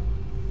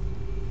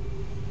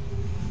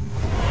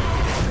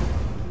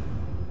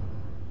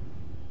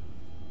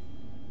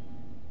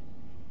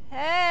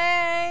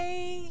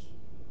 Hey!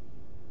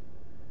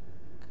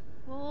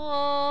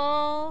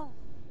 Cool.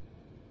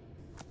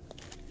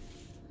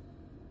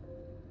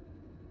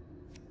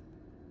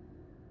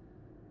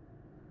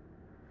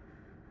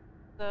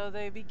 So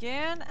they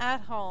began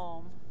at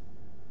home,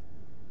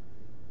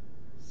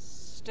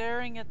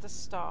 staring at the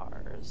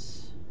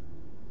stars.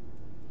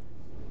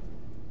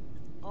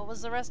 What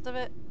was the rest of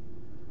it?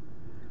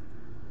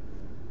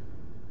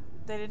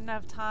 They didn't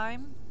have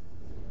time?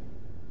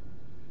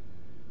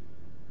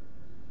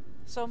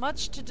 So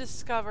much to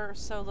discover,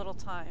 so little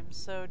time.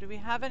 So do we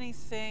have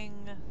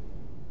anything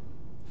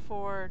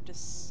for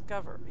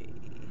discovery?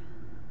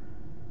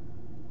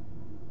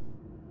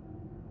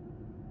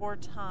 Or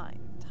time?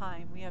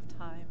 Time. We have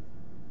time.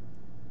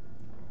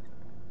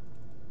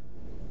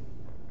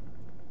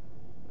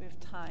 We have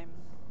time.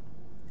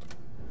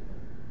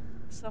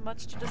 So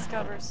much to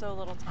discover, so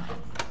little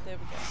time. There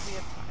we go. We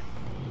have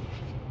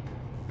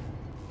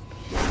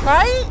time.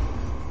 Right?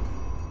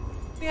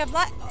 We have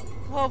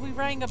well, we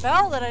rang a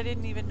bell that I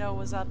didn't even know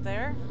was up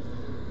there.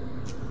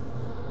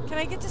 Can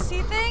I get to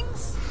see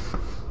things?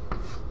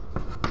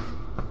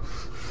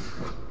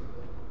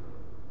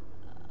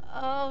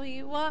 Oh,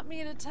 you want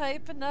me to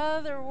type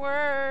another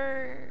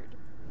word?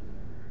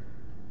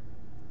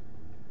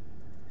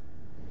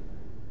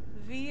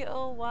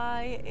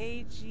 V-O-Y-A-G-E.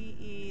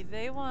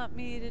 They want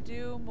me to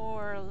do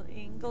more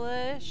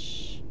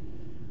English.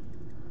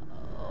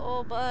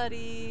 Oh,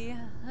 buddy.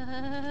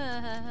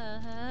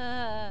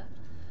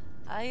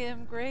 I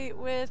am great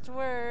with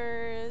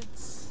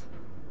words.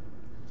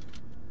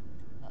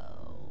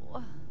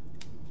 Oh.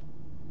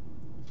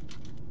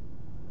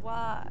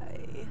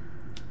 Why?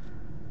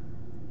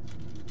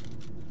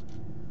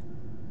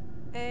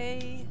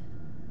 A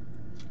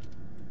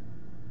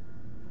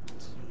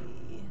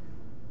G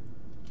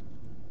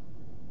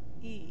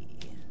E.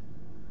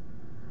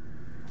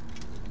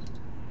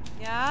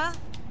 Yeah?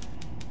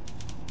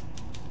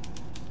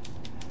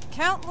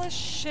 Countless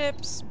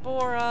ships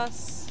bore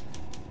us,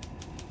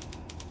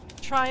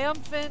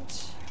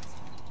 triumphant,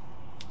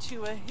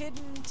 to a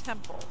hidden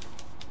temple.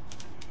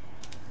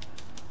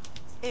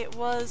 It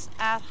was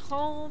at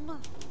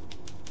home.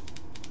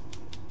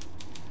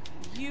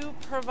 You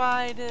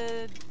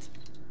provided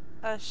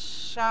a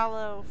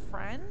shallow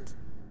friend?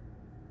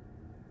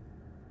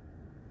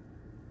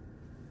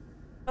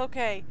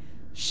 Okay.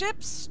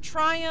 Ship's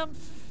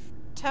triumph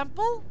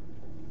temple?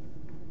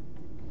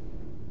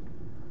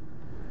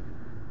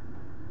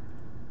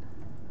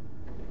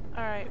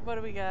 Alright, what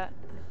do we got?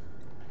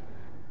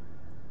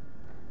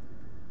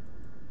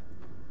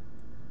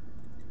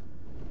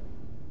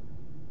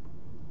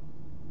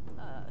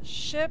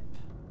 Ship.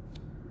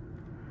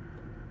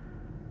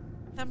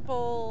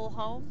 Temple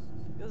home?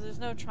 Because there's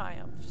no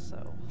triumph,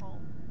 so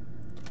home.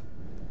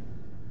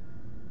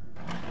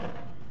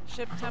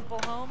 Ship,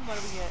 temple, home. What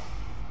do we get?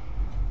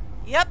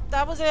 Yep,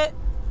 that was it.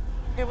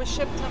 It was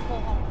ship, temple,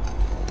 home.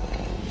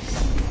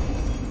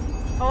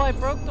 Oh, I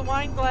broke the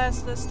wine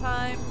glass this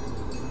time.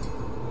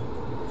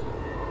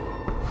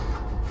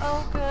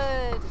 Oh,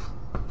 good.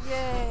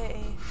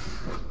 Yay.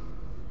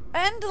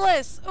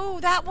 Endless. Ooh,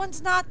 that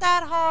one's not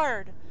that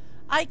hard.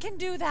 I can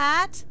do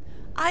that.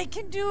 I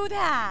can do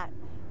that.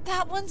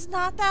 That one's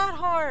not that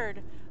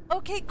hard.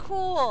 Okay,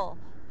 cool.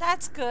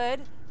 That's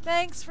good.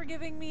 Thanks for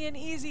giving me an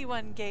easy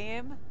one,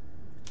 game.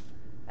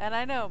 And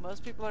I know,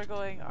 most people are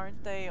going,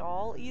 aren't they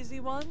all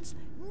easy ones?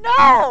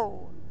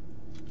 No!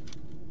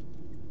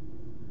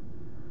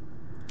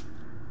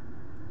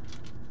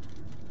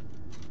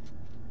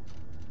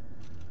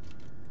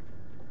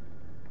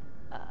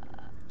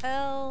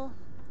 L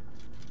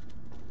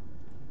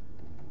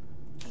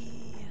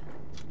E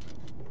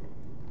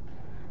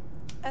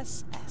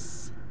S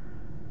S.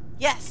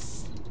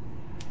 Yes!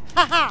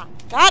 Haha!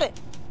 Got it!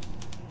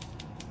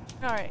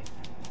 Alright.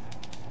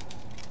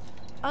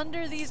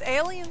 Under these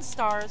alien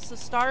stars, so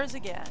stars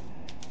again.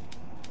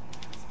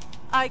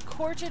 I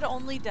courted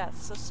only death,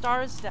 so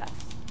stars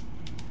death.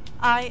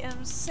 I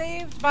am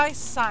saved by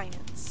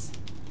science.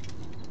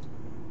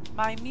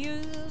 My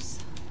muse.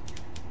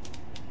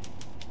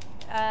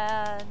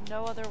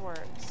 No other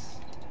words.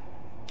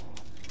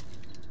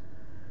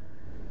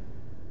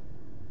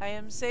 I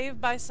am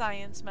saved by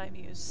science, my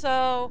muse.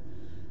 So,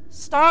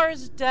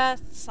 stars,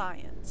 death,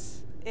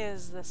 science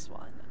is this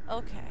one.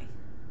 Okay.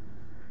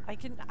 I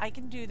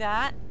can do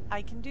that.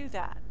 I can do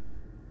that.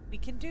 We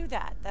can do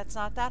that. That's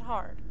not that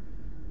hard.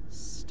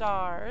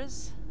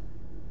 Stars.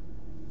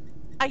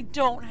 I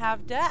don't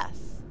have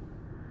death.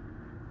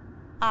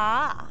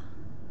 Ah.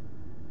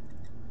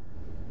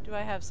 Do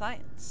I have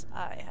science?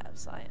 I have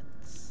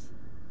science.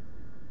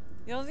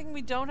 The only thing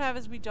we don't have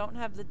is we don't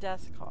have the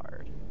death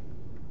card.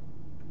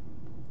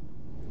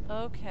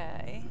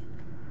 Okay.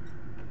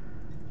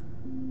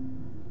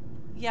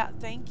 Yeah,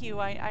 thank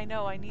you. I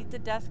know. I need the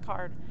death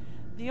card.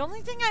 The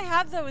only thing I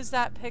have, though, is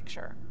that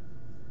picture.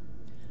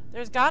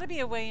 There's got to be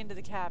a way into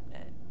the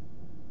cabinet.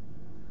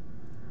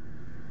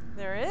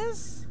 There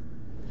is?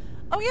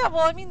 Oh, yeah,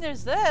 well, I mean,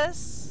 there's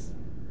this.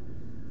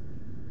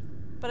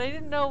 But I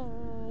didn't know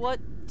what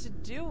to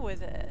do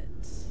with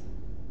it.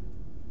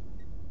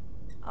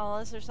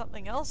 Unless there's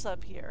something else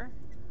up here.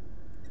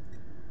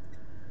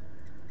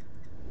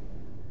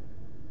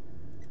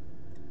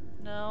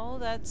 No,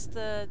 that's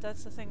the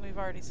thing we've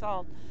already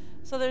solved.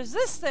 So there's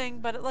this thing,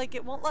 but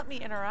it won't let me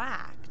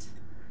interact.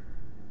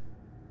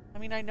 I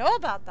mean, I know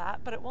about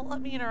that, but it won't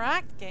let me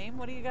interact, game.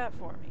 What do you got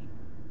for me?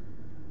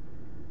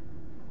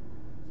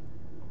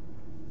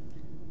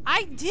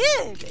 I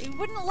did! It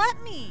wouldn't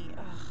let me!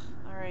 Ugh,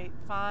 alright,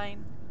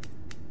 fine.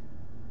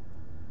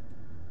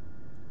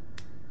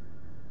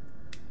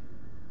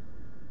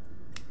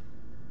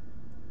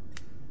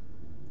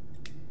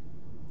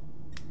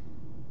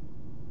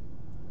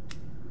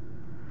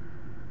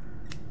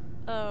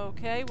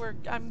 Okay,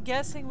 I'm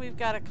guessing we've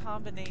got a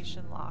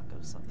combination lock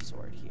of some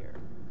sort here.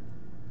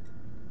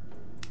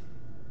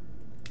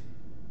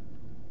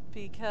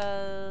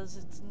 Because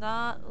it's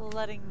not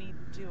letting me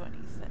do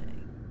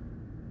anything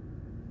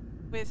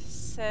with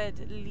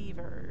said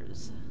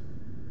levers.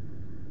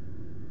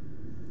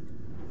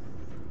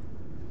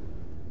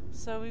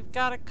 So we've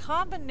got a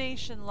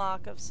combination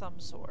lock of some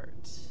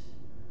sort.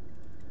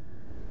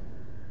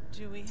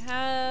 Do we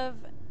have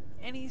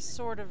any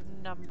sort of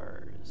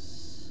numbers?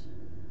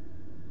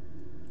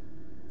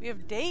 We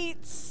have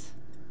dates,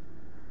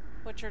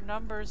 which are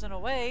numbers in a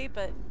way,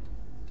 but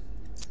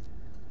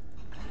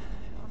I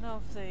don't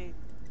know if they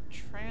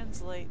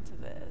translate to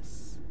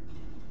this.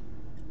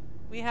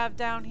 We have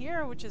down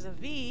here, which is a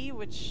V,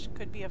 which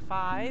could be a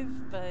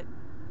 5, but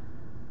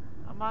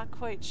I'm not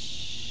quite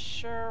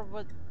sure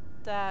what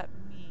that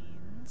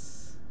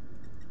means.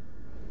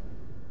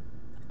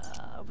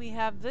 We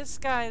have this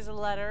guy's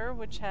letter,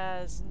 which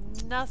has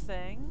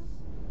nothing.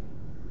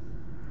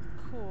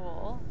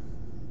 Cool.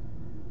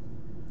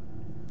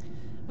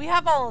 We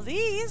have all of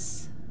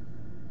these,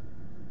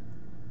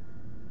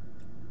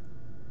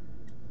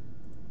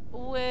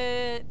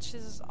 which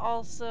is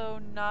also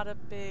not a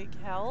big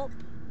help.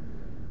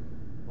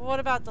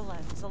 What about the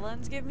lens? Does the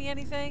lens give me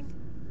anything?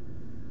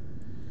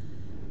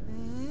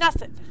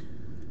 Nothing.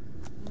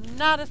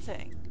 Not a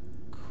thing.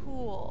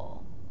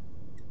 Cool.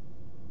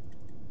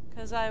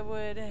 Because I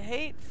would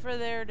hate for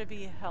there to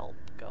be help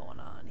going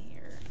on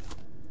here.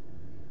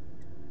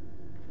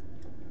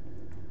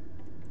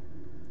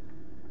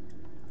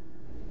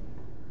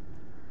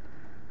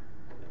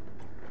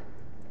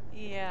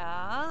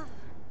 Yeah.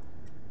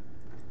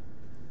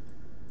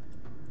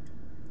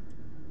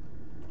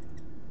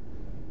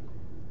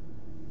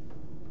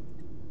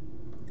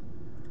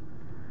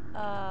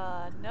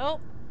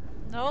 Nope.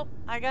 Nope.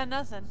 I got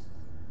nothing.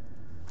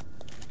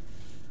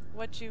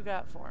 What you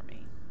got for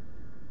me?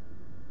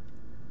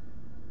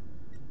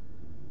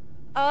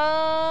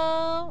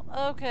 Oh,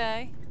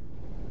 okay.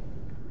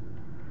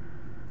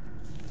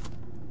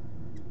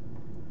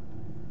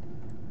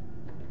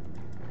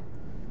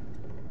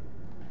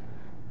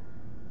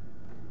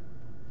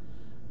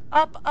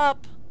 Up,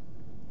 up,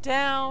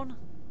 down,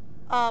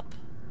 up,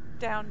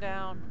 down,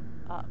 down,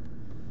 up.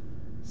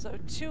 So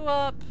 2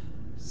 up,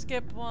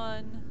 skip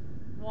 1,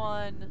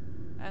 1,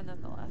 and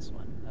then the last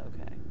one.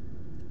 Okay.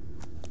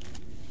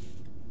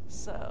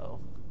 So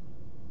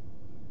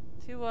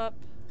 2 up,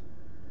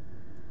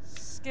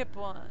 skip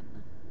 1.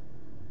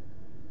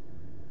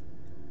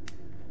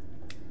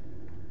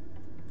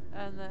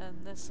 And then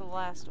this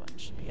last one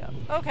should be up.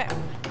 Okay.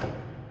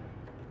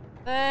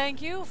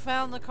 Thank you.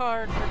 Found the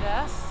card for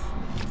death.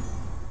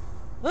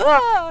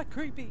 Ah,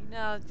 creepy.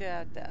 No,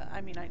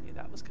 I mean, I knew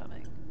that was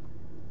coming.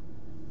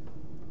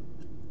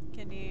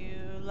 Can you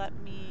let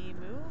me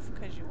move?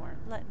 Because you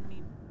weren't letting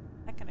me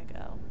a second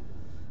ago.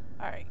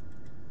 Alright.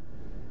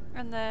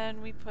 And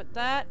then we put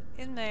that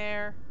in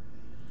there.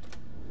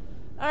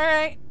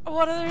 Alright.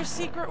 What other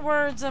secret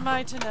words am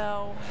I to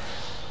know?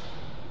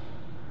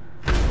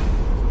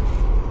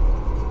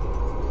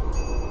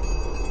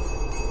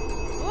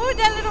 Ooh,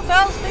 that little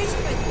bell's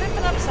basically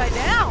flipping upside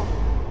down.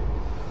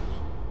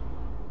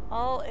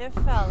 Oh, it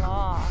fell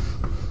off.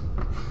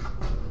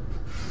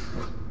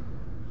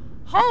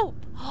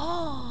 Hope!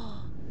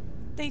 Oh,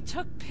 they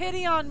took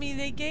pity on me.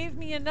 They gave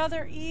me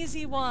another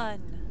easy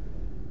one.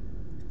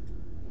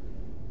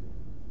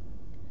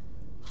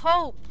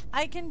 Hope,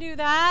 I can do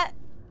that.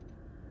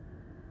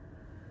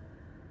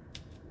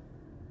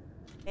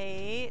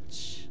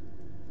 H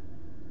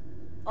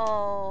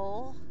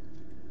O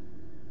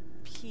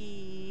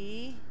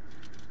P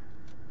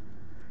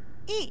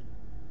E.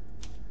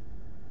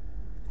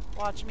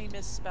 Watch me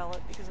misspell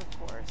it because of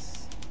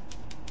course.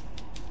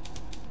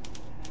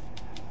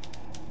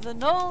 The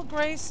knoll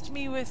graced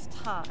me with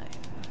time.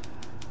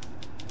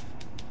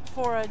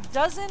 For a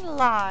dozen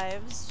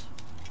lives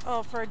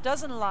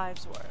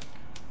work.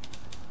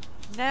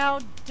 Now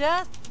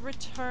death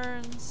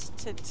returns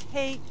to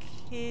take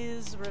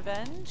his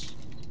revenge,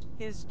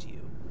 his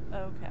due.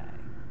 Okay.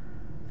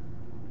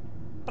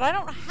 But I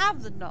don't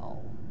have the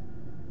knoll,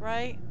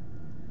 right?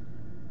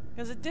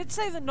 Because it did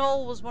say the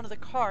null was one of the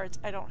cards.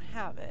 I don't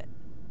have it.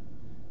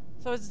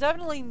 So it's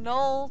definitely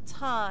null,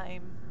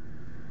 time,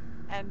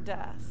 and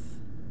death.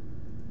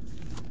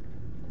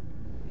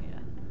 Yeah,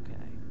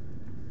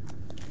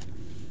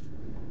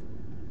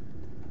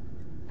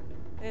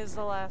 okay. Is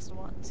the last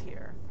ones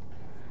here.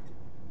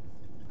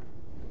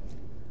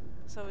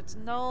 So it's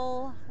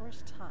null.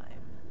 Where's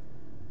time?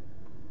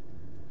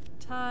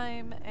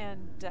 Time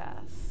and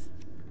death.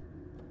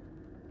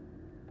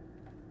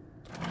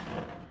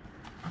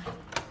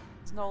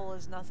 Null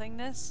is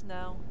nothingness?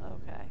 No?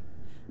 Okay.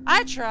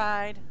 I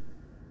tried!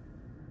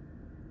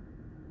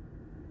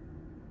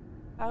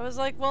 I was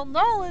like, well,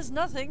 null is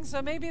nothing,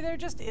 so maybe there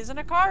just isn't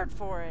a card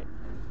for it.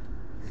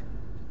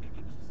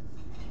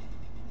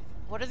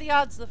 What are the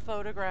odds the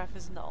photograph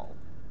is null?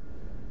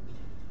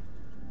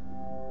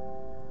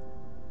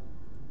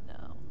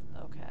 No.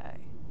 Okay.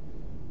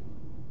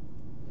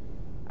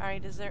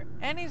 Alright, is there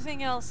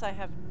anything else I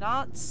have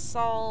not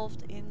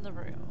solved in the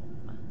room?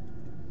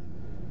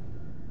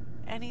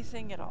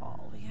 Anything at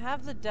all? We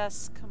have the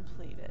desk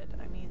completed.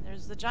 I mean,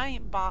 there's the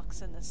giant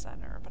box in the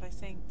center, but I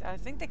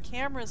think the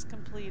camera's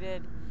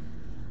completed.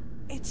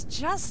 It's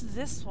just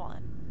this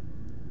one.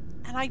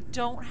 And I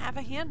don't have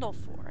a handle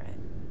for it.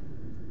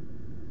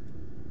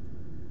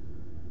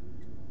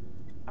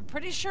 I'm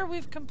pretty sure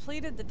we've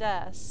completed the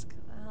desk.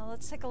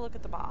 Let's take a look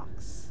at the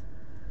box.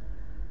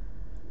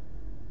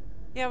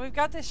 Yeah, we've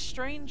got this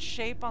strange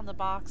shape on the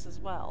box as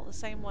well. The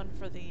same one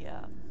for the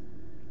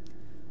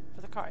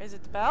car. Is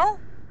it the bell?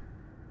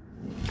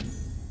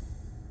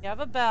 You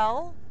have a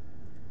bell.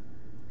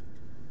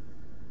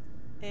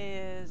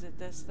 Is it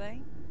this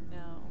thing?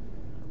 No.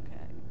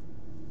 Okay.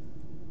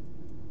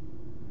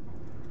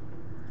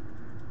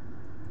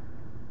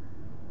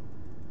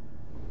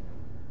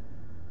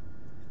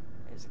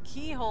 There's a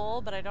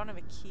keyhole, but I don't have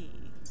a key.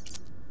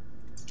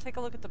 Take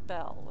a look at the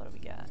bell. What do we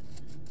got?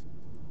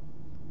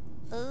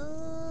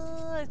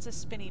 It's a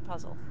spinny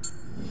puzzle.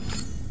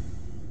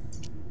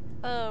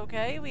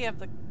 Okay, we have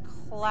the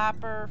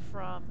clapper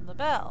from the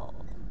bell.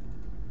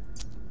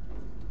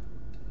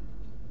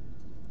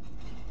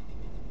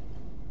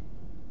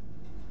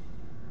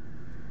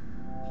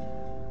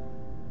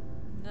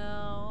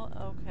 No,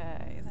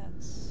 okay,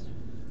 that's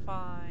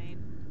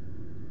fine.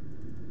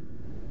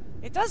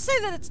 It does say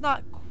that it's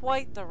not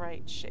quite the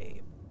right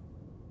shape.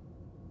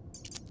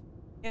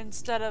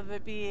 Instead of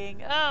it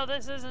being, oh,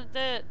 this isn't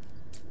it.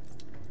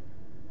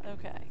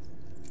 Okay.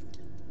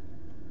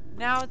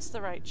 Now it's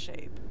the right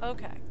shape.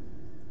 Okay.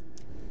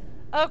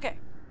 Okay.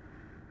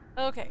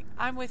 Okay,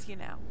 I'm with you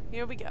now.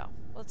 Here we go.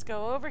 Let's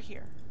go over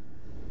here.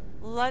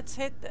 Let's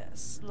hit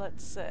this.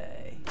 Let's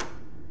say,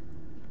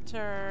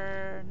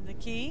 turn the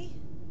key.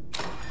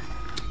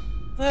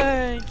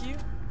 Thank you.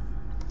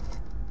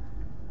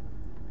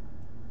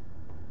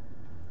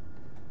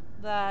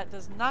 That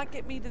does not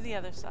get me to the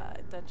other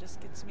side. That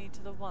just gets me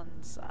to the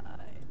one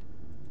side.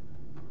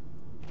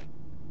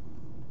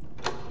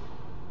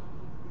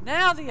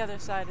 Now the other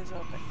side is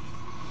open.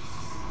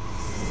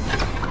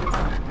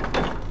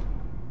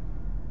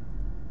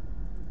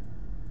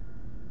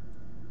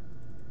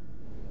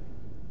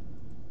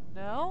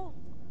 No?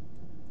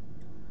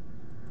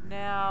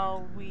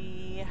 Now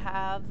we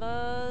have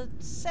a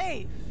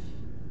safe.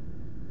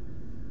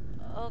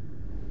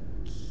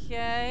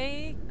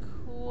 Okay,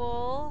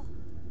 cool.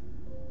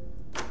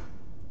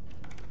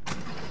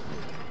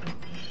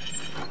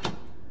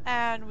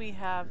 And we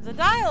have the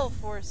dial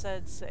for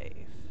said safe.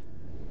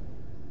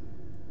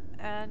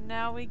 And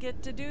now we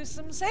get to do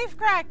some safe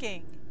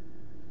cracking.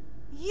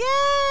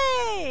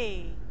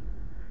 Yay!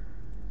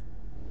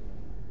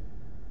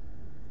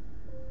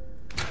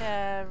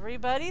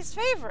 Everybody's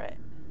favorite.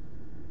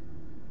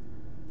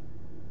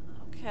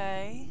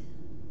 Okay.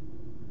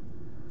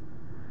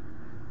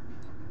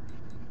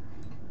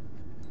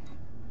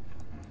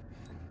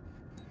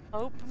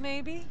 Hope,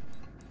 maybe?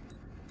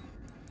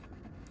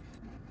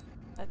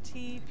 A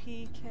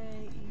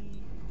TPKE.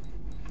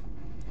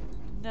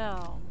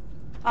 No.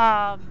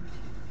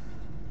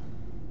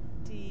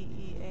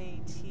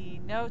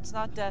 DEAT. No, it's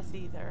not death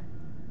either.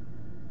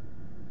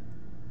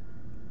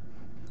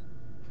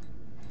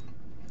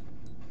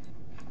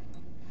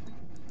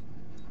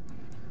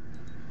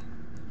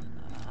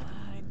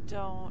 I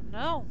don't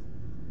know.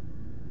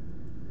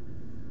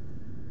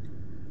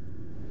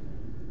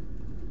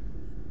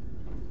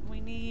 We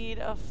need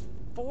a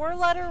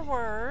 4-letter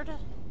word.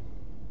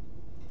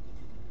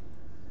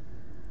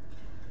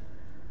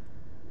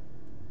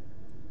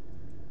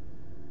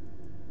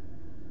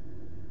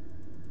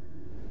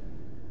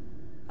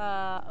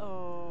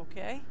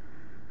 Okay.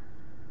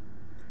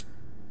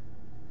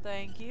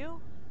 Thank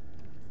you.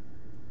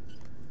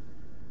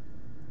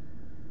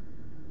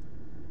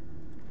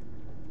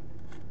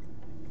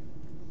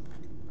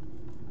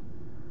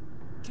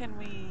 Can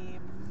we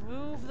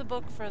move the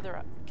book further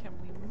up? Can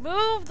we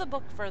move the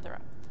book further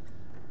up?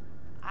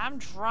 I'm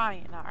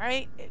trying,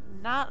 alright? It's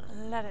not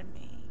letting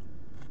me.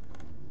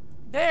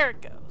 There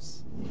it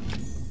goes.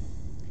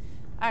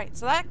 Alright,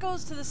 so that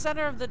goes to the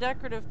center of the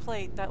decorative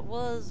plate that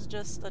was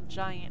just a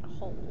giant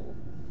hole.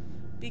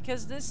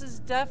 Because this is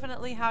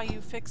definitely how you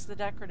fix the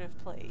decorative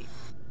plate.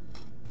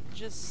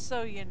 Just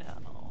so you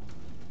know.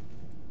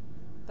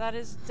 That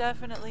is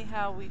definitely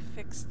how we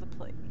fix the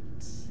plate.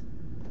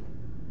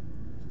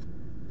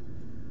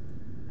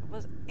 I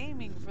was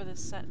aiming for the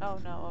oh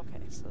no,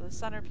 okay, so the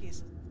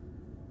centerpiece,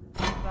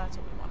 that's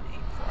what we want to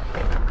aim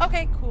for.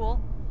 Okay, cool.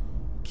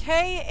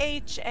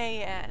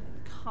 K-H-A-N,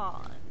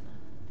 Khan.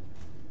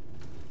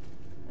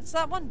 That's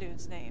that one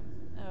dude's name.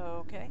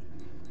 Okay.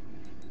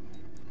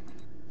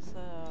 So,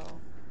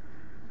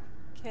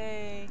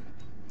 K...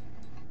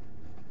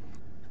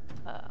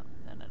 no.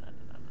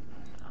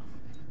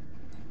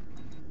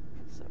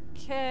 So,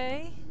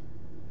 K...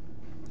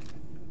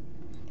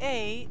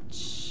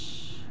 H...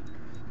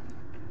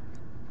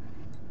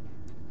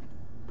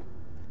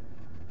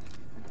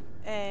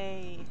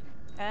 A-N?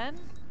 I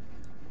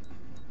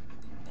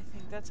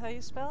think that's how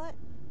you spell it.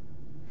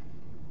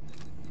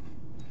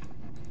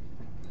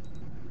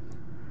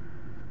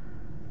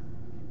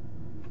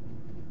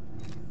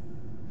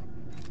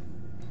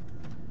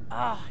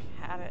 Ah,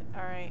 I had it.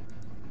 Alright.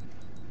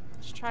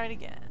 Let's try it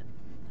again.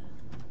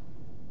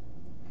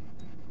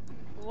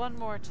 One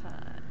more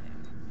time.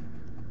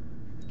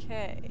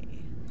 K.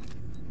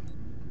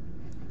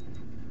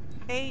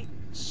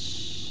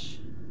 H.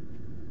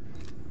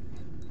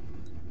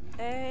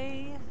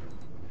 A.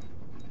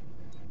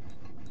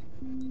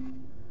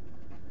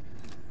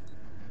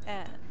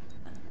 N.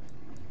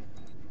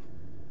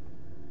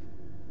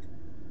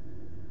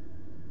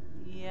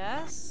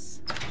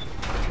 Yes.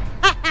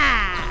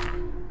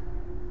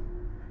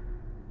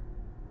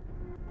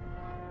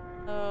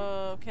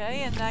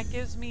 Okay, and that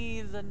gives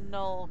me the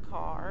null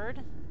card.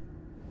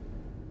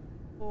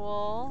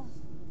 Cool.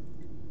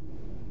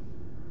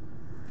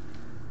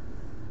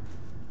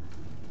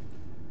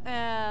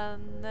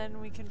 And then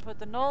we can put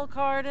the null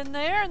card in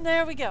there, and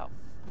there we go.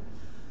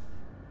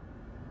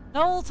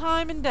 Null,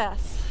 time, and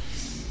death.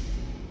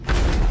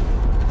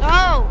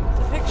 Oh!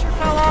 The picture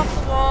fell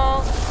off the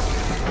wall.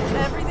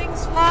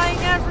 Everything's flying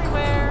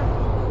everywhere.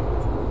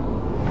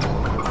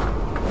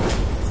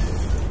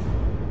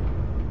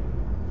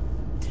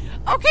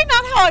 Okay,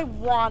 not how I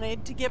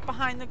wanted to get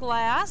behind the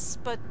glass,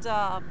 but,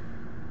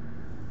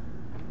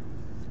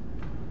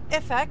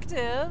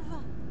 effective.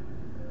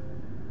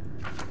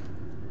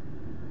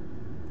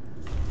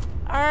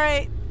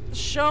 Alright,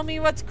 show me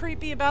what's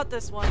creepy about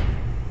this one.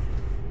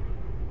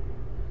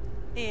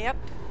 Yep,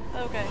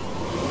 okay.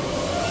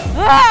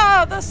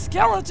 Ah! The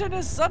skeleton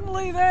is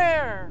suddenly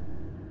there!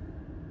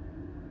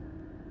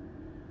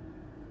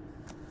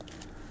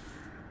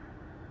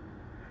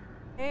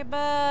 Hey,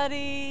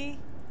 buddy.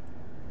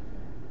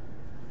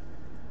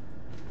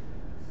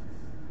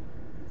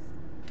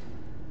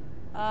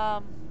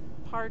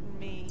 Pardon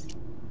me.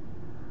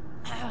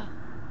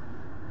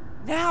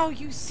 Now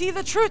you see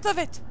the truth of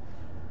it!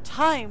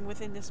 Time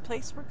within this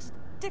place works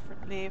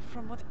differently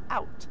from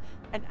without.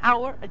 An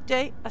hour, a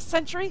day, a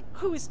century,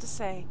 who is to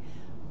say?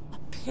 A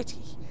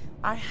pity.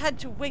 I had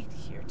to wait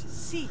here to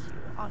see you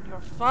on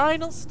your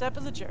final step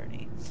of the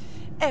journey.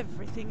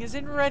 Everything is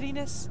in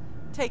readiness.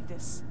 Take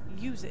this.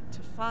 Use it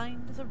to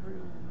find the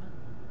room.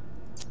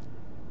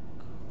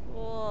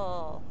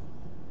 Cool.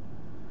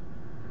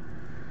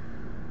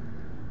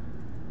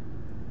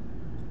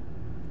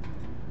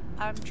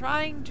 I'm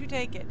trying to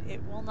take it.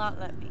 It will not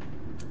let me.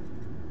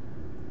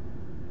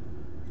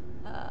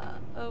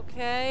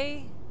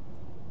 Okay.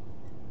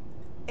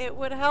 It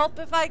would help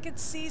if I could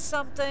see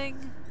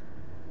something.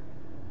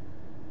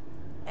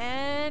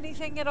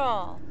 Anything at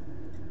all.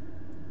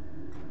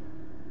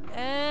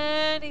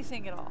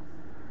 Anything at all.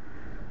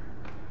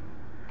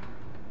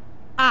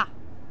 Ah!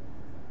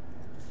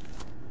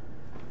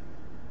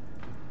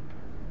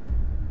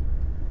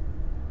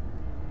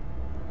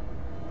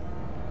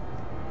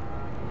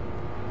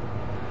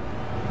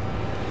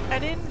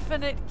 An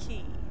infinite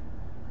key.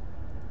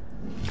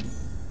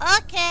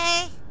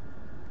 Okay.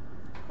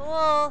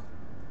 Cool.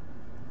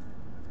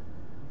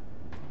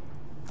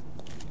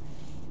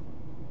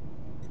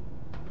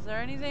 Is there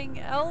anything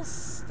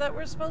else that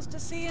we're supposed to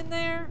see in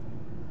there?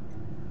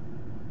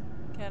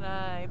 Can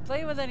I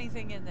play with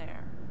anything in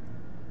there?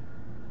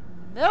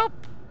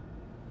 Nope.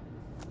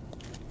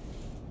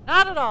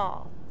 Not at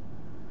all.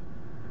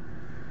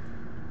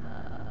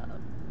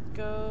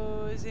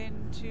 Goes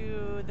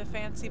into the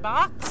fancy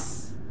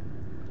box.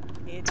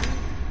 Hidden.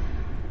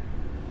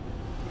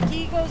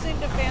 Key goes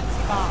into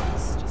fancy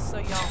box, just so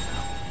y'all know.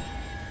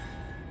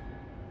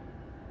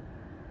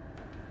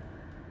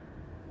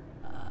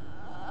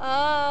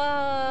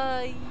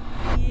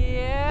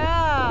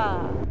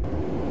 Yeah.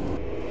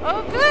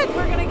 Oh, good.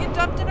 We're gonna get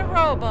dumped in a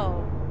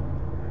robo.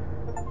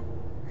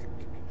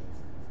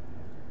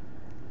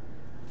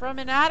 From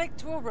an attic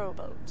to a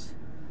rowboat.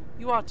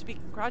 You ought to be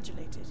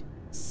congratulated.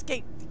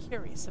 Escaped the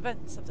curious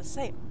events of the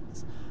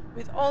seance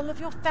with all of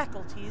your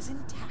faculties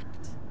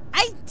intact.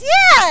 I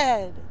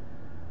did!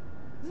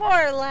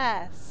 More or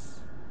less.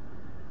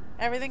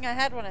 Everything I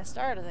had when I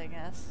started, I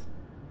guess.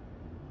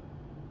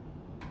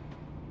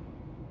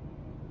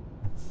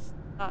 It's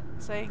not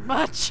saying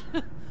much.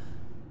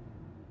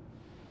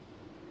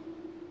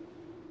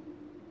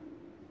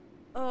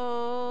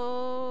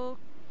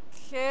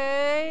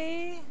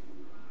 Okay.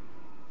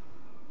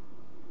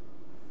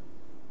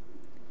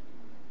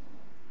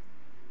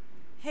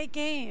 Hey,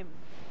 game.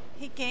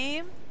 Hey,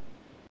 game.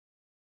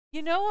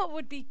 You know what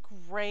would be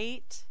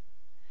great?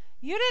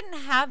 You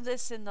didn't have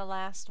this in the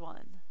last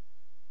one.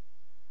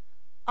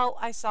 Oh,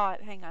 I saw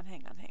it. Hang on. I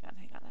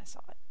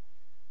saw it.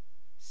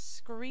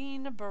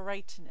 Screen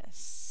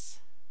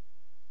brightness.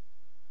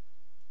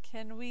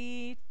 Can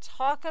we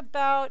talk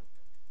about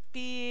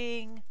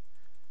being,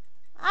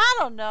 I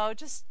don't know,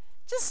 just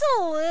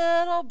a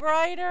little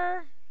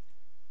brighter?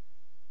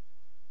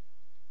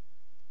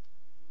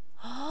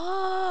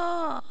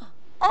 Oh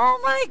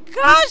my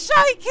gosh,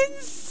 I can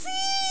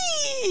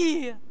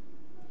see!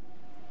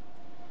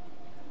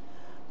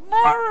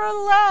 More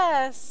or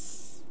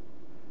less.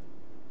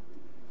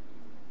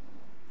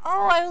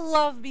 Oh, I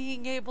love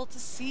being able to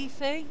see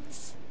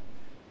things.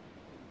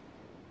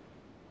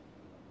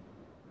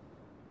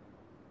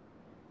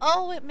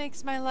 Oh, it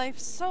makes my life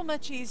so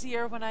much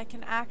easier when I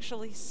can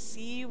actually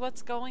see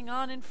what's going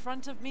on in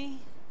front of me.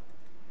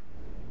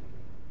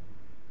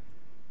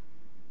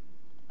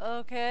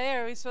 Okay,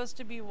 are we supposed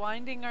to be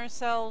winding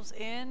ourselves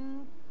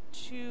in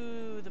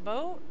to the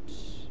boat?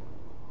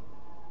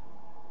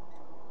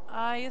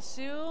 I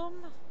assume.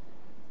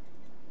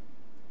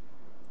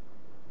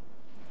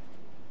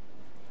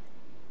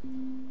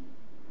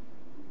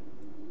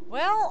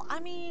 Well, I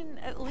mean,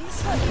 at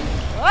least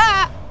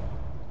ah!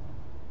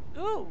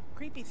 Ooh,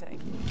 creepy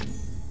thing.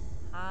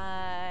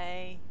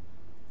 Hi.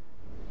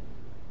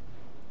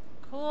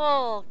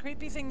 Cool.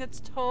 Creepy thing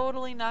that's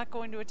totally not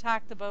going to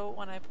attack the boat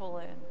when I pull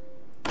in.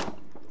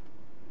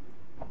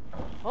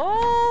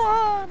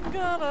 Oh, I'm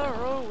gonna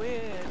row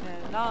in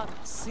and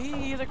not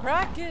see the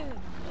Kraken.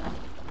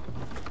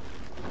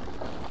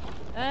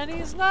 And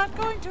he's not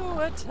going to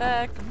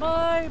attack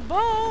my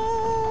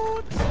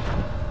boat.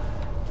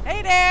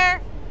 Hey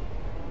there!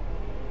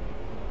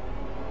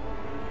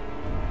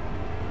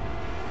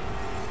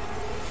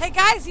 Hey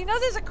guys, you know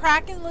there's a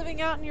Kraken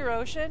living out in your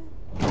ocean?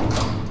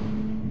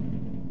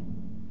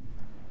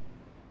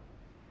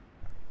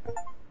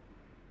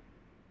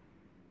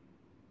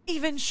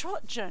 Even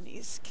short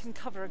journeys can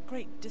cover a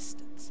great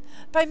distance.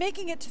 By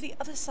making it to the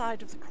other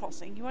side of the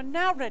crossing, you are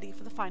now ready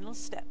for the final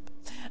step.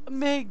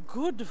 May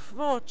good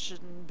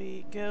fortune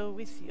go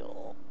with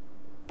you.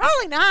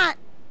 Probably not.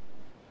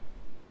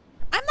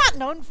 I'm not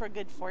known for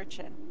good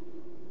fortune.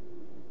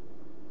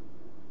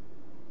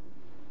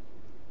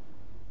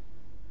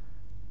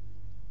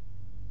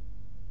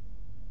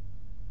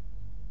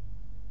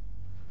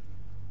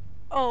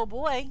 Oh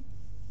boy.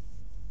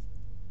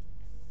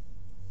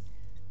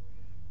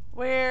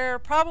 We're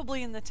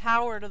probably in the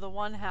tower to the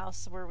one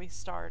house where we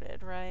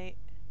started, right?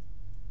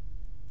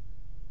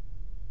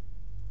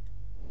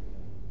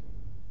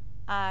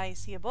 I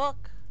see a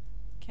book.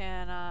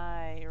 Can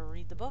I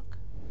read the book?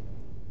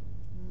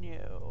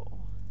 No.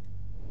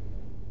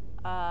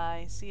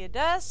 I see a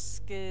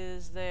desk.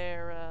 Is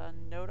there a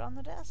note on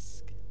the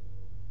desk?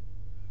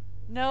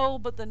 No,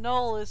 but the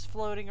null is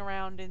floating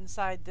around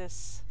inside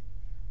this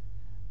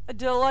a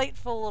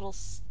delightful little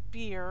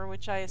spear,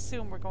 which I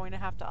assume we're going to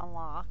have to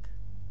unlock.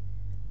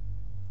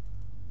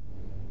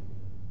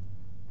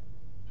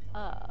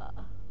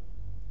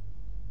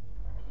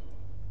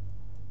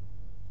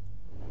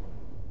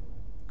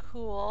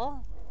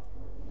 Cool.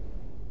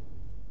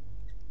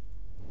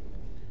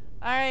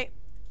 Alright.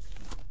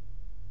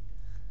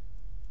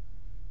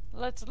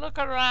 Let's look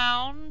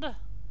around.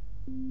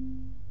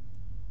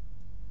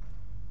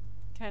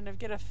 Kind of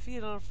get a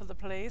feel for the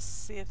place.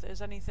 See if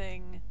there's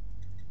anything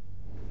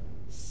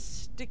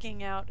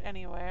sticking out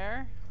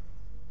anywhere.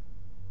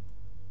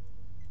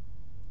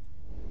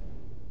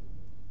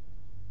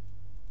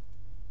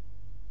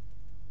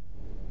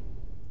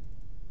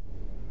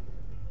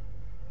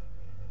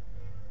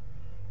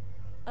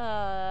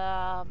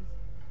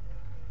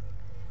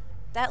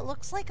 That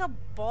looks like a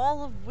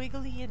ball of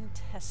wiggly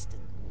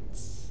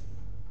intestines.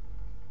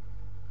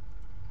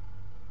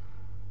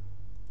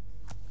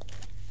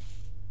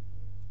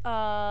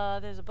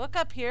 There's a book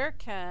up here.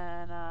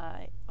 Can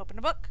I open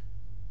a book?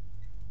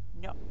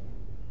 No.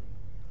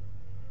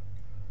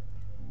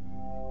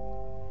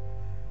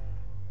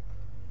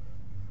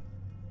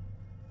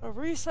 A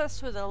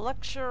recess with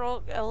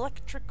electrical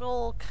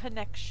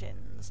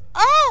connections.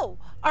 Oh!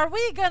 Are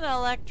we gonna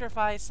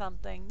electrify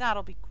something?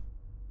 That'll be cool.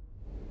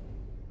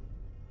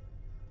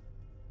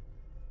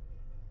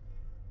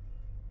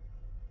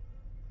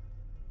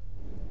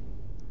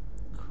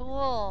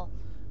 Cool.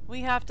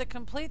 We have to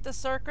complete the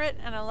circuit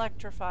and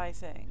electrify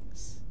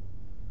things.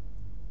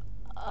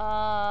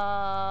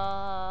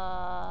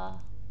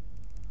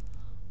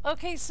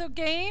 Okay, so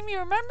game, you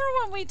remember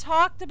when we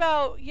talked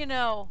about, you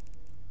know,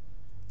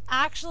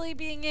 actually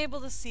being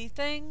able to see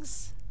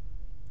things?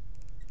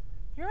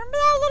 You remember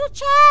that little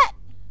chat?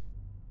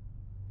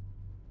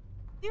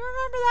 You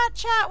remember that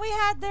chat we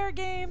had there,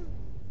 game?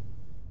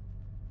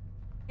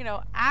 You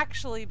know,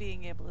 actually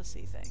being able to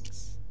see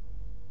things.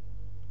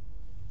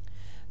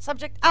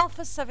 Subject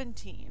Alpha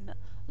 17,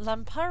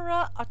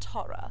 Lampara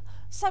Atara.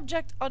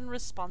 Subject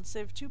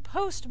unresponsive to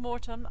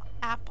post-mortem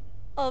app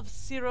of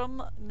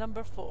serum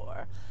number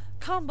 4.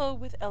 Combo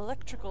with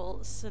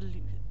electrical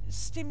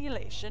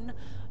stimulation.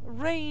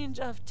 Range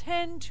of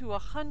 10 to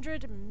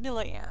 100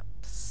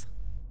 milliamps.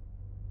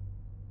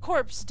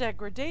 Corpse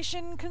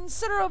degradation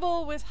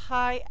considerable with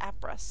high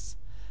APRAS.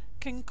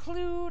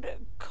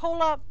 Conclude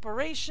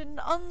collaboration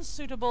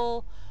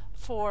unsuitable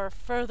for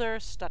further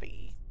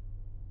study.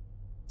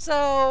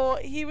 So,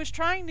 he was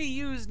trying to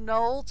use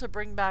Null to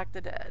bring back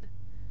the dead.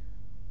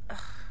 Ugh,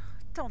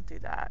 don't do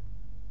that.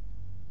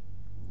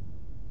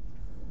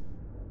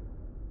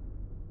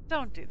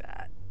 Don't do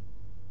that.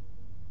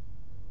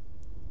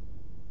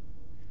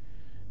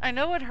 I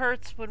know it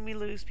hurts when we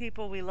lose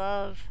people we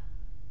love,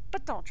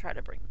 but don't try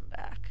to bring them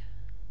back.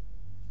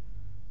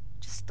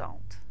 Just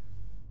don't.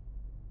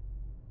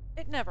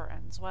 It never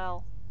ends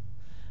well.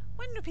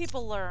 When do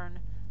people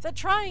learn that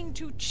trying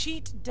to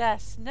cheat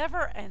death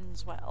never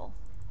ends well?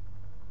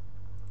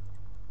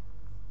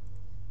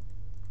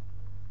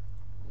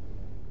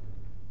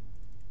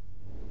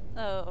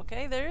 Oh,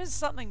 okay, there is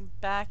something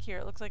back here.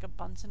 It looks like a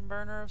Bunsen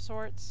burner of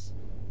sorts.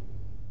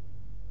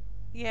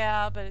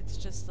 Yeah, but it's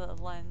just the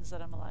lens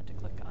that I'm allowed to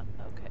click on.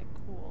 Okay,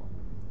 cool.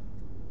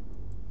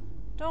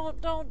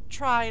 Don't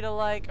try to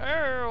like,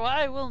 oh,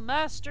 I will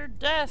master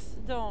death.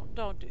 Don't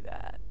do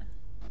that.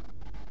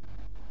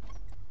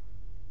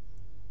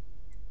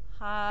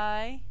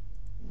 Hi.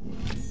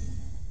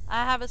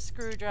 I have a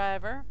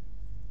screwdriver.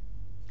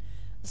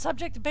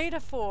 Subject Beta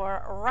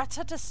 4,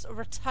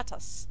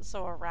 Ratatus,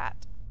 so a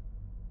rat.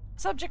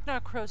 Subject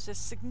necrosis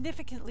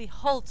significantly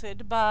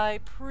halted by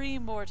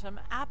pre-mortem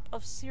app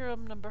of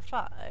serum number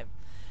 5.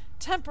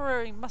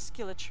 Temporary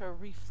musculature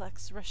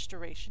reflex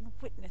restoration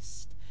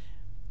witnessed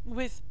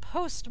with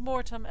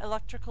post-mortem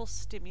electrical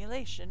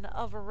stimulation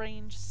of a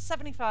range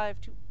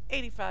 75 to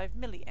 85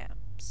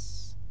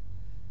 milliamps.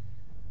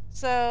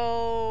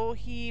 So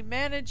he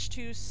managed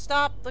to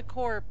stop the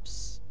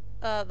corpse,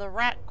 the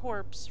rat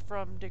corpse,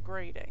 from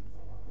degrading.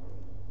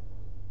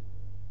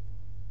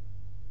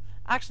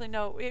 Actually,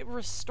 no, it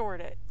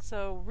restored it.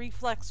 So,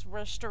 reflex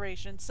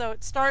restoration. So,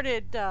 it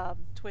started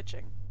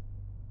twitching.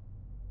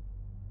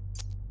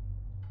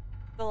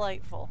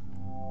 Delightful.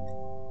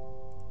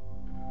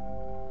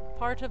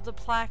 Part of the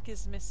plaque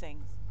is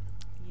missing.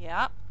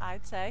 Yeah,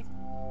 I'd say.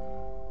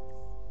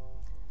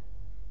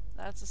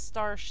 That's a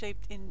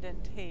star-shaped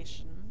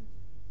indentation.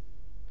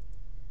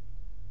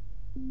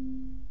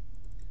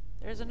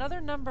 There's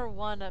another number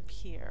 1 up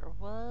here.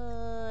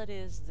 What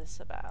is this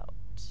about?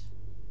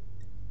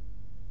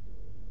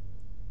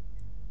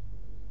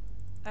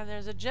 And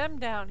there's a gem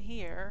down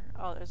here.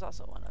 Oh, there's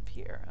also one up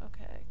here.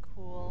 Okay,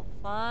 cool.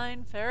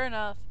 Fine, fair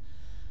enough.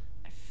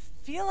 I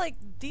feel like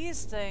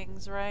these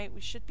things, right?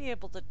 We should be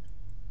able to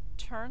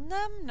turn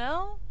them?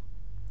 No?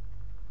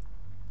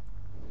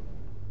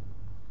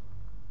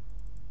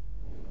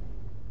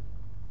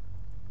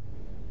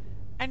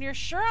 And you're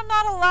sure I'm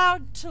not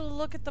allowed to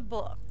look at the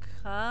book,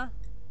 huh?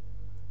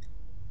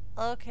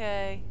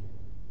 Okay.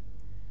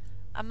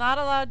 I'm not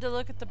allowed to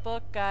look at the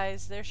book,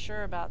 guys. They're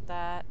sure about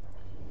that.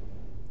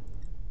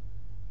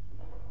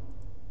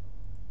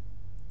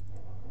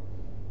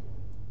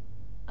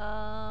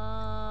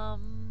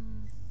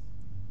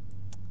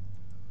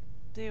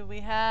 Do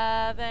we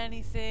have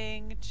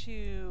anything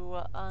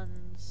to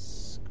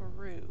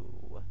unscrew?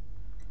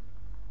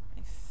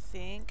 I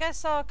think I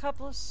saw a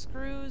couple of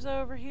screws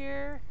over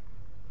here.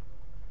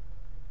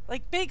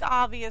 Like big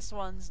obvious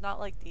ones, not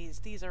like these.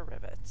 These are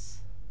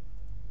rivets.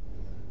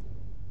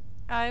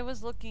 I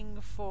was looking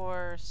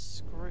for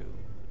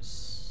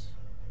screws.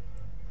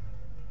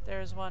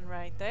 There's one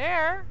right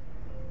there.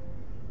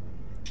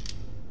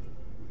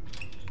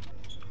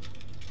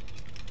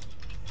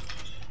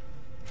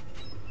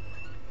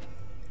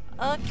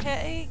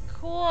 Okay,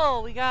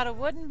 cool. We got a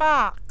wooden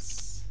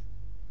box.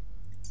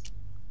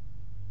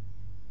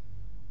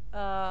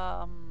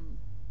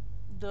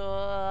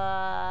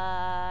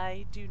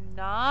 I do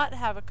not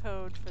have a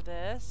code for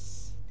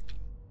this.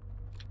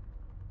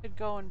 Could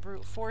go and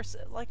brute force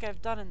it like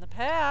I've done in the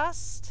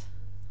past.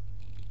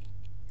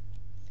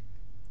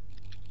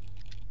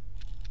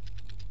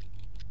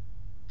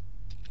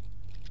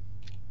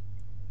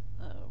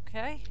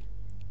 Okay.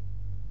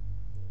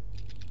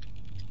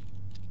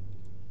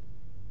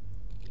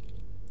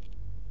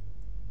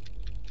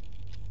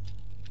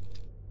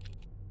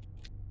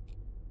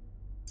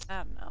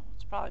 I don't know.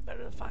 It's probably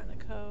better to find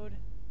the code.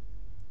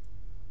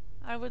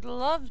 I would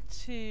love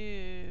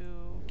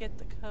to get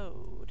the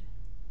code.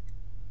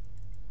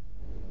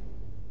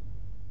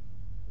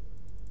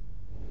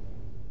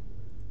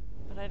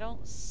 But I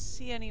don't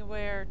see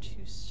anywhere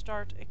to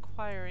start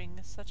acquiring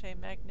such a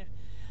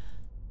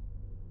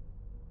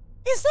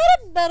Is that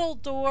a metal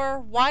door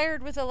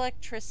wired with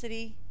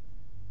electricity?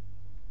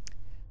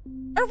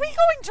 Are we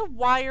going to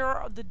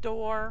wire the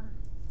door?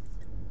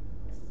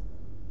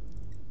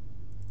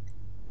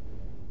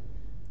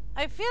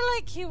 I feel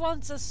like he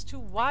wants us to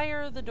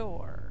wire the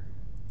door.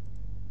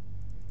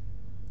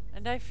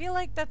 And I feel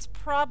like that's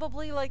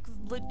probably, like,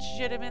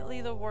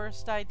 legitimately the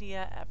worst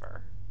idea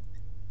ever.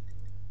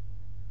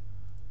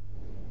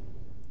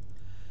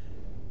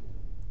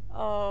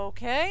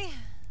 Okay.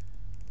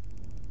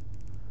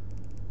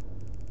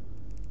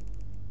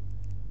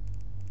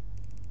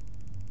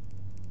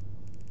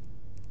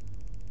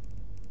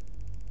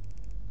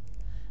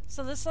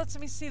 So this lets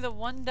me see the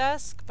one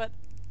desk, but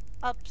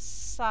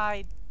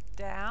upside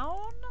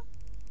down?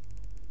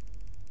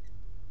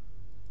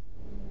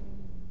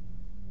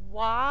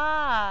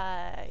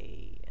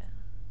 Why?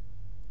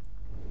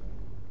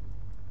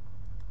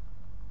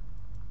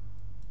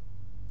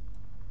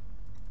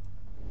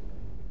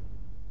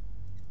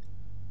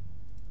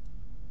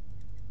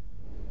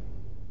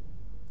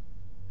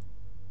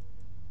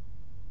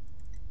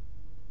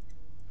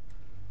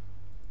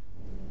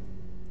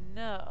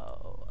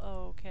 No.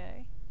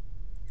 Okay.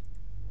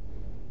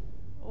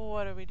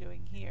 What are we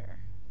doing here?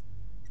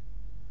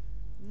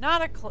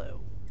 Not a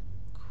clue.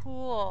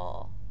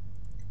 Cool.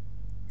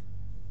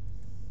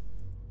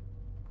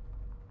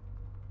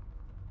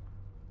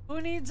 Who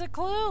needs a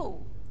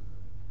clue?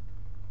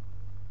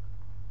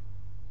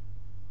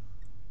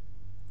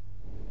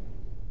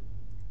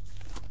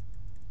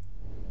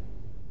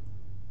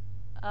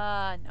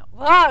 No.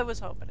 Well, I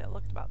was hoping it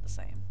looked about the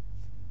same.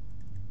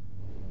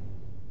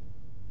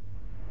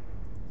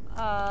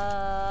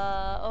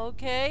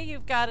 Okay,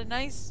 you've got a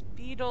nice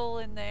beetle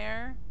in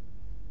there.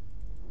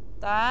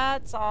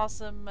 That's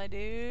awesome, my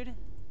dude.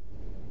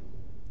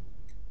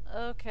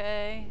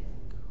 Okay,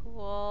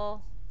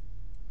 cool.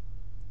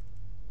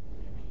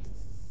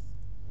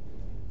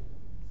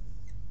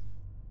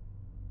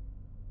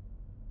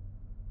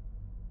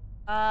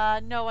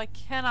 No, I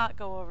cannot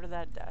go over to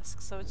that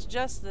desk, so it's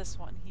just this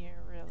one here,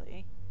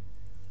 really.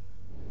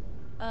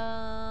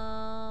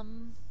 I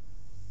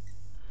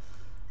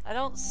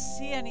don't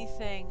see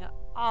anything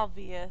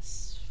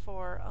obvious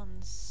for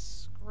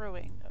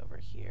unscrewing over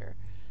here.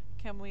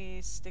 Can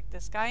we stick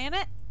this guy in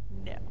it?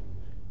 No.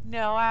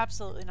 No,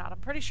 absolutely not. I'm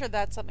pretty sure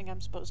that's something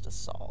I'm supposed to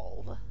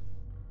solve.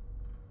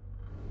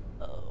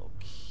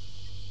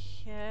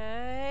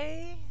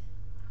 Okay.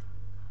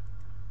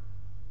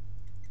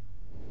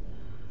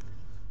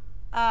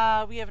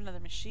 We have another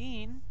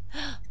machine.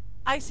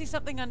 I see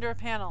something under a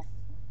panel.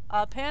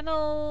 A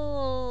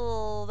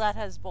panel that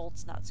has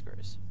bolts, not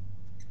screws.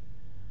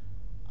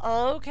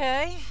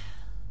 Okay.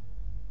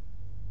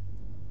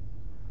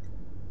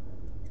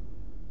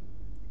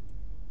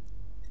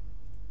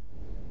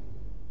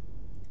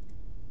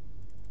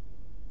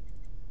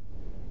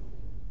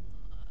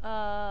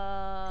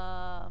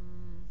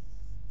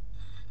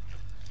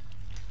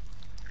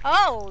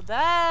 Oh,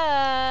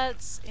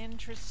 that's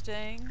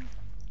interesting.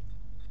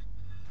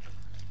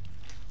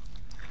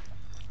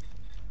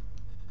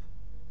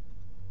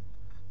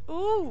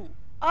 Ooh.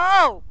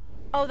 Oh.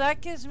 Oh, that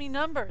gives me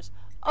numbers.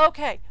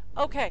 Okay.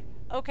 Okay.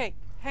 Okay.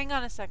 Hang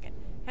on a second.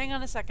 Hang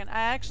on a second.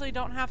 I actually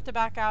don't have to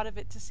back out of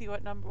it to see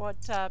what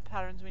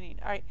patterns we need.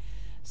 All right.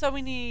 So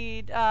we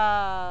need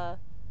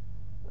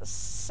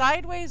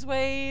sideways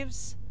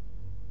waves,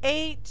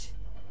 8,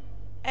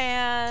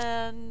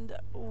 and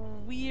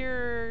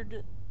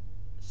weird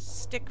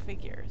stick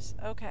figures.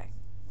 Okay.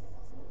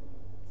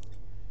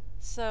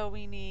 So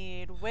we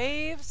need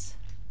waves.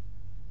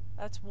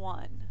 That's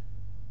 1.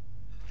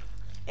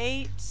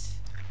 8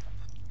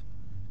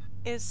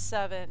 is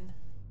 7.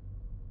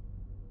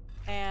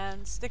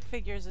 And stick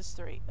figures is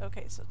 3.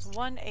 Okay, so it's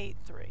 1, 8,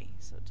 3.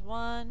 So it's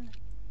 1.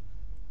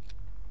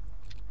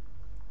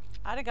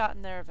 I'd have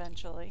gotten there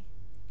eventually.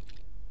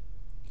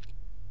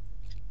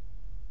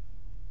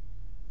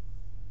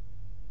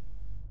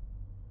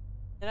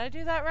 Did I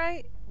do that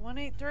right? 1,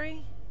 8,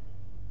 3?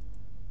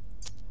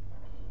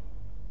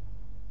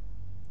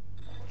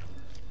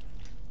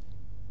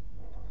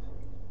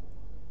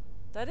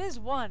 That is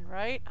 1,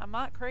 right? I'm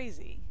not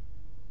crazy.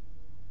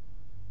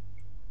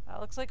 That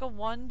looks like a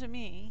 1 to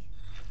me.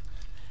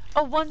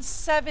 Oh, 1,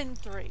 7,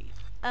 3.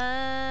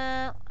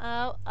 Oh.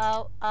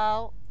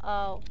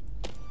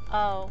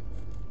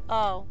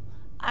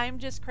 I'm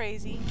just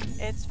crazy.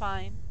 It's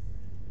fine.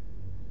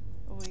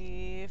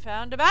 We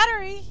found a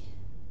battery.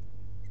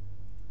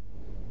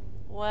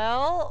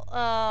 Well,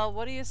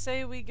 what do you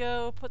say we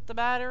go put the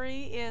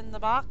battery in the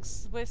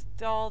box with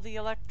all the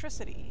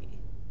electricity?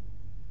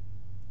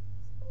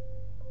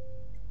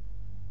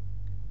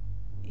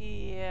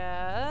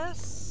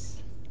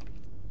 Yes.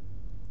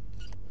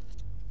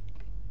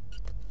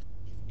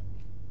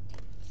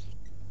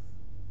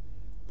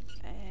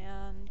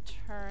 And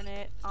turn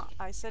it on.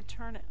 I said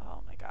turn it.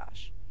 Oh my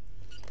gosh.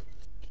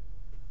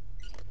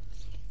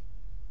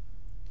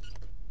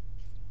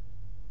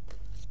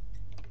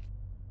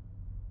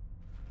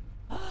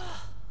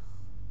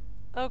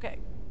 Okay.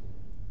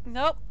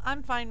 Nope,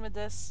 I'm fine with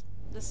this.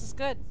 This is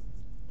good.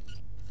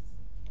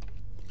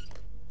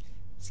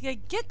 See, I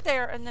get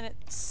there and then it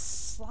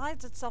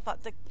slides itself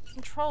out. The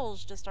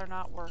controls just are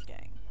not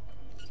working.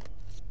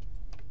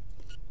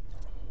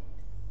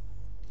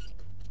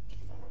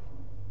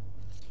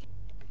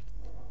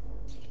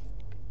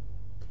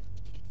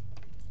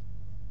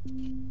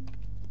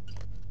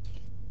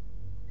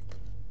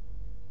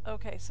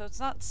 Okay, so it's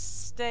not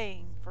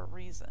staying for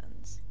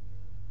reasons.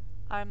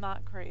 I'm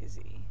not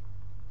crazy.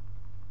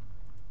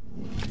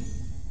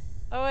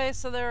 Oh wait,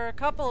 so there are a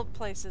couple of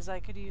places I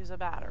could use a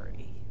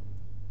battery.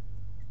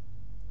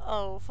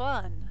 Oh,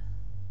 fun.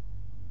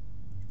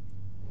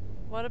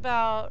 What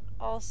about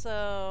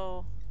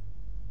also...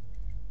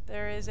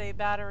 There is a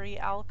battery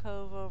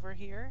alcove over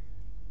here.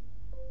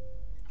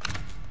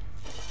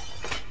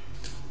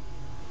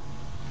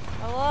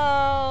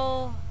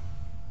 Hello?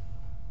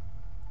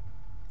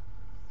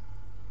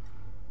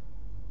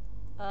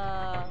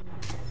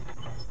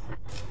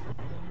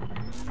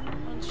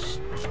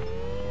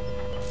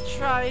 Let's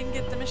try and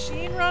get the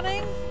machine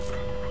running.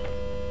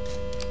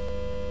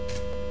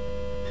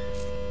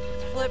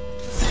 Flip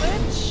the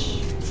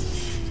switch.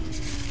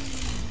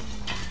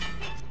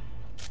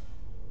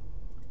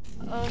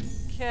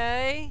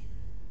 Okay.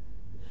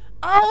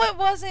 Oh, it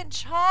wasn't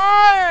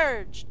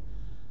charged!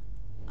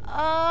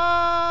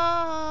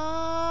 Oh!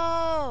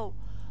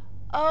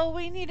 Oh,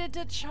 we needed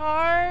to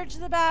charge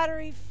the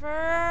battery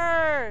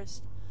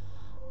first.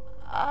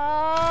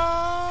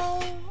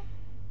 Oh.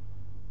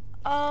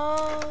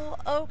 Oh,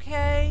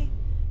 okay.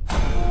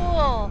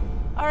 Cool.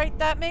 Alright,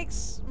 that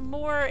makes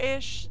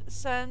more-ish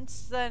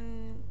sense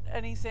than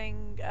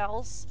anything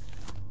else.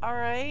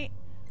 Alright.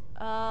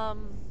 Now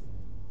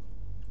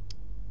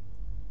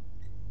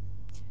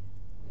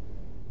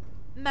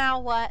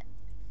what?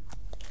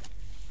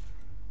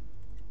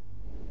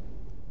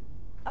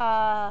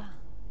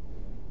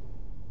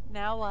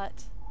 Now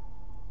what?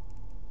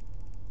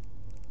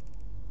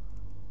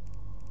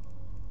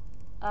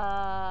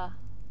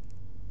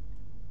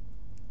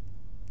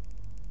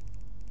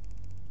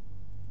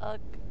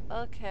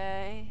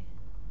 Okay.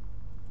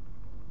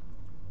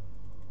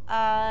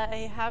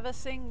 I have a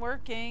thing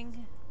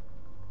working.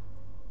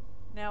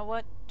 Now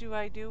what do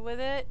I do with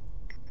it?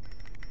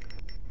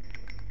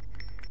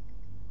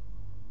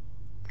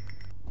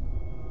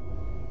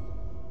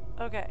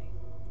 Okay.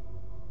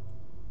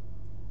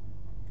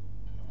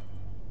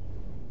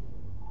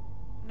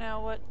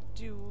 Now what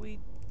do we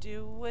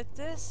do with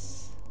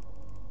this?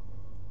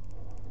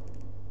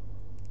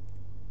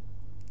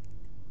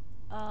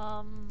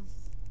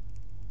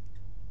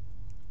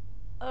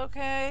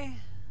 Okay.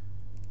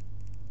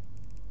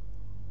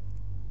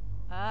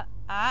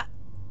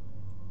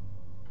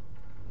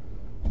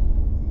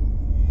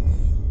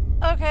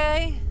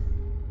 Okay.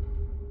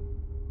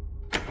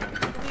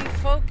 We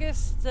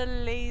focus the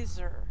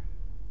laser.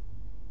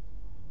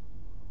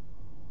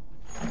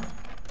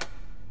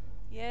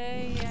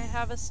 Yay, I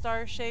have a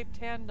star-shaped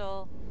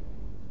handle.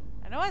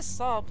 I know I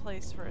saw a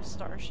place for a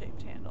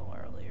star-shaped handle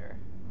earlier.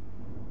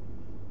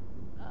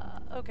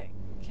 Okay,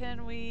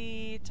 can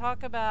we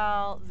talk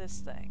about this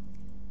thing?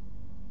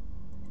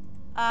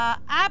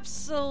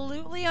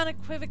 Absolutely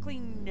unequivocally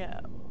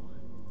no.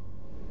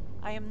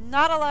 I am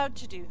not allowed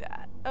to do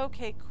that.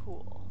 Okay,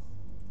 cool.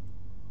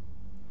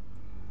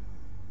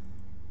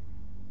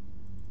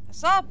 I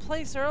saw a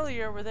place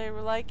earlier where they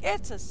were like,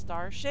 it's a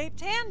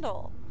star-shaped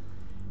handle.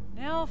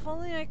 Now, if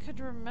only I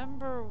could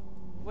remember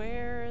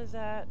where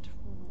that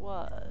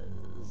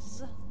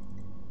was.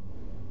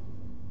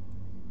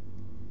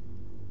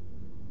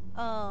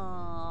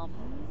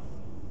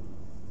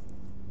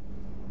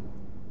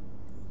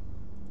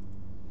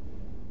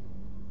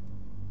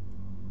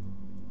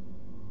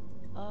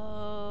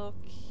 Okay.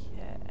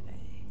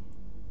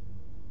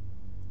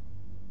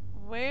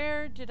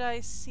 Where did I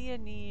see a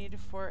need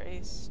for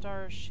a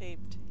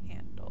star-shaped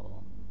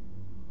handle?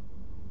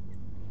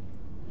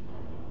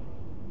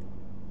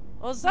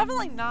 Well, it's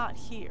definitely not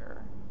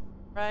here,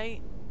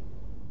 right?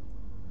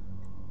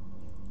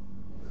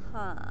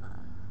 Huh.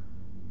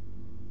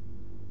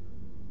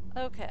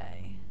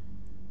 Okay.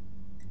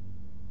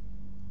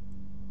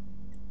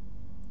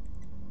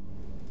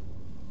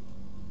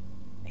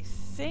 I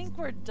think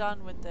we're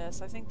done with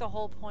this. I think the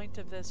whole point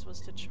of this was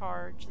to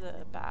charge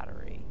the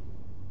battery.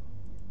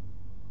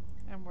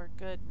 And we're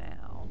good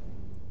now.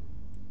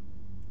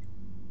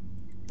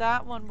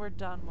 That one we're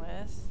done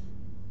with,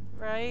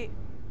 right?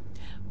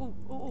 Ooh,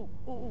 ooh, ooh,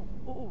 ooh,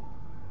 ooh, ooh.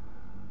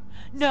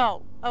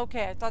 No!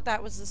 Okay, I thought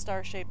that was the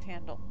star-shaped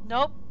handle.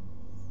 Nope.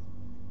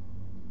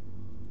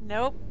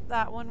 Nope,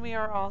 that one we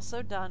are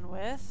also done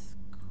with.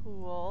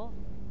 Cool.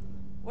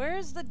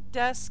 Where's the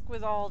desk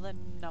with all the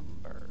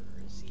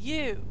numbers?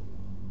 You!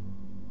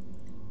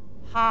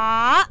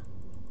 Ha!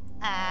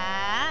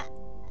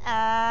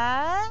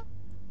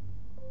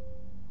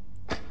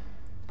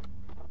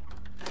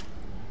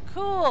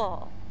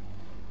 Cool.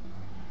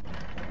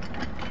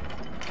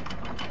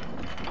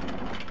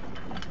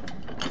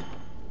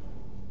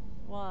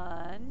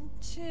 One,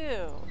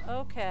 two.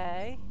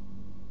 Okay.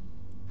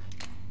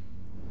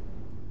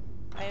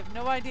 I have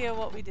no idea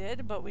what we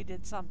did, but we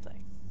did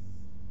something.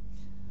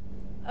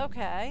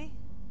 Okay.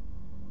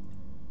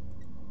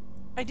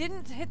 I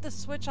didn't hit the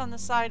switch on the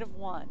side of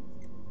one.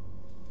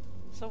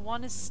 So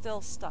one is still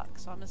stuck,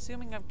 so I'm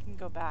assuming I can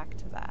go back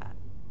to that.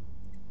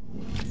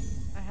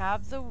 I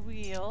have the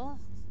wheel.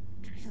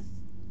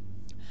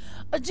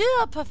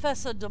 Dear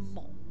Professor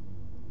Dumont.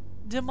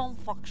 Dumont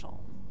Function.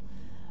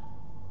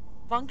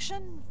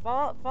 Function?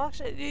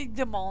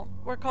 Dumont.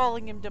 We're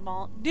calling him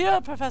Dumont.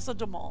 Dear Professor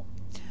Dumont.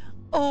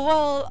 Oh,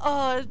 well,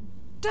 I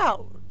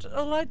don't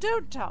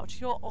doubt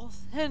your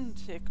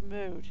authentic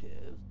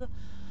motive.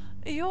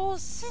 Your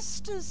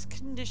sister's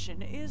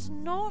condition is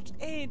not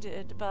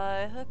aided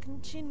by her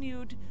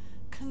continued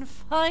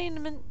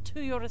confinement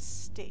to your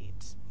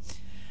estate.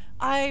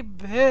 I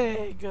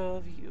beg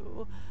of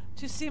you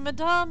to see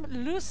Madame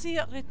Lucy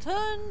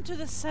return to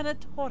the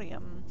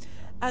sanatorium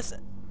as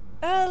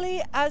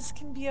early as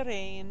can be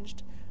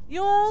arranged.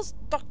 Yours,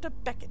 Dr.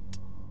 Beckett.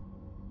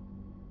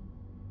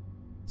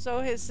 So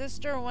his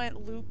sister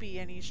went loopy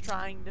and he's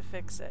trying to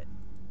fix it.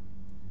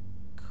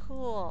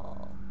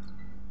 Cool.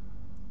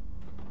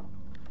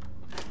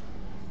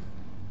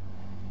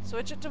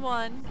 Switch it to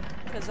 1,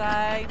 because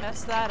I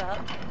messed that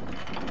up.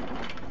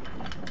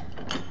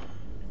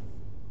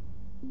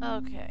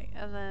 Okay,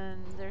 and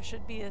then there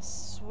should be a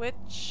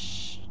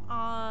switch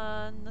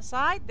on the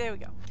side. There we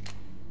go.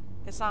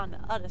 It's on the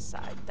other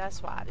side.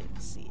 That's why I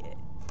didn't see it.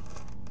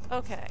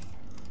 Okay.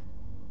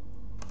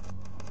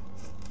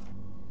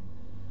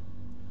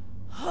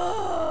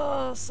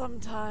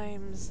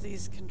 Sometimes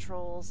these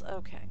controls.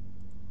 Okay.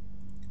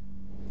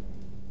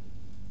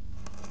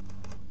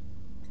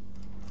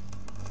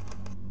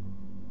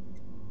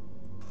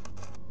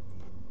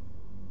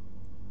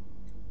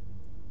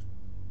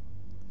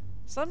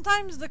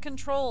 Sometimes the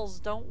controls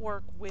don't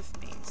work with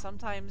me.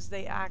 Sometimes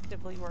they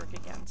actively work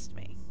against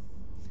me.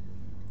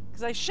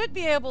 Because I should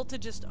be able to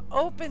just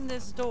open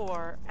this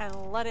door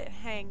and let it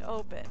hang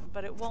open,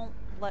 but it won't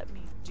let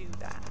me do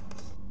that.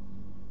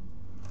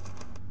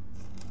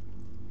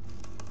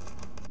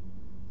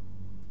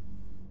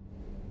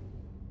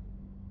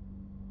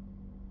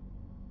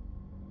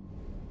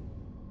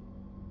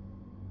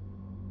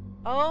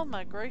 Oh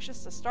my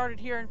gracious, I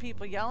started hearing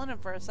people yelling, and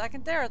for a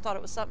second there I thought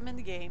it was something in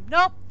the game.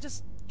 Nope,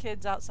 just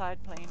kids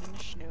outside playing in the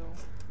snow.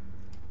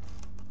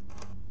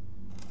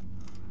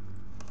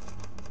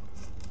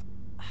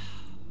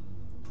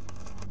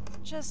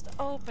 Just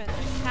open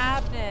the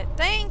cabinet.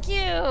 Thank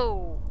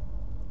you!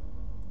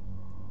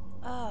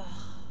 Ugh.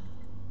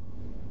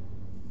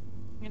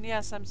 And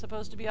yes, I'm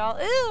supposed to be all,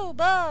 ew,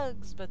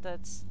 bugs! But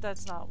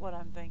that's not what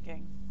I'm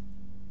thinking.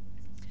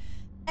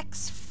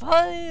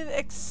 X5,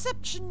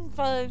 exception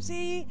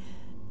 5Z,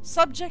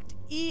 subject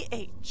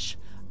EH.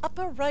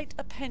 Upper right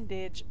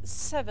appendage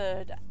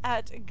severed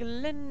at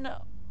glenhumeral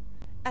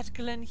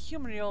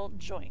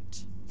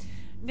joint.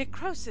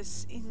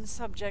 Necrosis in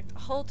subject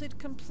halted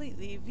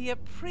completely via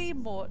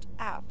pre-mort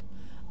app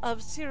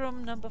of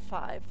serum number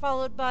 5,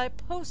 followed by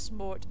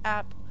post-mort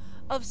app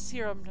of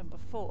serum number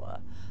 4.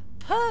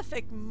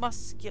 Perfect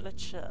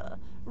musculature.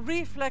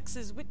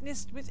 Reflexes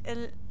witnessed with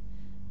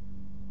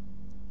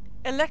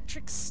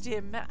electric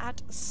stim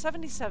at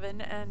 77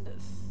 and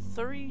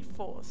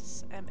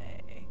 3/4 MA.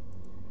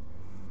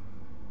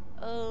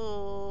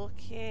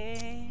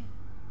 Okay.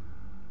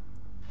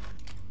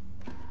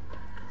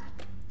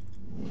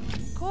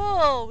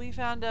 Cool, we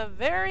found a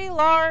very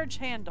large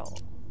handle.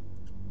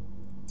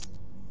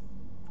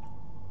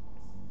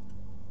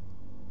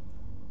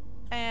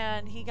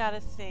 And he got a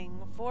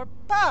thing for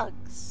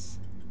bugs.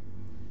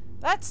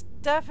 That's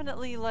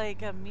definitely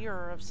like a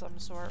mirror of some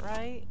sort,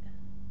 right?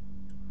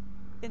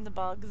 In the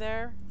bug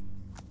there.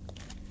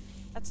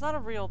 That's not a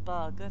real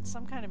bug, that's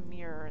some kind of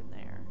mirror in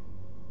there.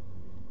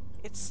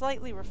 It's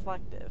slightly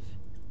reflective.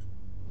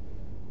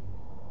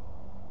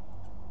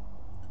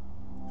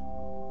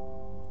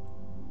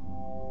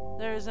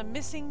 There is a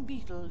missing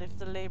beetle, if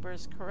the label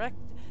is correct.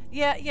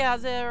 Yeah,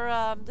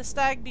 they're the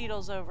stag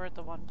beetle's over at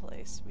the one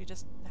place. We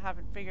just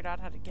haven't figured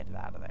out how to get it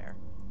out of there.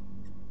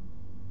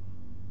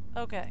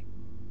 Okay.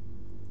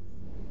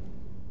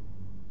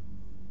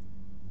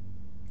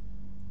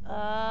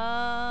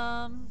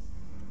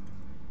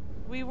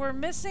 We were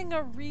missing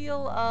a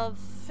reel of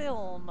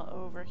film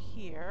over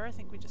here. I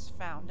think we just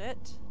found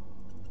it.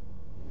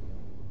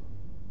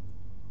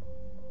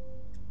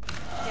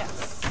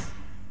 Yes.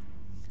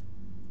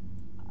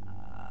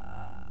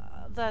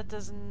 That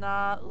does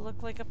not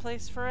look like a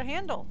place for a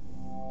handle.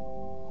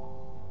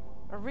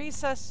 A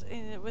recess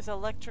with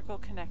electrical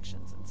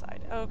connections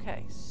inside.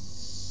 Okay,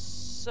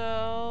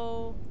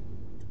 so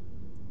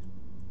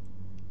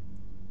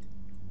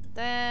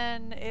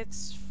then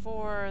it's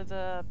for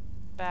the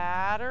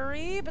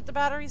battery, but the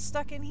battery's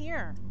stuck in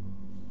here.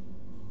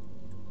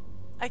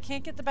 I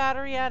can't get the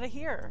battery out of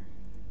here.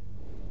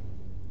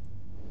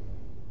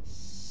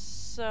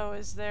 So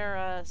is there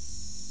a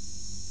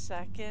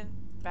second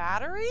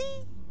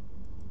battery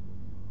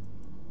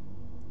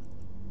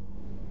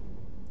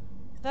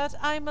that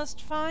I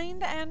must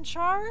find and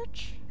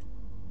charge?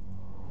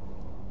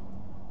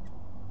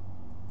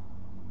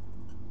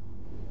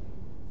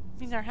 I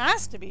mean, there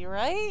has to be,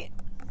 right?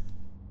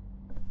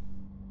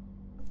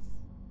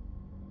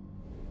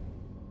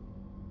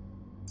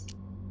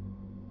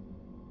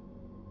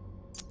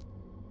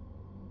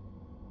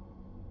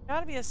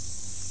 Gotta be a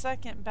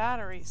second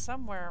battery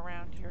somewhere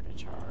around here to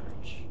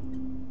charge.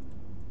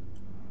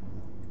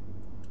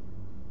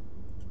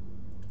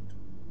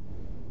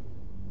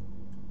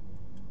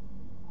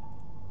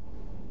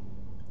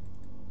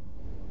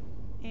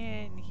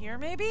 here,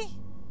 maybe?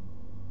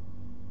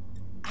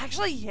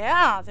 Actually,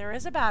 yeah, there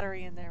is a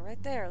battery in there,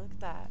 right there. Look at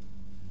that.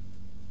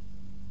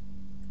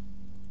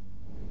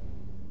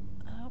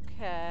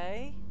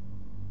 Okay.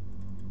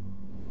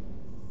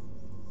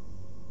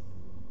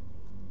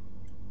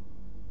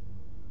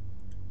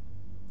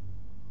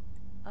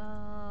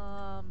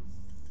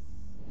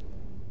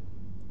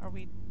 Are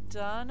we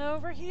done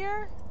over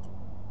here?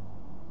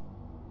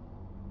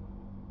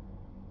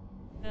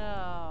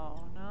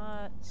 No,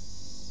 not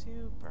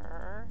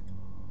super.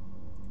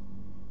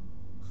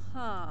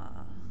 Huh.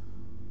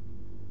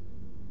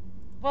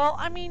 Well,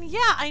 I mean,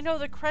 yeah, I know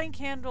the crank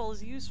handle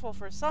is useful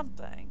for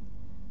something.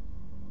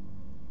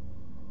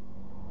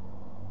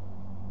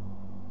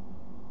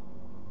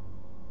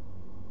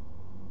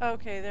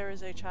 Okay, there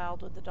is a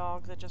child with the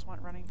dog that just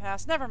went running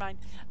past. Never mind.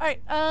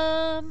 Alright,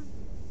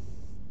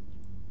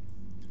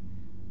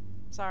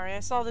 sorry, I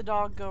saw the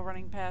dog go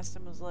running past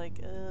and was like,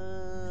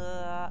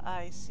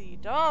 I see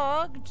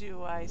dog.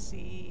 Do I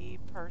see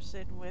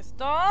person with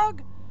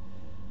dog?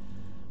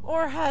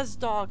 Or has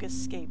dog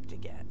escaped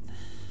again?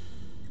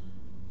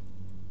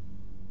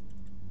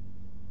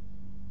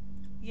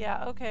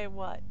 Yeah, okay,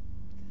 what?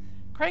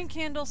 Crank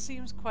handle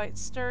seems quite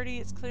sturdy.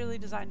 It's clearly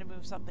designed to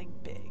move something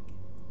big.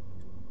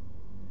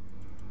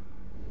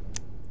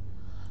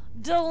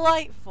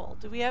 Delightful.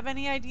 Do we have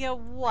any idea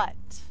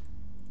what?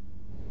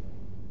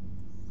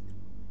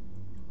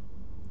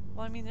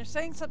 Well, I mean, they're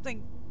saying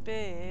something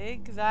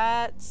big.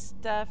 That's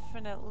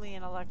definitely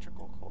an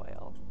electrical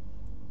coil.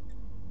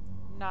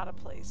 Not a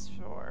place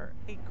for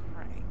a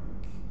crank.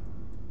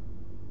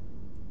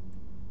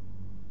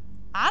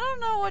 I don't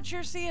know what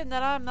you're seeing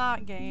that I'm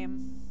not,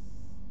 game.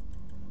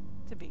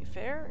 To be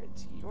fair,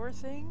 it's your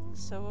thing,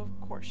 so of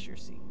course you're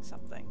seeing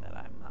something that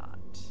I'm not.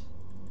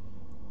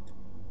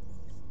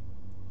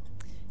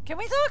 Can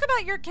we talk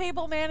about your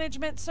cable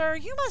management, sir?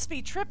 You must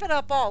be tripping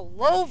up all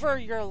over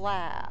your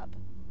lab.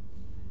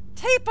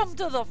 Tape them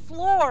to the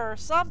floor or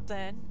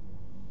something.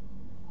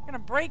 You're gonna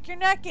break your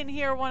neck in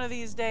here one of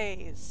these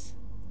days.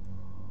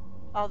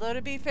 Although,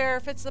 to be fair,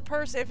 if it's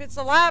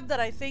the lab that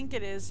I think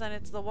it is, then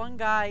it's the one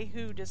guy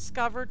who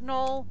discovered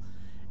Null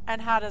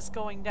and had us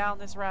going down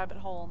this rabbit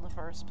hole in the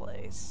first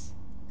place.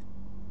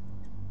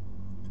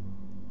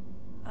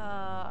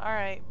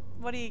 Alright.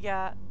 What do you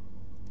got?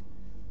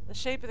 The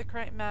shape of the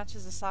crank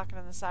matches the socket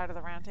on the side of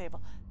the round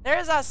table.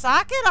 There's a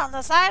socket on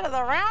the side of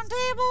the round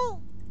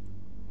table?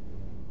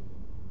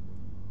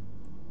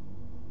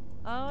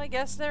 Oh, I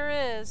guess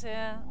there is.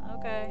 Yeah,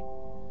 okay.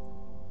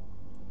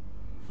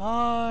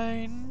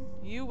 Fine.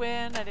 You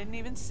win. I didn't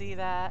even see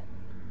that.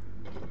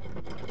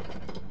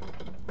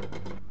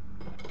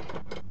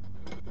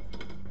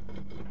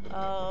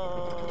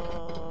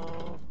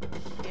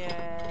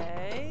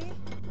 Okay.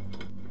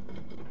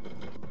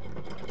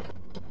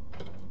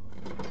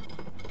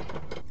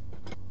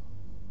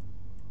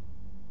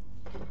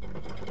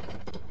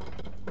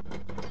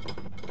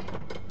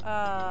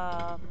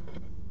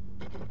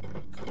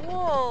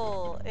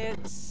 Cool.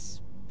 It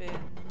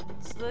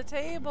spins the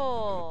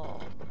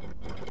table.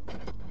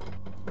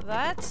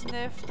 That's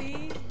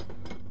nifty.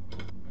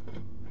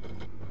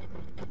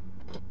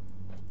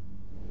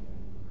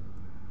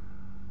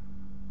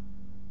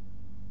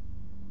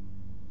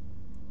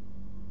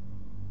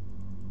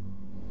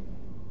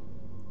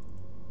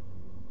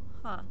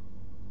 Huh.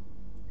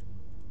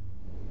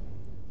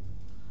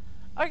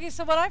 Okay,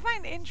 so what I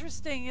find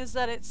interesting is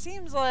that it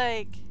seems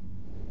like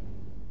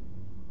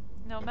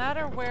no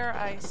matter where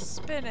I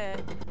spin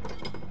it,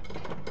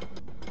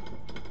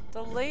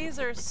 the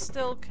laser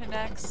still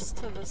connects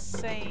to the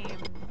same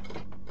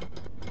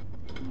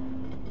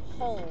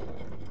hole,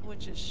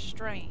 which is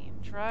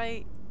strange,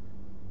 right?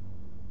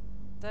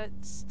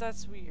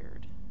 That's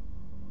weird.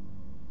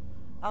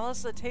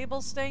 Unless the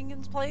table's staying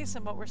in place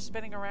and what we're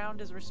spinning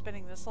around is we're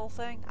spinning this whole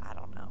thing? I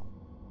don't know.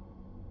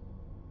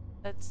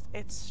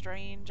 It's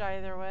strange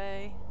either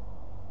way.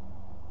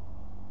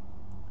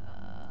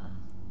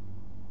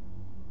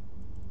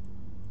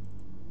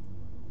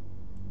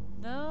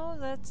 No,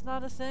 that's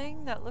not a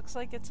thing. That looks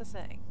like it's a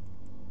thing.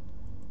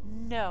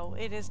 No,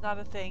 it is not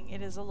a thing.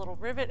 It is a little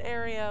rivet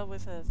area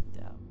with a...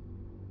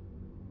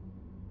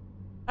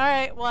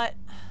 Alright, what?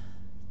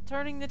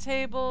 Turning the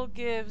table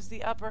gives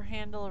the upper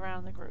handle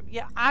around the group.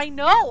 Yeah, I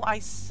know! I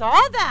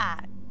saw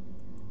that!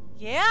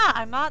 Yeah,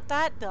 I'm not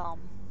that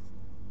dumb.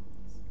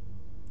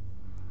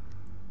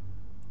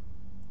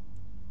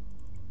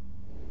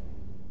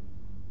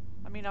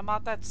 I mean, I'm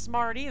not that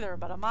smart either,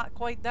 but I'm not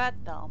quite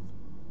that dumb.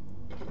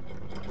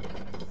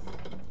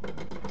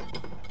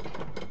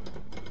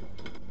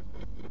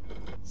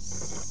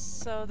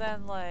 So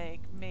then,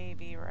 like,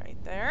 maybe right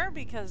there,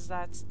 because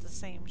that's the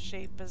same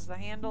shape as the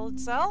handle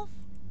itself.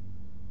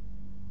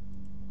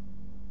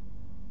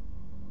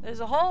 There's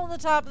a hole in the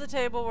top of the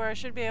table where I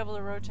should be able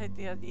to rotate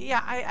the other.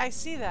 Yeah, I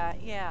see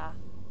that, yeah.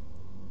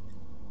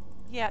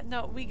 Yeah,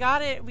 no, we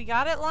got it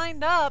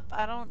lined up.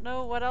 I don't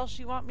know what else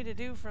you want me to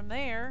do from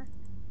there.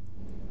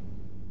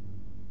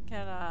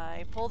 Can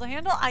I pull the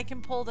handle? I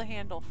can pull the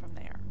handle from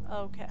there.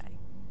 Okay.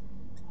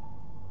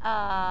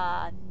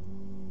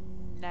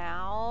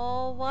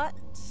 Now what?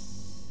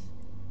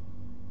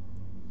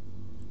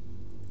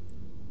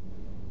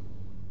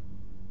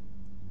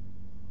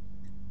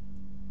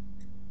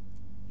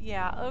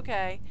 Yeah,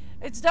 okay.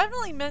 It's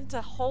definitely meant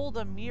to hold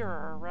a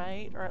mirror,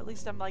 right? Or at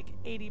least I'm like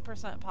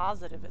 80%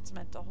 positive it's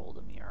meant to hold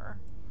a mirror.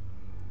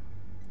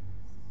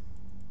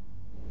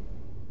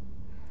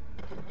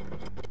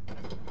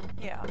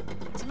 Yeah,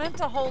 it's meant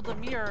to hold a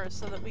mirror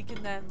so that we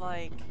can then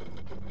like...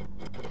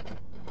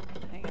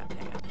 Hang on.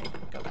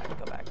 Go back.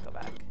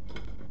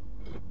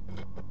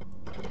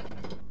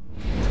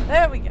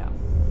 There we go.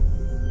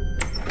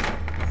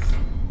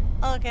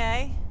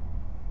 Okay.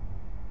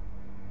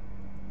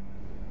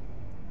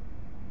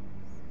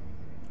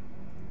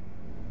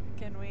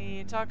 Can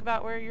we talk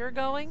about where you're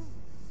going?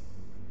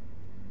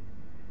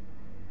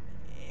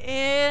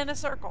 In a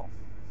circle.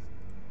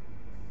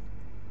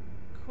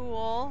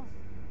 Cool.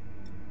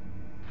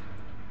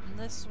 And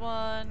this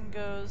one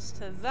goes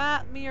to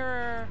that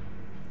mirror,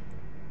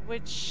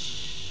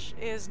 which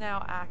is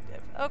now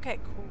active. Okay,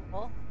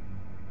 cool.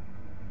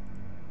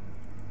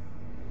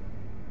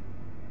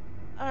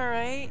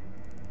 Alright.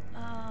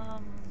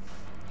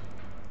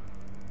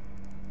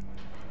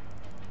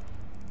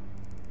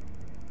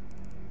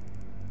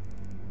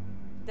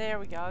 There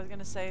we go. I was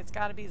gonna say, it's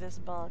gotta be this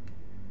bug.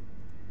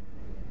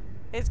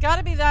 It's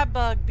gotta be that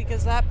bug,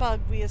 because that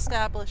bug we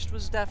established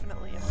was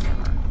definitely a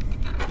mirror.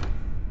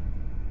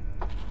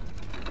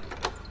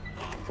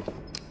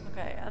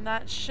 Okay, and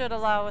that should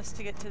allow us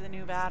to get to the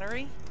new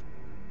battery.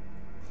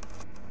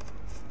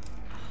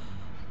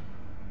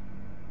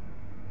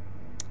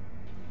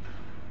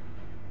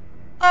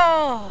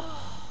 Oh,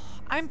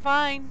 I'm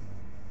fine.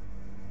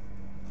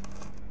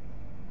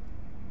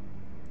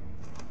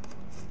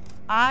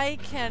 I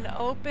can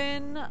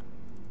open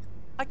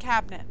a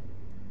cabinet.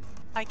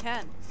 I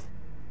can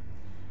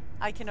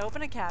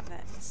open a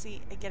cabinet.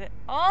 See, I get it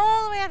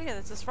all the way out here.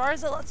 That's as far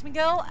as it lets me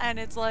go, and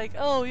it's like,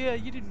 oh yeah,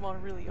 you didn't want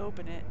to really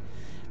open it.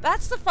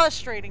 That's the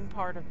frustrating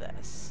part of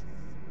this.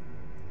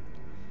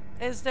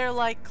 Is they're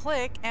like,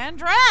 click and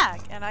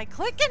drag, and I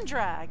click and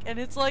drag, and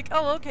it's like,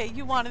 oh, okay,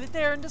 you wanted it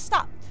there and to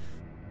stop.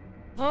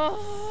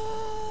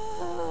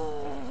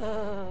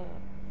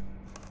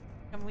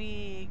 Can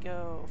we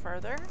go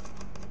further?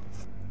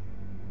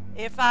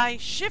 If I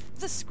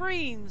shift the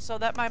screen so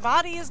that my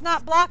body is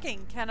not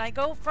blocking, can I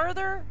go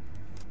further?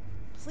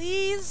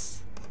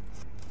 Please?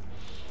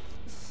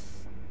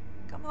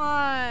 Come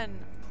on.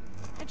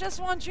 I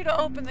just want you to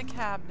open the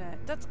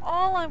cabinet. That's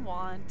all I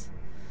want.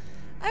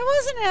 I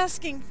wasn't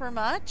asking for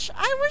much.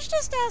 I was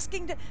just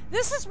asking to...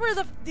 This is where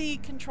the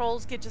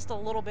controls get just a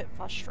little bit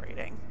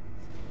frustrating.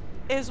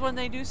 Is when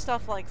they do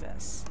stuff like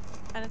this.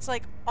 And it's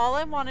like, all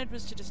I wanted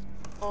was to just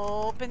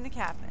open the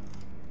cabinet.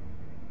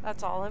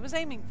 That's all I was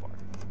aiming for.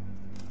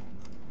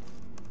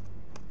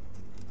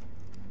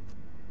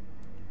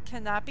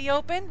 Can that be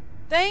open?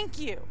 Thank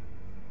you!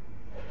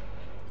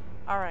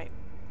 Alright.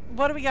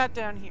 What do we got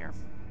down here?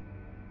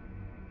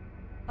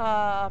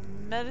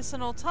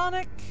 Medicinal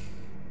tonic.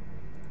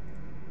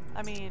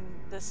 I mean,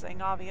 this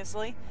thing,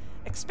 obviously.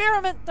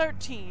 Experiment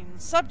 13.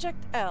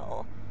 Subject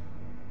L.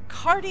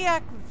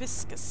 Cardiac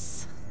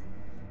viscous.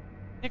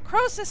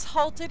 Necrosis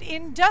halted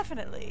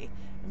indefinitely.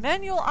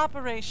 Manual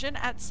operation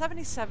at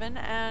 77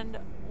 and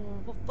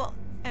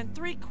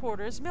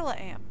 3/4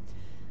 milliamp.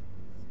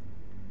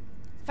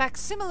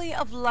 Facsimile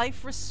of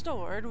life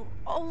restored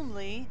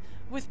only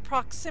with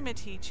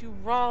proximity to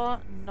raw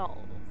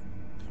null.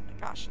 Oh my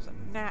gosh, there's a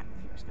gnat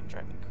in here. It's gonna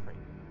drive me crazy.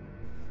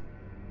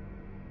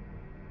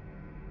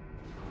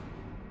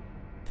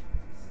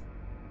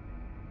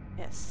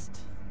 Missed.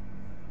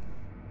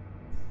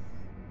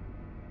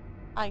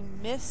 I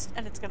missed,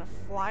 and it's gonna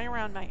fly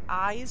around my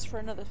eyes for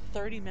another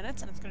 30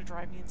 minutes, and it's gonna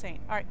drive me insane.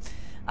 Alright.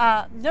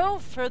 No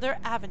further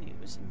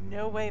avenues.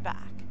 No way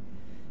back.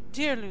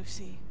 Dear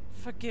Lucy,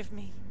 forgive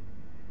me.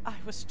 I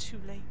was too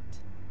late.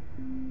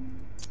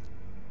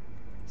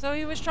 So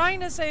he was trying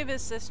to save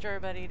his sister,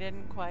 but he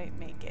didn't quite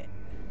make it.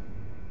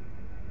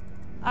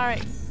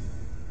 Alright.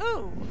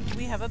 Ooh,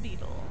 we have a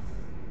beetle.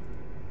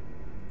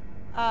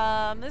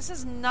 This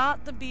is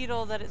not the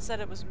beetle that it said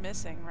it was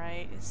missing,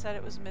 right? It said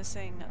it was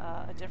missing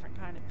a different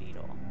kind of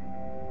beetle.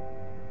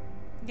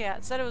 Yeah,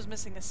 it said it was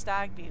missing a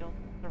stag beetle,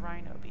 the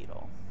rhino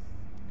beetle.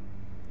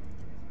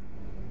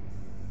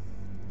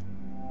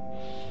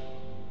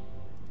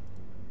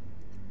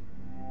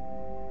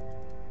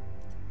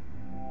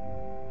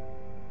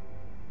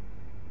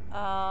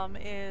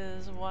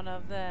 Is one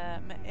of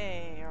them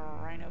a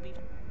rhino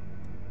beetle?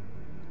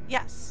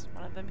 Yes,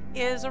 one of them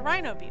is a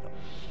rhino beetle.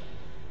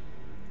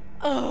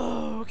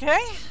 Okay.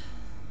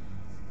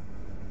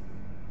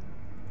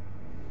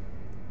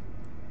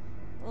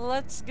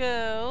 Let's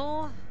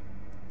go.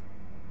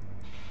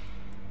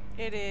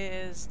 It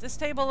is this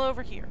table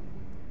over here.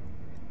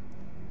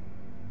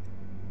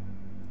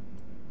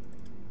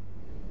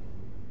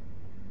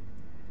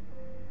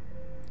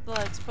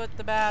 Let's put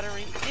the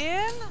battery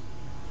in.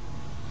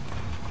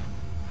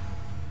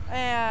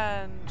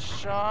 And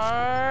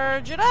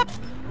charge it up.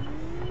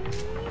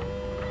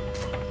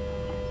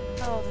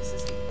 Oh, this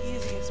is the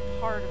easiest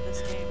part of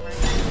this game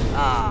right now.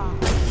 Ah!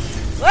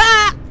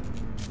 Ah!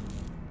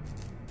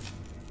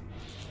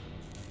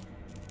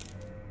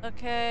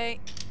 Okay,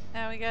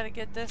 now we gotta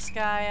get this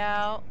guy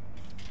out.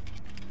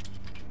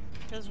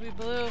 Because we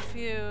blew a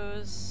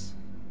fuse.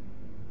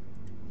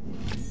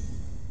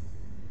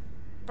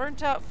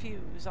 Burnt out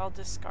fuse, I'll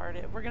discard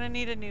it. We're gonna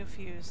need a new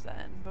fuse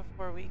then,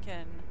 before we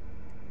can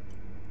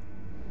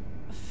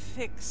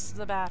fix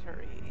the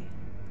battery.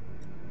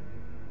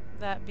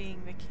 That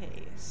being the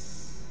case.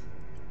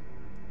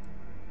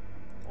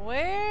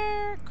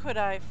 Where could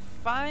I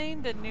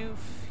find a new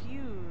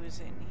fuse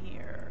in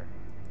here?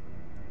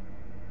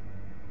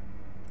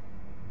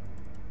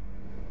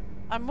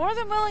 I'm more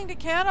than willing to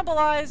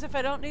cannibalize if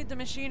I don't need the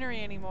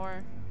machinery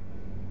anymore.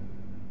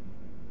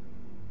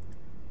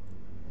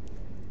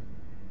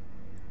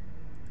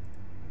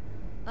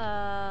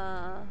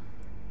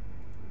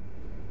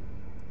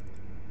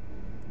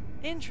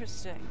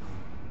 Interesting.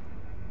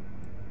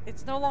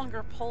 It's no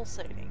longer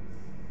pulsating.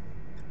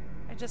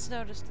 I just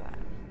noticed that.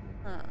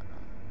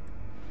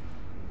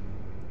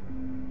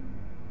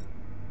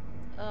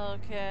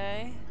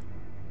 Okay.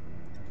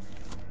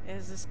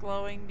 Is this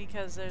glowing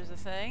because there's a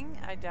thing?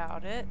 I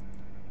doubt it.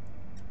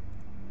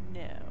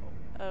 No.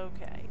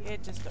 Okay.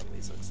 It just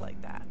always looks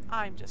like that.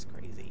 I'm just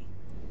crazy.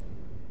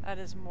 That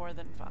is more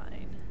than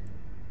fine.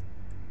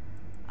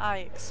 I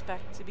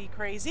expect to be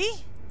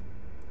crazy.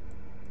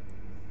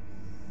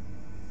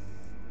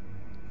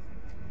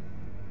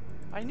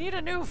 I need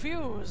a new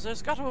fuse.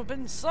 There's got to have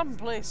been some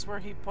place where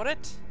he put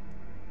it.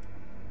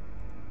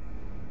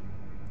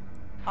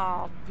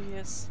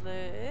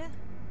 Obviously.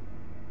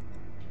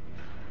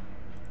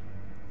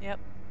 Yep.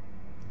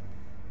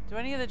 Do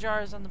any of the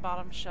jars on the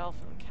bottom shelf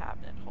of the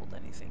cabinet hold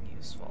anything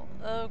useful?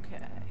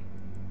 Okay.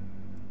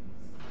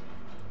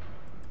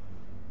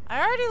 I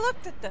already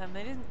looked at them.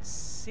 They didn't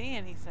see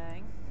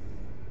anything.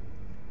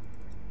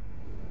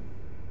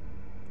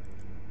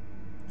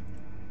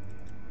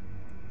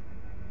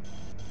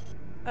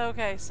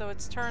 Okay, so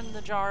it's turned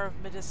the jar of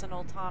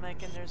medicinal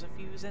tonic and there's a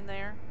fuse in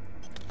there.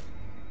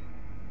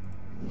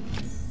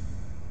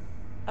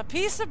 A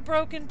piece of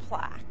broken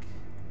plaque.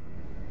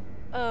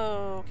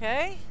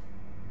 Okay.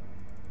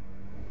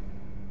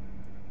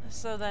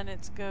 So then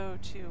it's go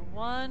to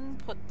 1,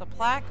 put the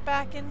plaque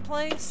back in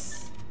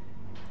place,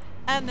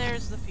 and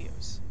there's the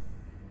fuse.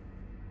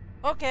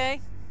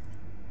 Okay.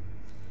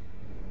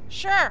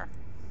 Sure.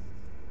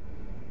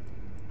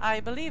 I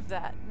believe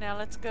that. Now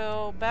let's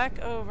go back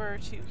over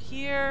to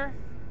here.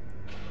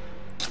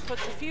 Put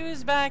the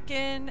fuse back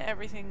in.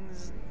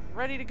 Everything's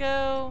ready to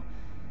go.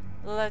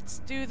 Let's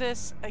do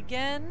this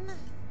again,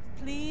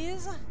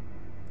 please.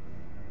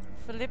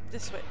 Flip the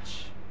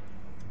switch.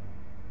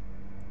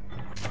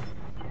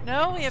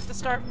 No, we have to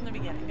start from the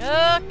beginning.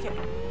 Okay.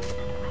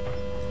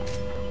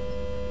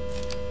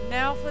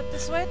 Now flip the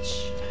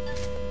switch.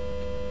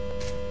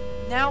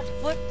 Now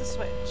flip the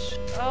switch.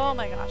 Oh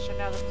my gosh, and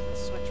now the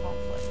switch won't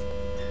flip.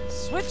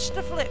 Switch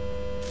to flip.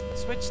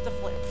 Switch to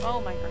flip.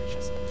 Oh my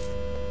gracious.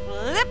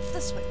 Flip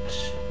the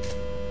switch.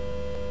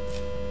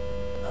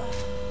 Ugh.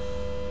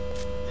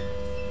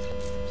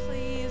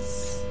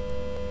 Please.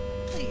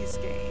 Please,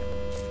 game.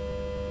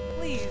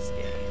 Please,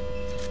 game.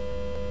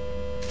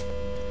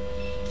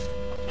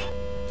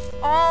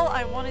 All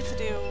I wanted to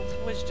do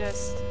was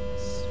just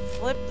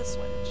flip the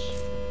switch.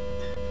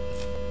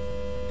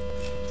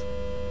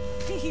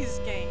 Please,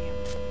 game.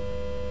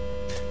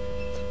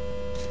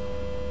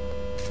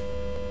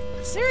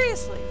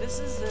 Seriously, this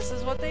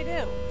is what they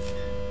do.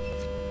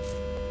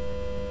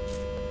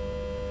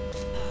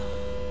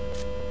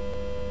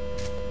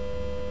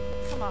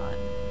 Come on.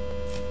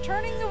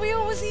 Turning the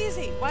wheel was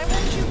easy. Why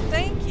won't you?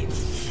 Thank you.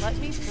 Let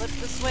me flip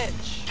the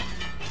switch.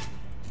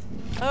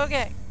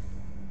 Okay.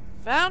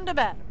 Found a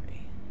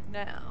battery.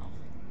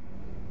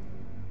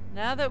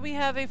 Now that we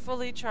have a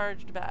fully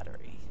charged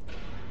battery,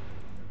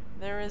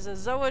 there is a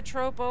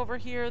zoetrope over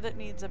here that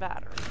needs a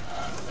battery.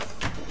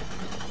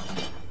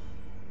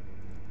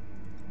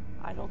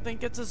 I don't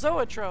think it's a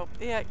zoetrope.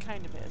 Yeah, it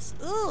kind of is.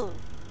 Ooh.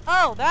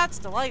 Oh, that's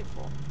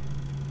delightful.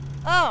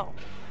 Oh.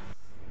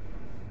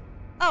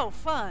 Oh,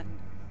 fun.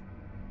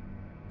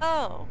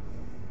 Oh.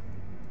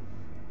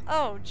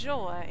 Oh,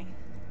 joy.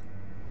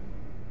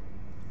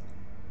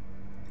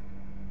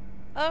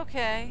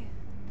 Okay.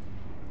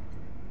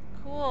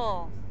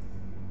 Cool.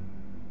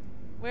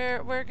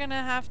 We're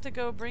gonna have to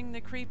go bring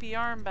the creepy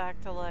arm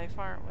back to life,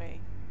 aren't we?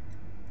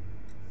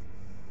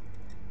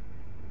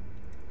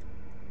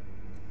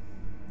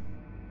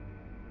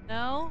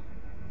 No?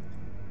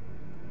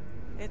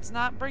 It's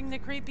not bring the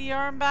creepy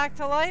arm back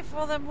to life?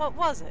 Well then what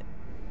was it?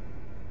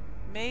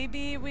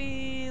 Maybe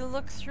we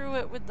look through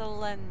it with the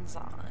lens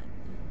on.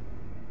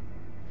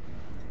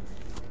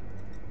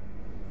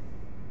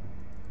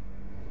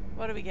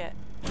 What do we get?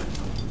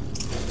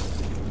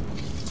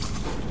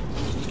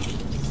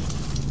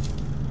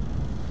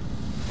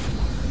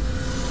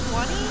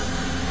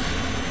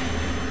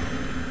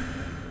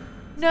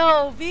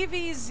 No,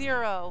 VV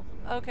 0.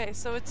 Okay,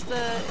 so it's the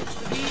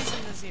V's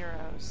and the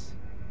zeros.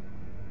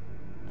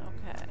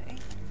 Okay.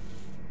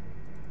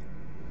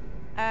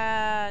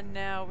 And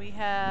now we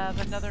have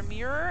another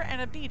mirror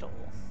and a beetle.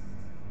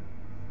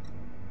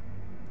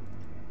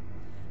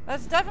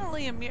 That's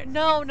definitely a mirror.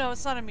 No, no,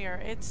 it's not a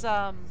mirror. It's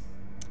a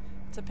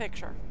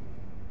picture.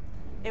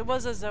 It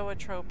was a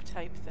zoetrope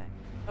type thing.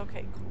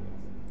 Okay, cool.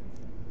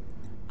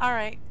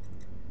 Alright.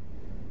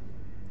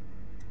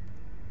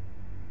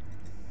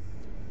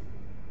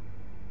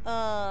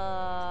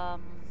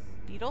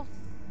 Beetle?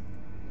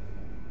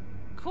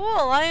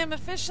 Cool, I am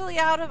officially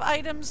out of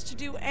items to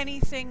do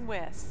anything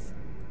with.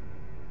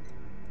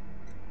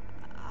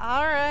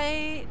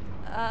 Alright,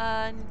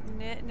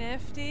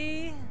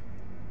 nifty.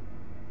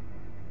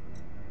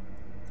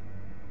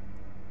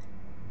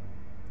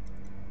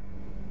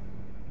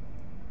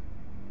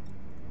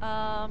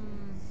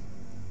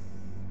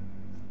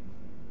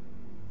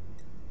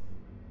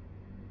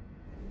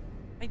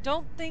 I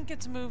don't think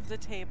it's moved the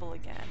table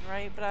again,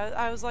 right? But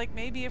I was like,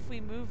 maybe if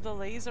we move the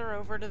laser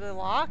over to the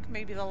lock,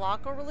 maybe the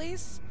lock will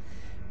release.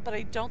 But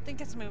I don't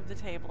think it's moved the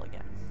table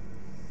again.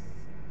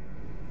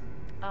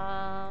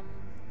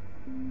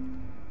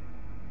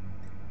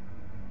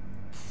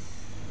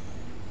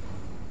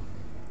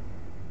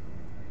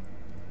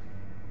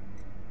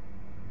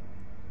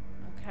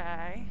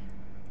 Okay.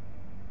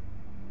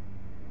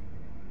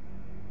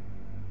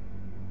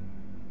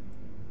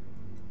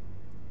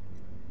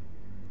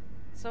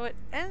 So it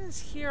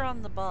ends here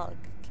on the bug.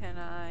 Can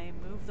I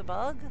move the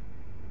bug?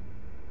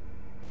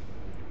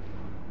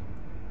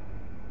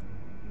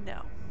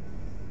 No.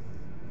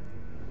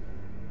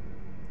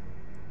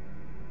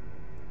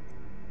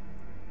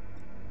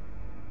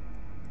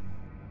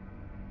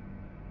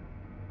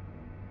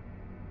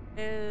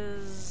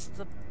 Is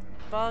the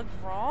bug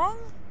wrong?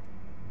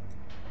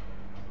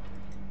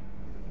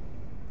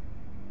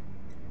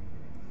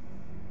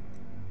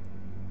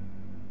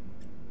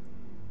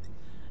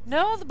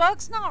 No, the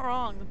bug's not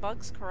wrong. The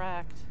bug's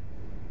correct.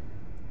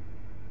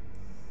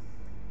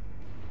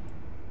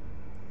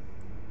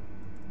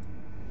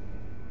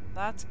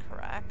 That's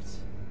correct.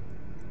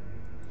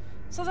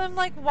 So then,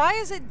 like, why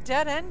is it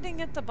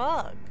dead-ending at the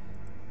bug?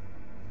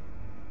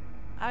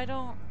 I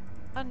don't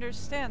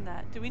understand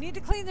that. Do we need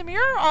to clean the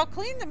mirror? I'll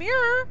clean the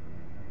mirror.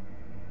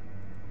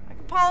 I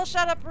can polish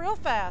that up real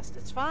fast.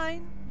 It's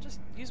fine. Just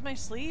use my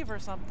sleeve or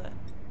something.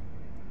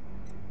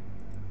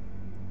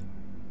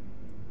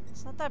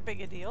 It's not that big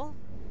a deal.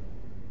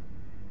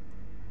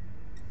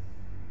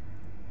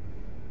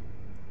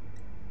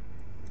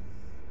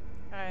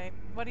 Alright,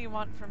 what do you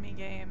want from me,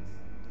 game?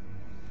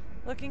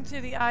 Looking to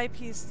the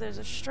eyepiece, there's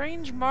a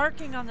strange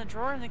marking on the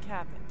drawer in the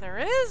cabinet. There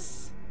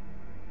is?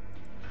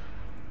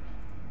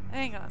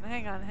 Hang on.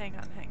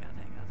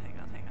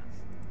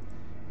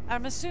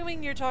 I'm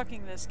assuming you're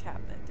talking this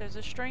cabinet. There's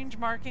a strange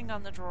marking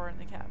on the drawer in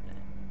the cabinet.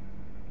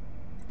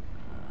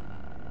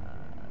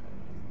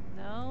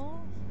 No?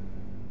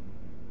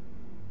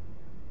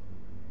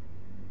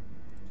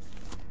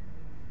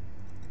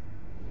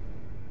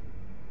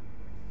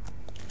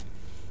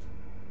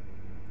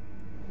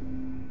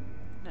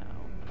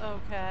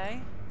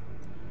 Okay.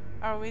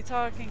 Are we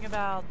talking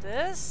about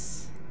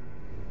this?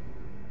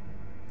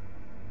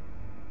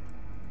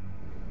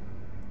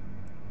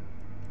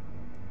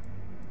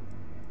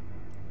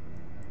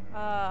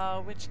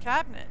 Which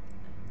cabinet?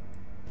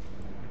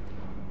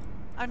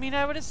 I mean,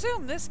 I would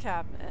assume this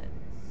cabinet.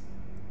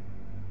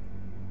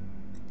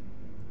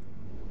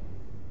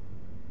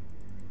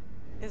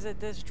 Is it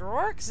this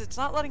drawer? Because it's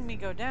not letting me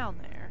go down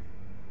there.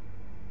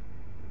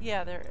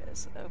 Yeah, there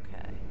is.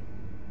 Okay.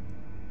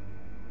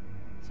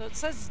 So it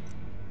says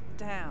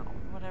down,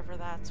 whatever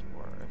that's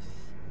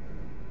worth.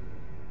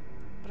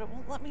 But it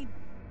won't let me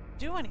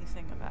do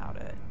anything about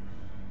it.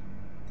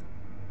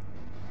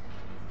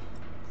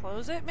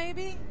 Close it,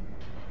 maybe?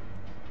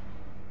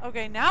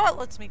 Okay, now it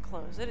lets me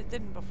close it. It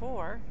didn't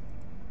before.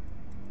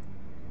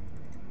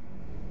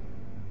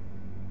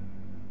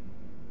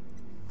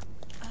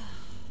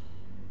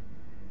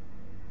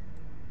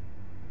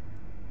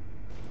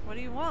 What do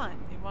you want?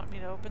 You want me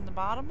to open the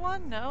bottom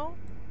one? No?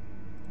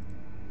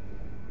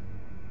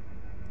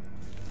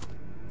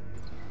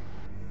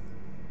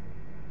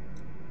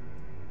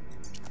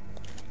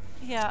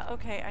 Yeah,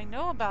 okay, I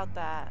know about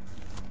that.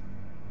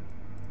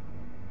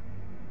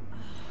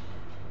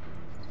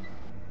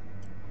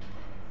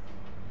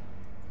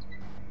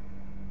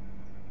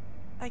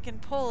 I can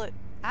pull it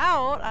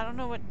out. I don't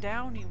know what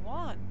down you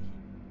want.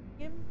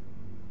 Him?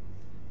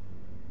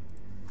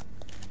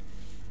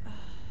 I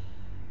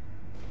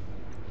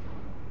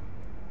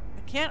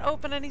can't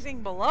open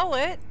anything below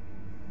it.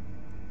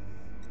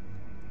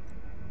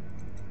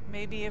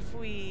 Maybe if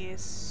we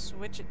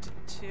switch it to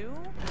 2?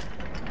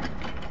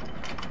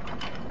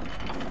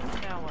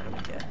 Now what do we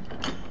get?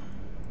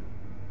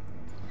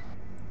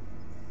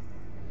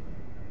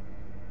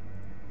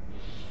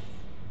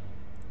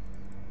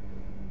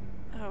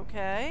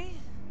 Okay.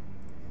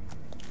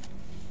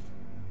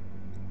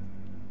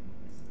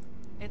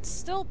 It's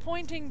still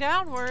pointing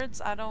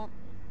downwards. I don't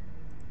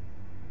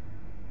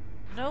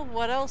know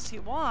what else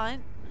you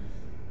want.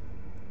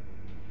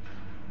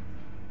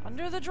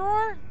 Under the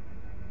drawer?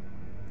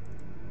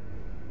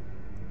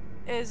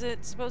 Is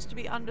it supposed to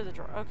be under the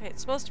drawer? Okay,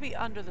 it's supposed to be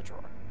under the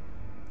drawer.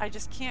 I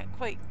just can't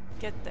quite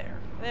get there.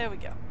 There we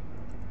go.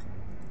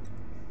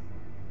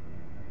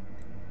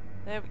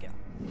 There we go.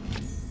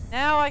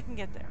 Now I can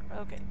get there.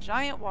 Okay,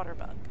 giant water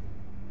bug.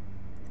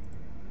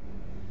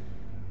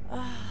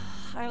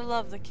 I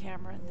love the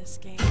camera in this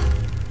game.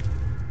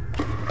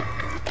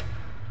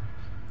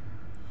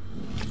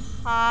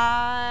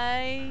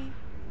 Hi.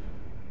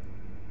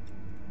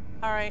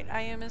 Alright,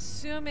 I am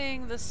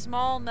assuming the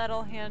small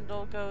metal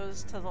handle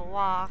goes to the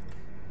lock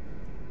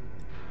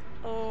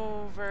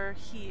over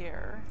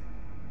here.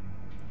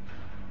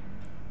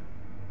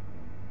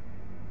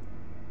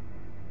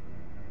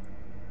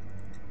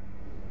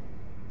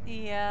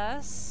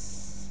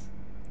 Yes.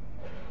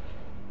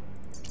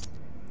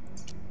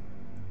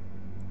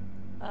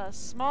 A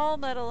small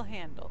metal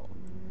handle.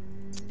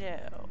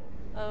 No.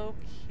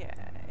 Okay.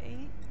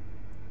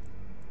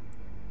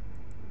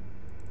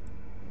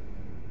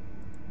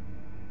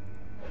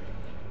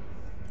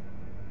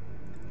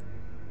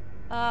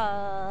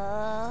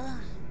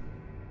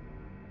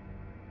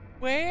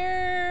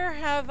 Where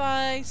have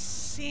I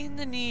seen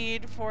the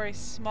need for a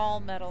small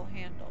metal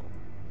handle?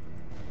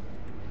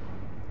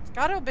 It's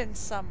gotta have been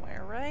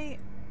somewhere, right?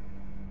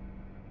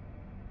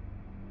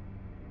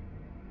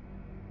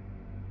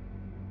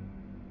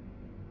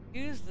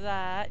 Used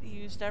that,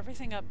 used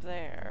everything up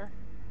there.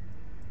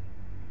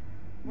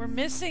 We're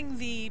missing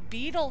the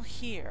beetle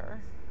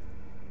here.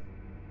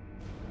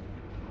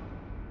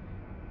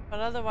 But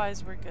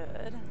otherwise we're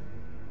good.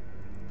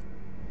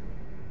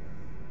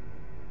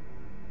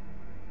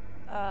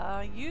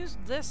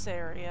 Used this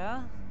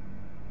area.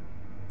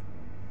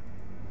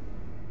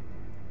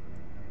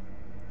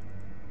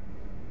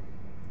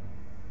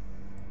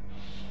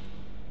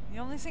 The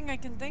only thing I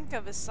can think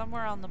of is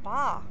somewhere on the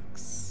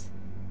box.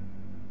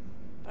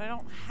 But I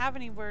don't have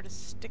anywhere to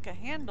stick a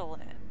handle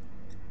in.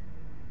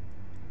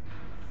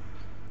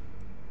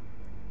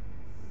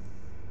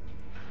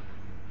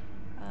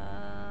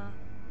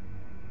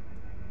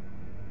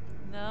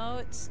 No,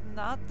 it's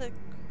not the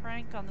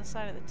crank on the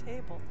side of the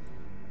table.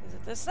 Is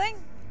it this thing?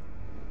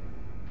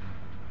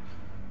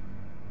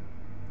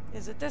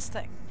 Is it this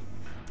thing?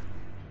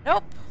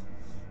 Nope.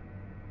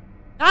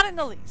 Not in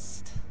the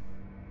least.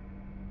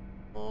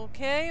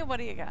 Okay, what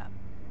do you got?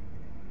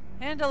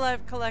 Handle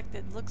I've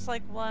collected. Looks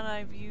like one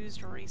I've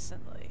used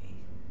recently.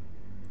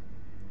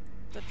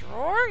 The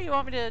drawer? You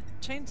want me to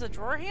change the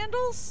drawer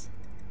handles?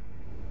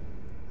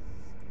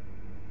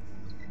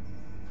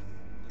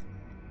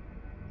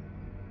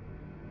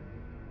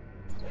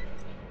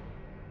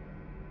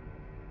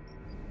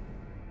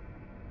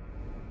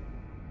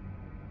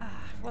 I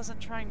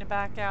wasn't trying to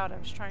back out, I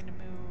was trying to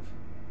move.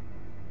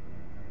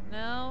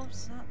 No,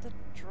 it's not the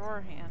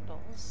drawer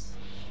handles.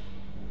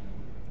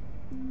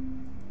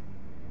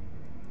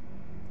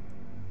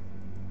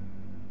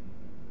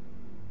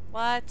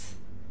 What?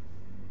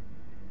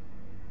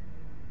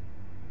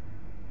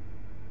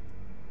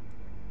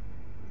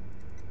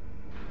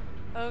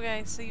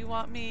 Okay, so you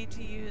want me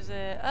to use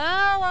it.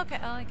 Oh, okay.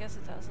 Oh, I guess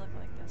it does look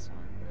like this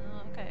one.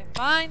 Oh, okay,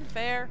 fine,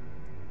 fair.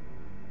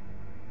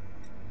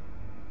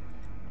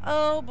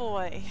 Oh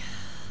boy.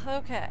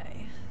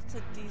 Okay. It's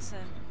a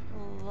decent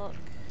look.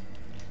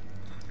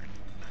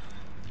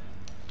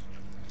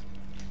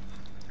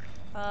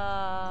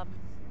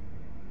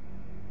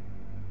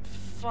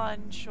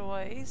 Fun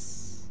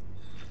choice.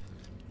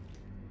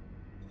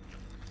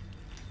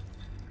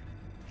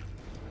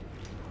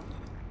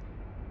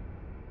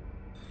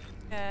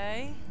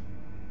 Okay.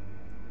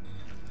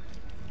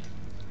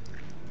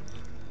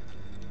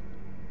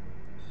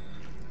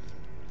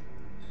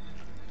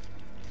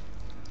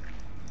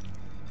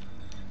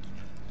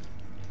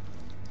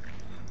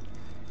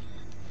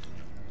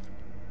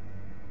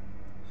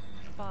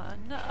 Fun.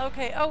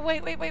 Okay. Oh,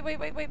 wait.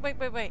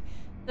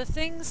 The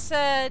thing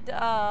said,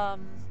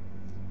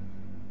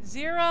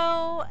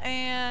 0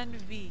 and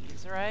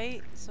V's,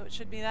 right? So it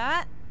should be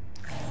that?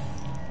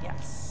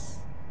 Yes.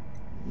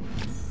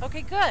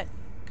 Okay, good.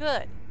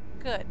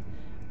 Good.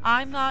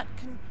 I'm not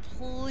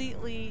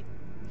completely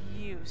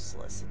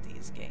useless at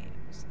these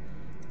games.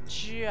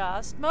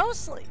 Just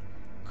mostly.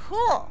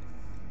 Cool.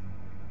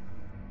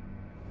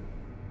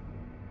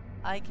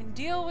 I can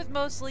deal with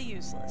mostly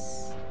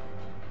useless.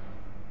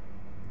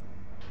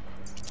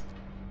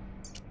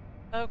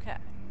 Okay.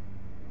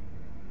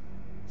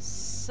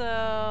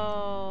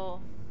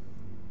 So,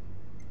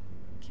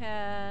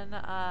 can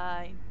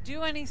I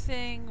do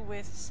anything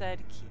with said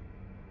key?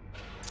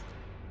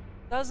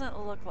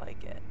 Doesn't look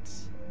like it.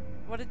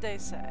 What did they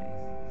say?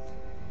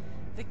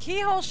 The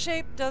keyhole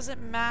shape doesn't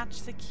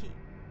match the key.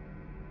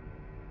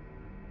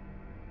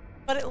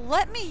 But it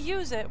let me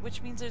use it,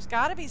 which means there's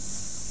got to be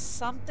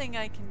something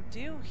I can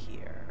do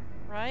here,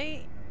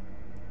 right?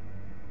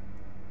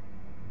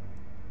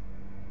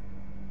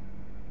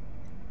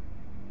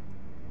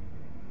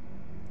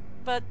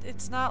 But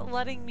it's not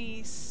letting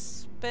me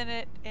spin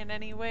it in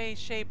any way,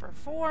 shape, or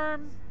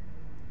form.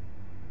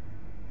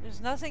 There's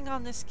nothing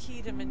on this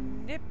key to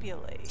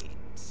manipulate.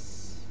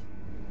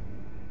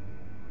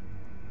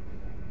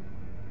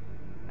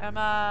 Am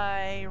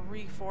I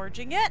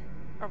reforging it?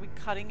 Are we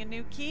cutting a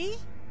new key?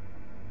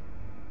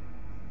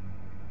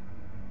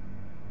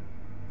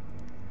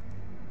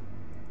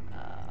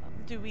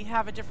 Do we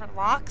have a different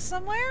lock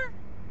somewhere?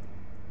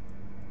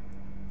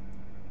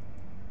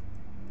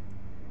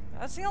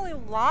 That's the only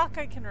lock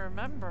I can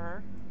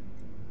remember.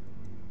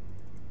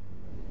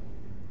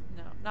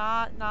 No,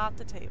 not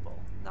the table.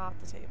 Not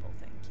the table,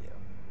 thank you.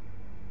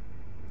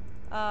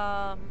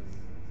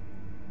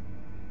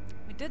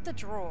 We did the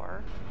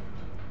drawer.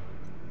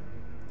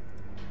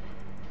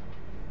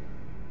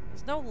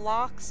 There's no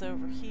locks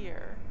over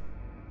here.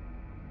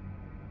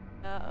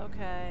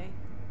 Okay.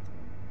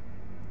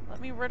 Let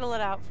me riddle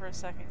it out for a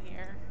second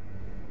here.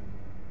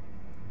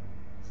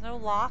 There's no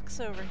locks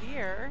over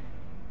here.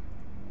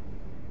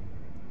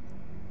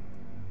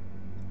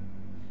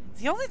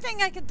 The only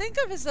thing I can think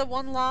of is the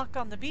one lock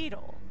on the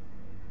beetle.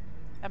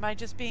 Am I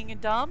just being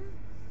dumb?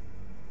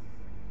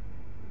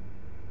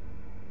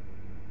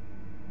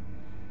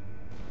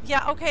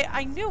 Yeah, okay,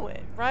 I knew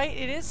it, right?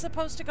 It is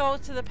supposed to go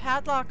to the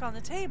padlock on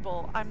the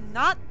table. I'm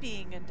not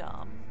being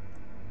dumb.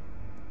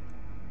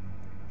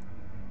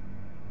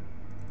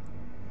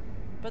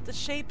 But the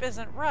shape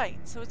isn't right.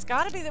 So it's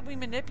got to be that we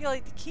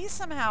manipulate the key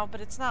somehow,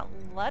 but it's not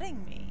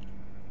letting me.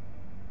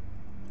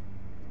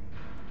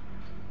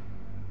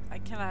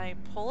 Can I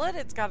pull it?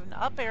 It's got an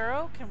up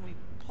arrow. Can we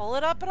pull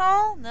it up at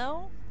all?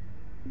 No?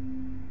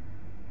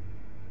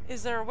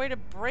 Is there a way to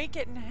break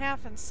it in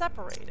half and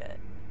separate it?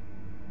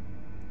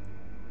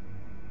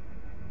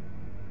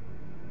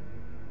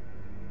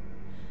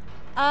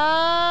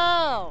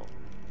 Oh!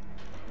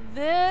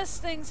 This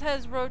thing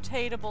has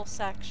rotatable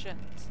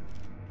sections.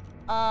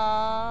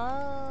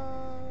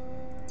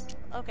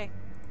 Okay.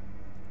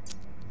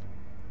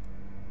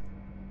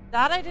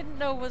 That I didn't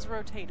know was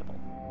rotatable.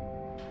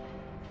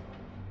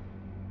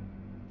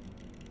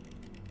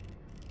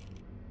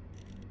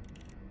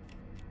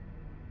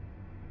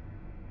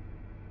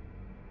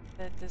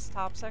 This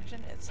top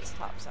section? It's this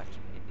top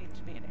section. It needs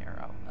to be an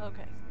arrow.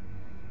 Okay.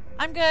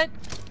 I'm good.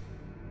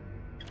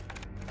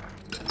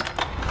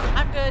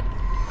 I'm good.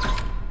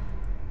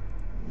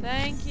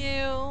 Thank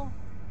you.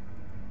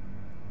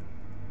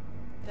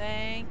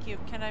 Thank you.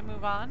 Can I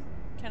move on?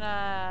 Can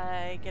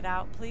I get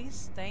out,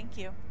 please? Thank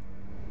you.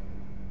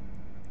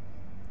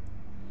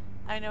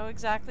 I know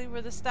exactly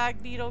where the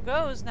stag beetle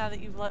goes now that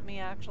you've let me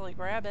actually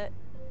grab it.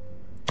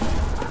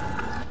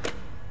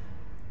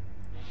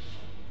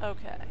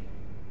 Okay.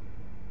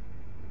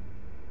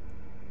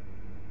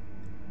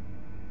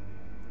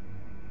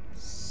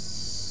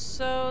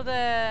 So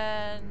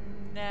then,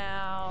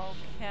 now,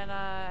 can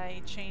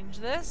I change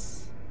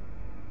this?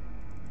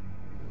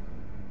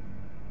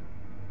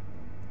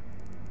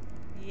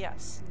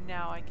 Yes,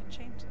 now I can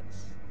change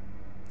this.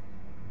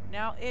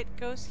 Now it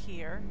goes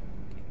here.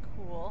 Okay,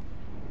 cool.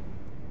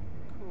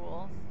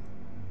 Cool.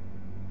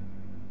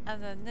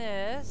 And then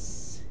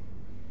this.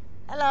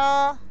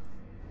 Hello.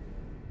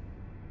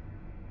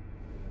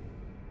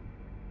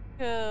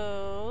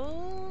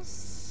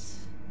 Goes.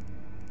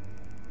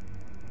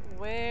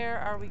 Where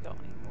are we going?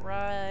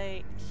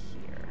 Right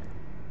here.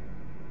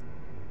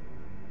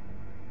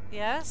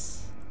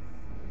 Yes?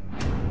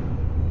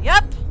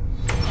 Yep!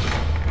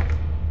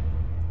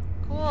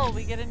 Cool,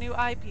 we get a new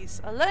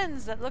eyepiece. A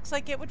lens that looks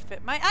like it would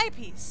fit my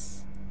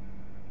eyepiece.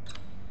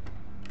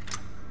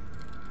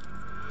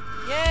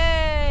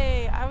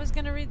 Yay! I was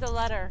gonna read the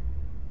letter.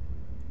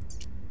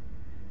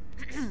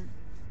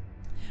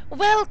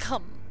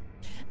 Welcome!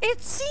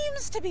 It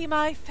seems to be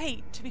my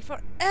fate to be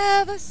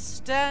forever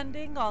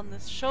standing on the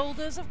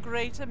shoulders of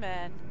greater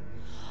men.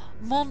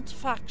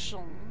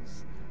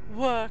 Montfaucon's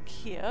work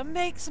here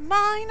makes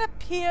mine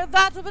appear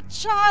that of a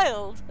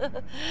child.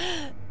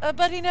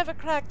 But he never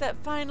cracked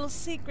that final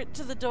secret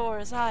to the door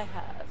as I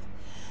have.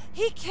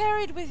 He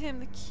carried with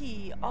him the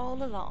key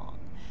all along,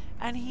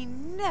 and he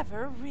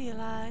never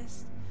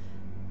realized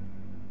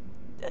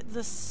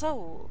the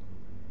soul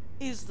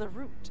is the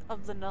root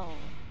of the null.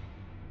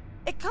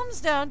 It comes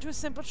down to a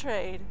simple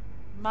trade,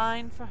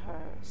 mine for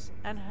hers,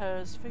 and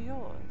hers for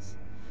yours.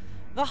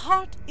 The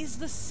heart is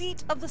the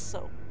seat of the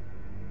soul.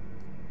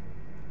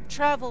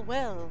 Travel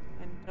well,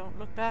 and don't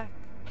look back.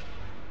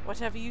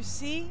 Whatever you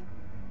see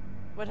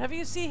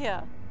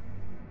here,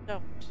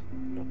 don't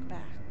look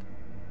back.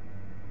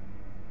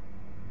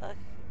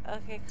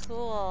 Okay,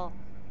 cool.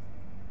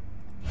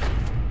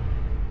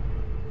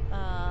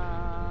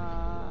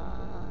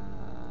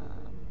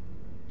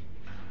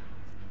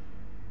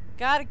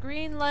 Got a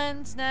green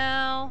lens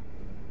now.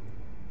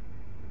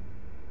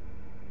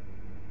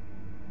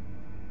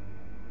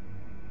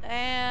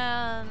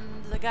 And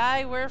the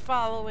guy we're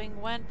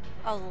following went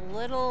a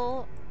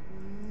little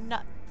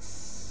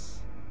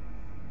nuts.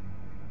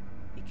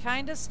 He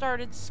kind of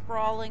started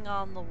scrawling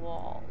on the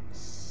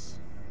walls.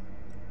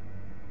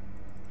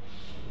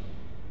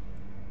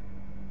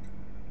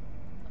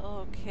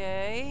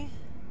 Okay.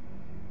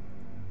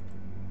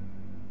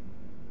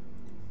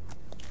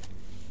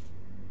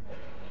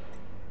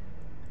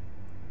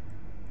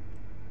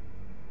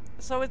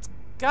 So it's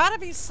gotta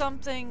be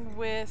something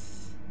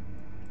with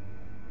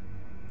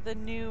the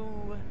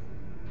new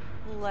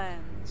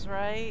lens,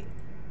 right?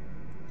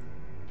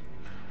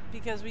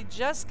 Because we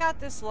just got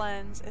this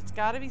lens. It's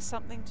got to be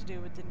something to do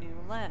with the new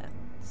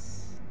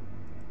lens.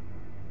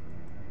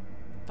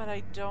 But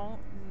I don't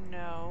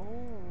know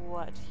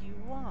what you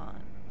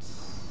want.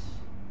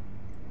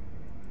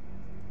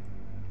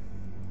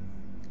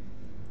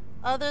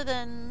 Other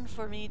than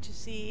for me to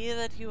see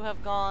that you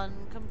have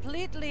gone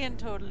completely and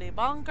totally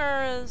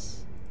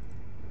bonkers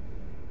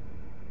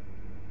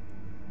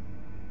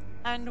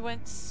and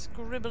went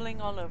scribbling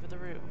all over the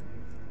room.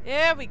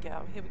 Here we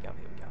go, here we go,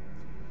 here we go.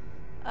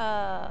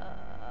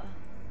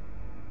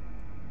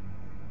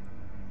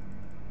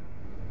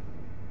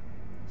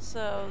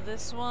 So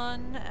this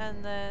one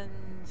and then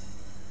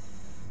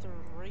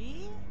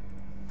 3?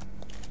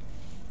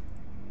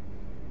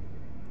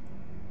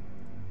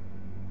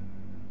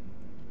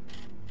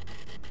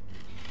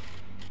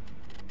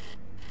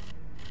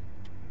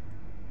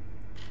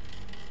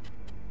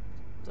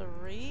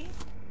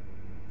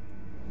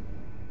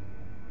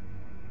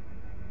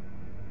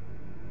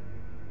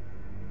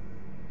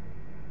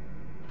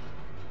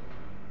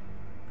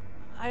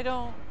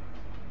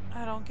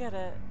 I don't get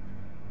it.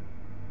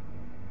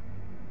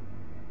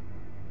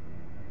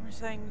 We're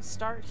saying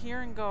start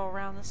here and go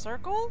around the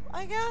circle,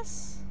 I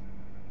guess?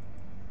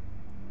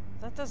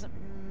 That doesn't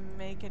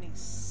make any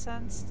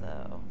sense,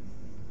 though.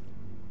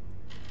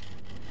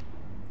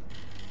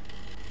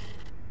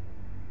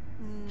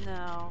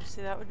 No,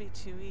 see, that would be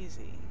too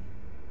easy.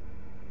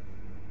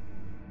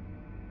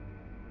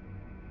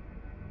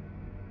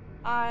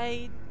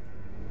 I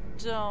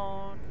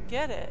don't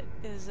get it.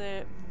 Is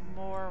it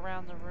more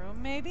around the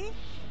room, maybe?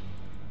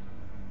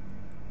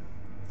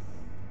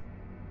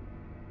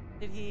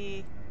 Did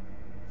he...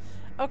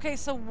 Okay,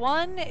 so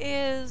 1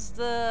 is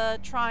the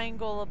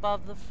triangle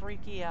above the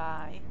freaky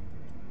eye.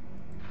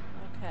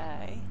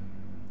 Okay.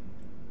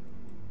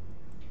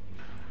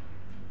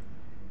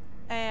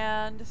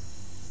 And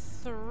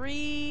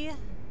 3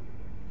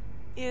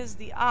 is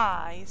the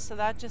eye, so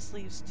that just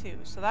leaves 2.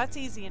 So that's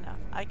easy enough.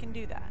 I can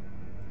do that.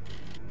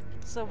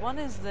 So 1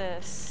 is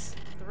this,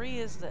 3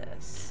 is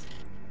this.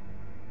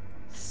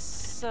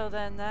 So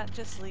then that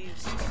just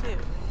leaves 2.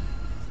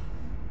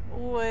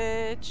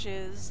 Which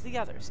is the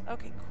others.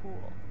 Okay,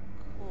 cool.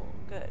 Cool,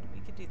 good. We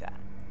could do that.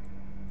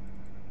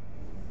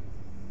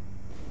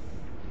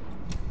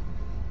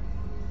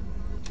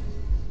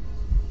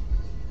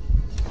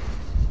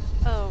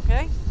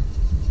 Okay.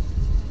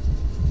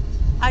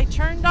 I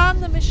turned on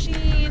the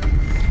machine.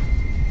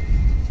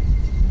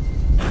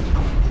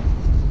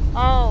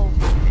 Oh.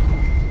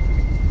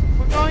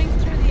 We're going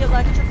through the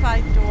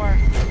electrified door.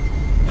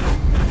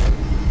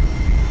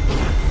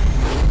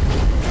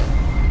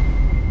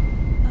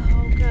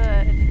 Oh,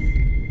 good.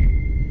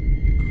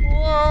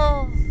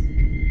 Cool.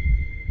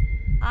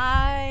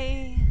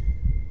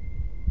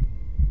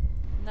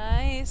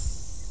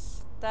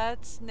 Nice.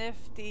 That's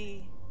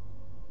nifty.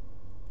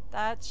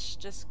 That's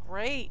just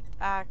great,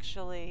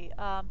 actually.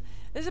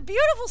 There's a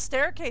beautiful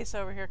staircase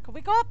over here. Could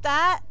we go up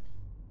that?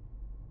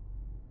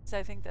 So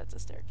I think that's a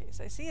staircase.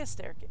 I see a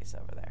staircase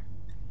over there.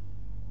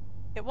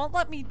 It won't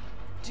let me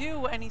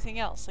do anything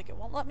else. Like, it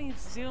won't let me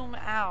zoom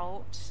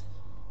out.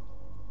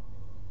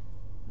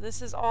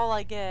 This is all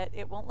I get.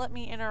 It won't let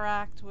me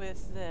interact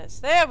with this.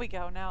 There we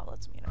go. Now it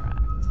lets me interact.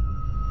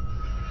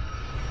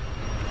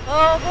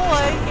 Oh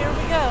boy, here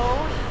we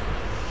go.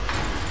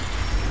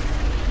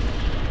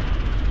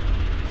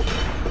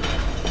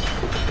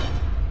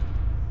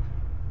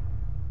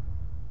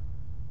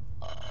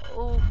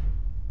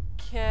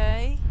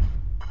 Okay.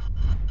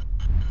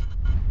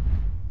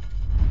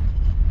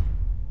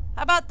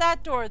 How about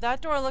that door?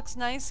 That door looks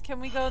nice. Can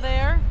we go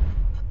there?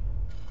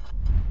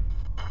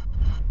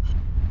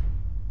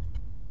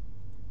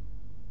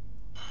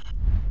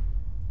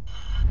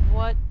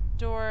 What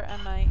door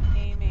am I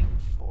aiming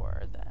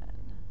for then?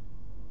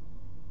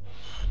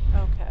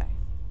 Okay.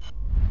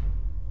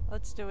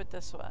 Let's do it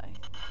this way.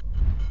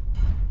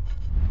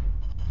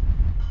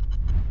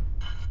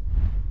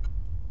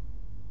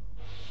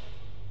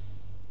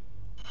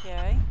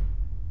 Okay.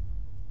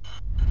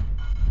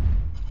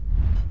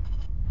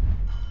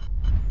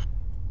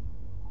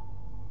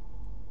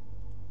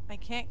 I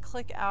can't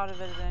click out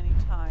of it at any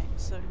time,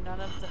 so none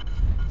of the...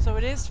 So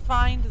it is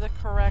find the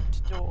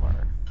correct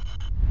door.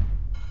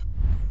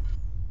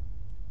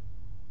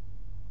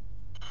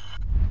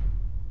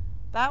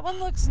 That one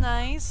looks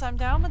nice. I'm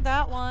down with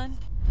that one.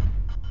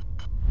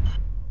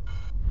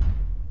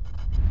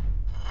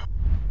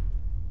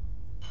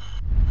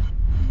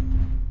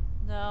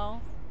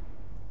 No.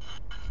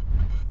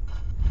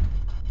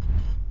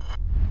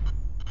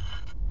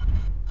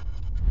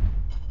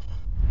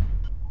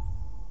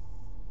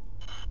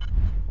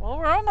 Well,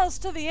 we're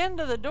almost to the end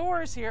of the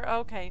doors here.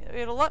 Okay,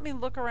 it'll let me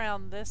look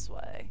around this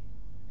way.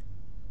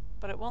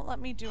 But it won't let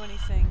me do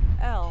anything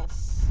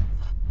else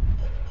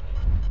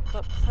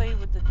but play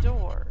with the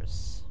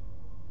doors.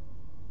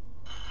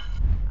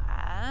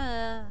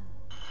 Ah.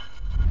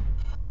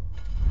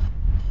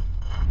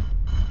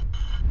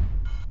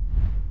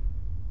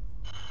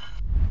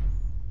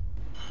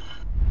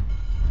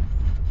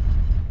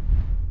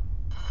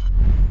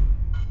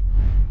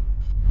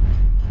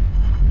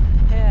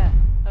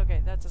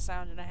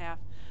 sound and a half.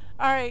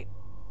 Alright.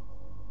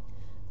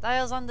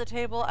 Dial's on the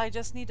table. I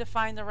just need to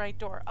find the right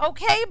door.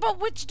 Okay, but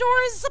which door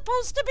is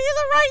supposed to be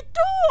the right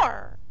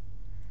door?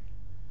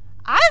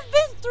 I've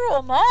been through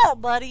them all,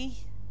 buddy.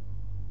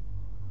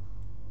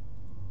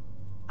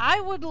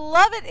 I would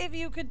love it if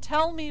you could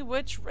tell me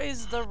which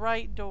is the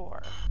right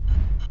door.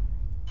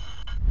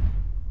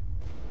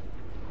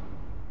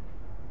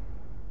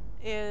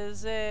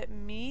 Is it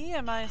me?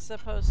 Am I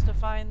supposed to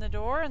find the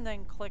door and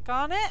then click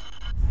on it?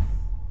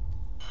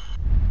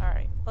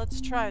 Alright,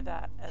 let's try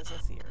that as a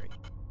theory.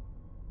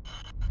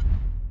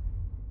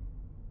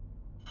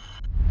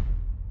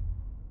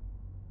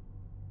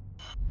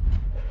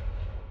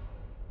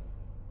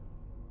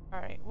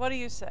 Alright, what do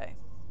you say?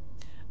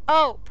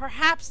 Oh,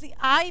 perhaps the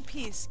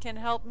eyepiece can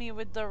help me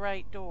with the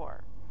right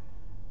door.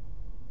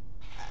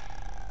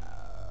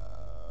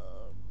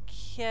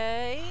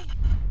 Okay.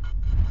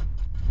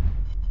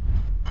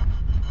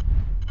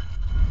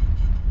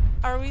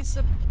 Are we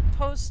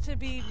supposed to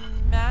be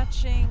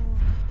matching?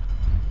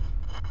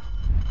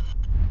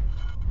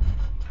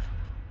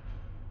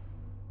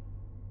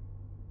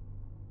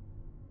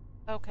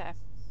 Okay.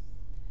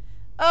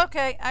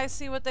 Okay, I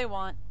see what they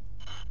want.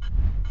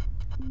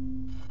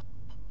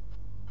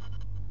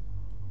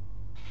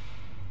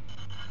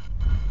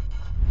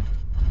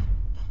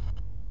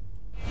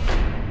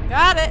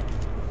 Got it!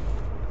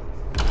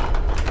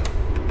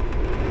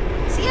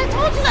 See, I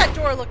told you that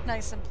door looked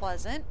nice and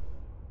pleasant.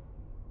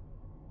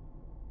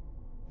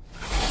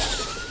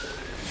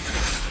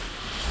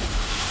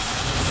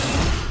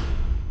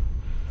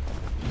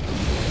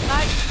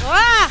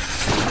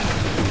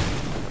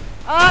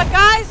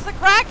 Guys, the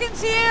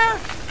Kraken's here!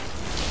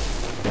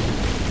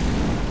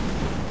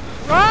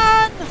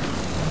 Run!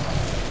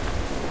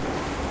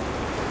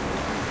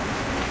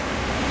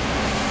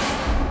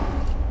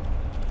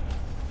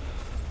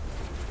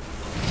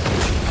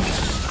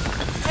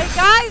 Hey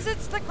guys,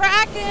 it's the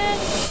Kraken!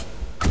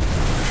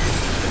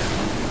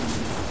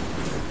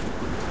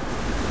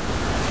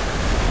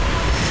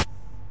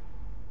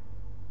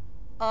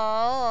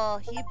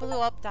 Oh, he blew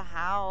up the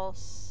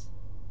house.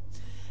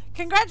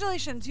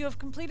 Congratulations, you have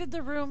completed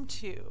the room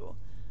 2.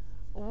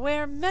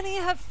 Where many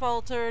have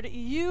faltered,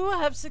 you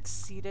have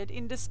succeeded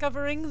in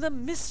discovering the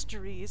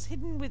mysteries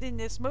hidden within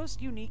this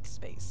most unique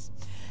space.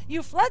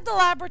 You fled the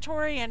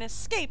laboratory and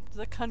escaped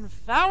the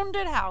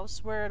confounded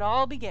house where it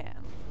all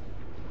began.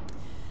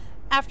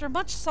 After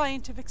much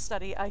scientific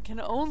study, I can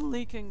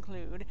only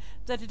conclude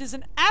that it is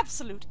an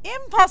absolute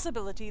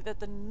impossibility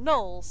that the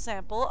null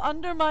sample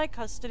under my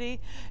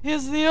custody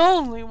is the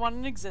only one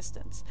in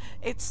existence.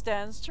 It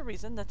stands to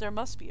reason that there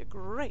must be a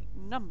great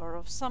number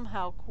of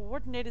somehow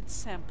coordinated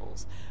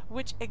samples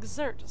which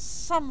exert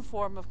some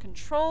form of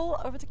control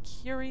over the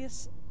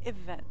curious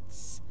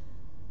events.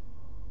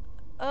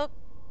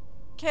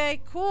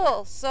 Okay,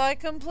 cool. So I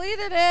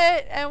completed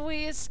it and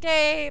we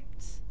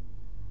escaped.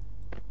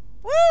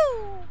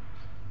 Woo!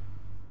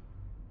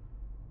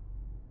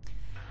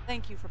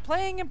 Thank you for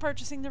playing and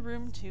purchasing the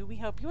room 2. We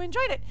hope you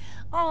enjoyed it.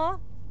 Aw.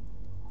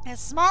 As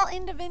small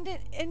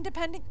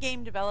independent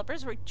game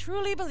developers, we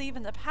truly believe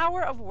in the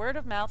power of word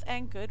of mouth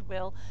and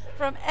goodwill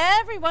from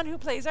everyone who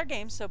plays our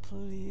games, so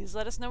please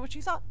let us know what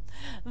you thought.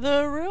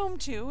 The Room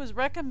 2 is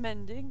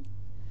recommending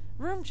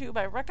Room 2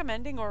 by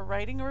recommending or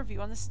writing a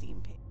review on the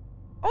Steam page.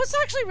 Oh, it's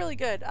actually really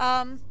good.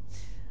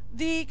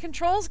 The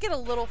controls get a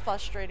little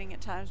frustrating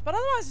at times, but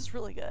otherwise it's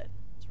really good.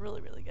 It's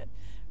really, really good.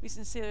 We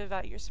sincerely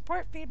value your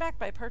support, feedback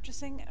by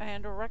purchasing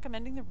and or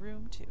recommending the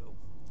Room 2.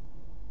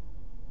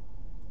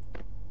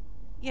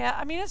 Yeah,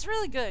 I mean, it's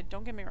really good.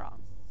 Don't get me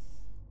wrong.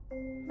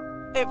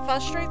 It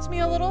frustrates me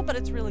a little, but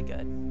it's really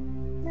good.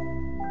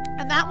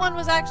 And that one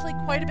was actually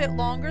quite a bit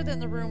longer than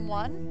the Room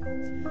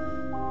 1.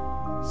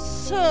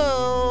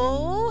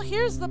 So,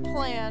 here's the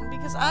plan.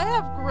 Because I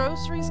have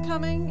groceries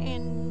coming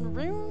in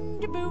room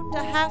to boot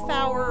a half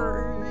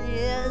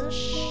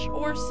hour-ish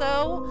or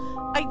so,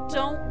 I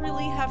don't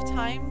really have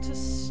time to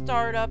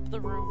start up the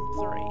Room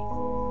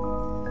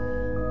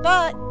 3.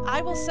 But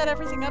I will set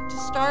everything up to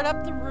start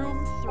up the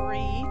Room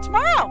 3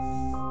 tomorrow.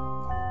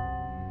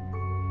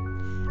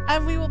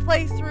 And we will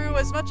play through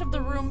as much of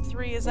the Room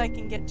 3 as I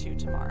can get to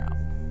tomorrow.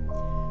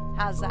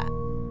 How's that?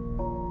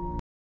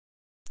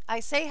 I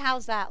say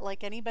how's that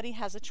like anybody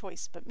has a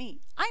choice but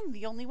me. I'm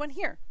the only one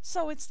here,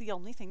 so it's the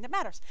only thing that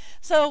matters.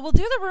 So we'll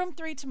do the Room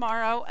 3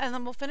 tomorrow, and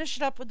then we'll finish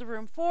it up with the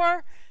Room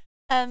 4.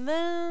 And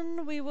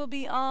then we will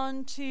be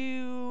on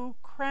to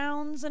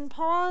Crowns and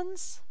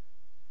Pawns.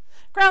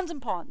 Crowns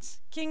and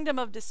Pawns. Kingdom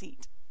of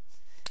Deceit.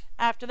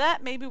 After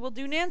that, maybe we'll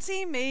do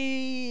Nancy.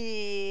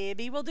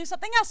 Maybe we'll do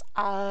something else.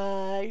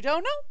 I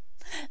don't know.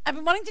 I've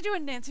been wanting to do a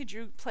Nancy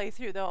Drew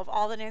playthrough, though, of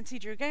all the Nancy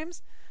Drew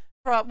games.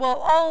 Well,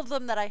 all of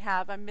them that I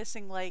have. I'm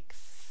missing like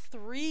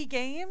 3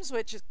 games,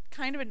 which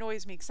kind of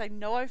annoys me because I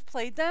know I've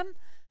played them,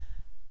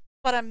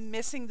 but I'm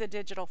missing the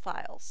digital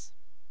files,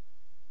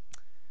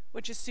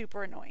 which is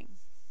super annoying.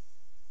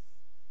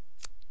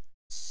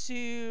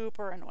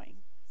 Super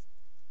annoying.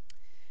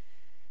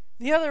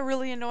 The other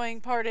really annoying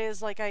part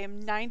is, like, I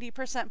am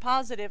 90%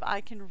 positive I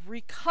can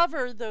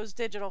recover those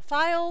digital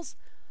files,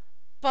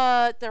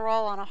 but they're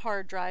all on a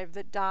hard drive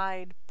that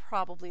died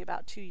probably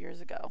about 2 years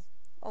ago,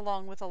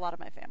 along with a lot of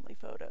my family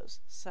photos.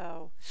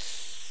 So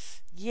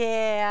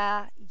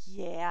yeah,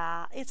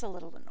 it's a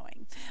little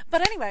annoying.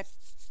 But anyway,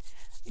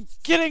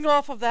 getting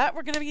off of that,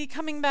 we're going to be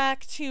coming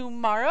back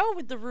tomorrow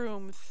with the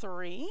room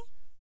 3.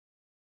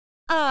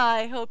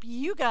 I hope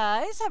you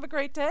guys have a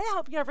great day. I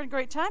hope you're having a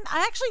great time.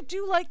 I actually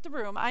do like the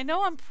room. I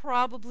know I'm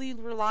probably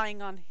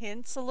relying on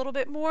hints a little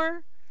bit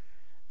more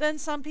than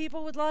some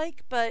people would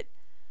like, but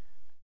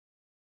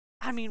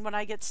I mean, when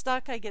I get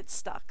stuck, I get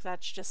stuck.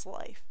 That's just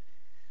life.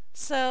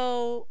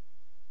 So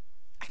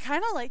I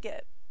kind of like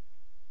it.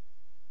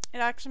 It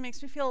actually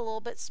makes me feel a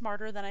little bit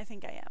smarter than I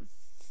think I am.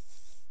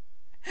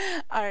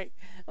 All right.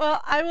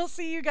 Well, I will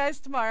see you guys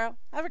tomorrow.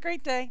 Have a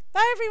great day.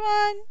 Bye,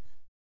 everyone.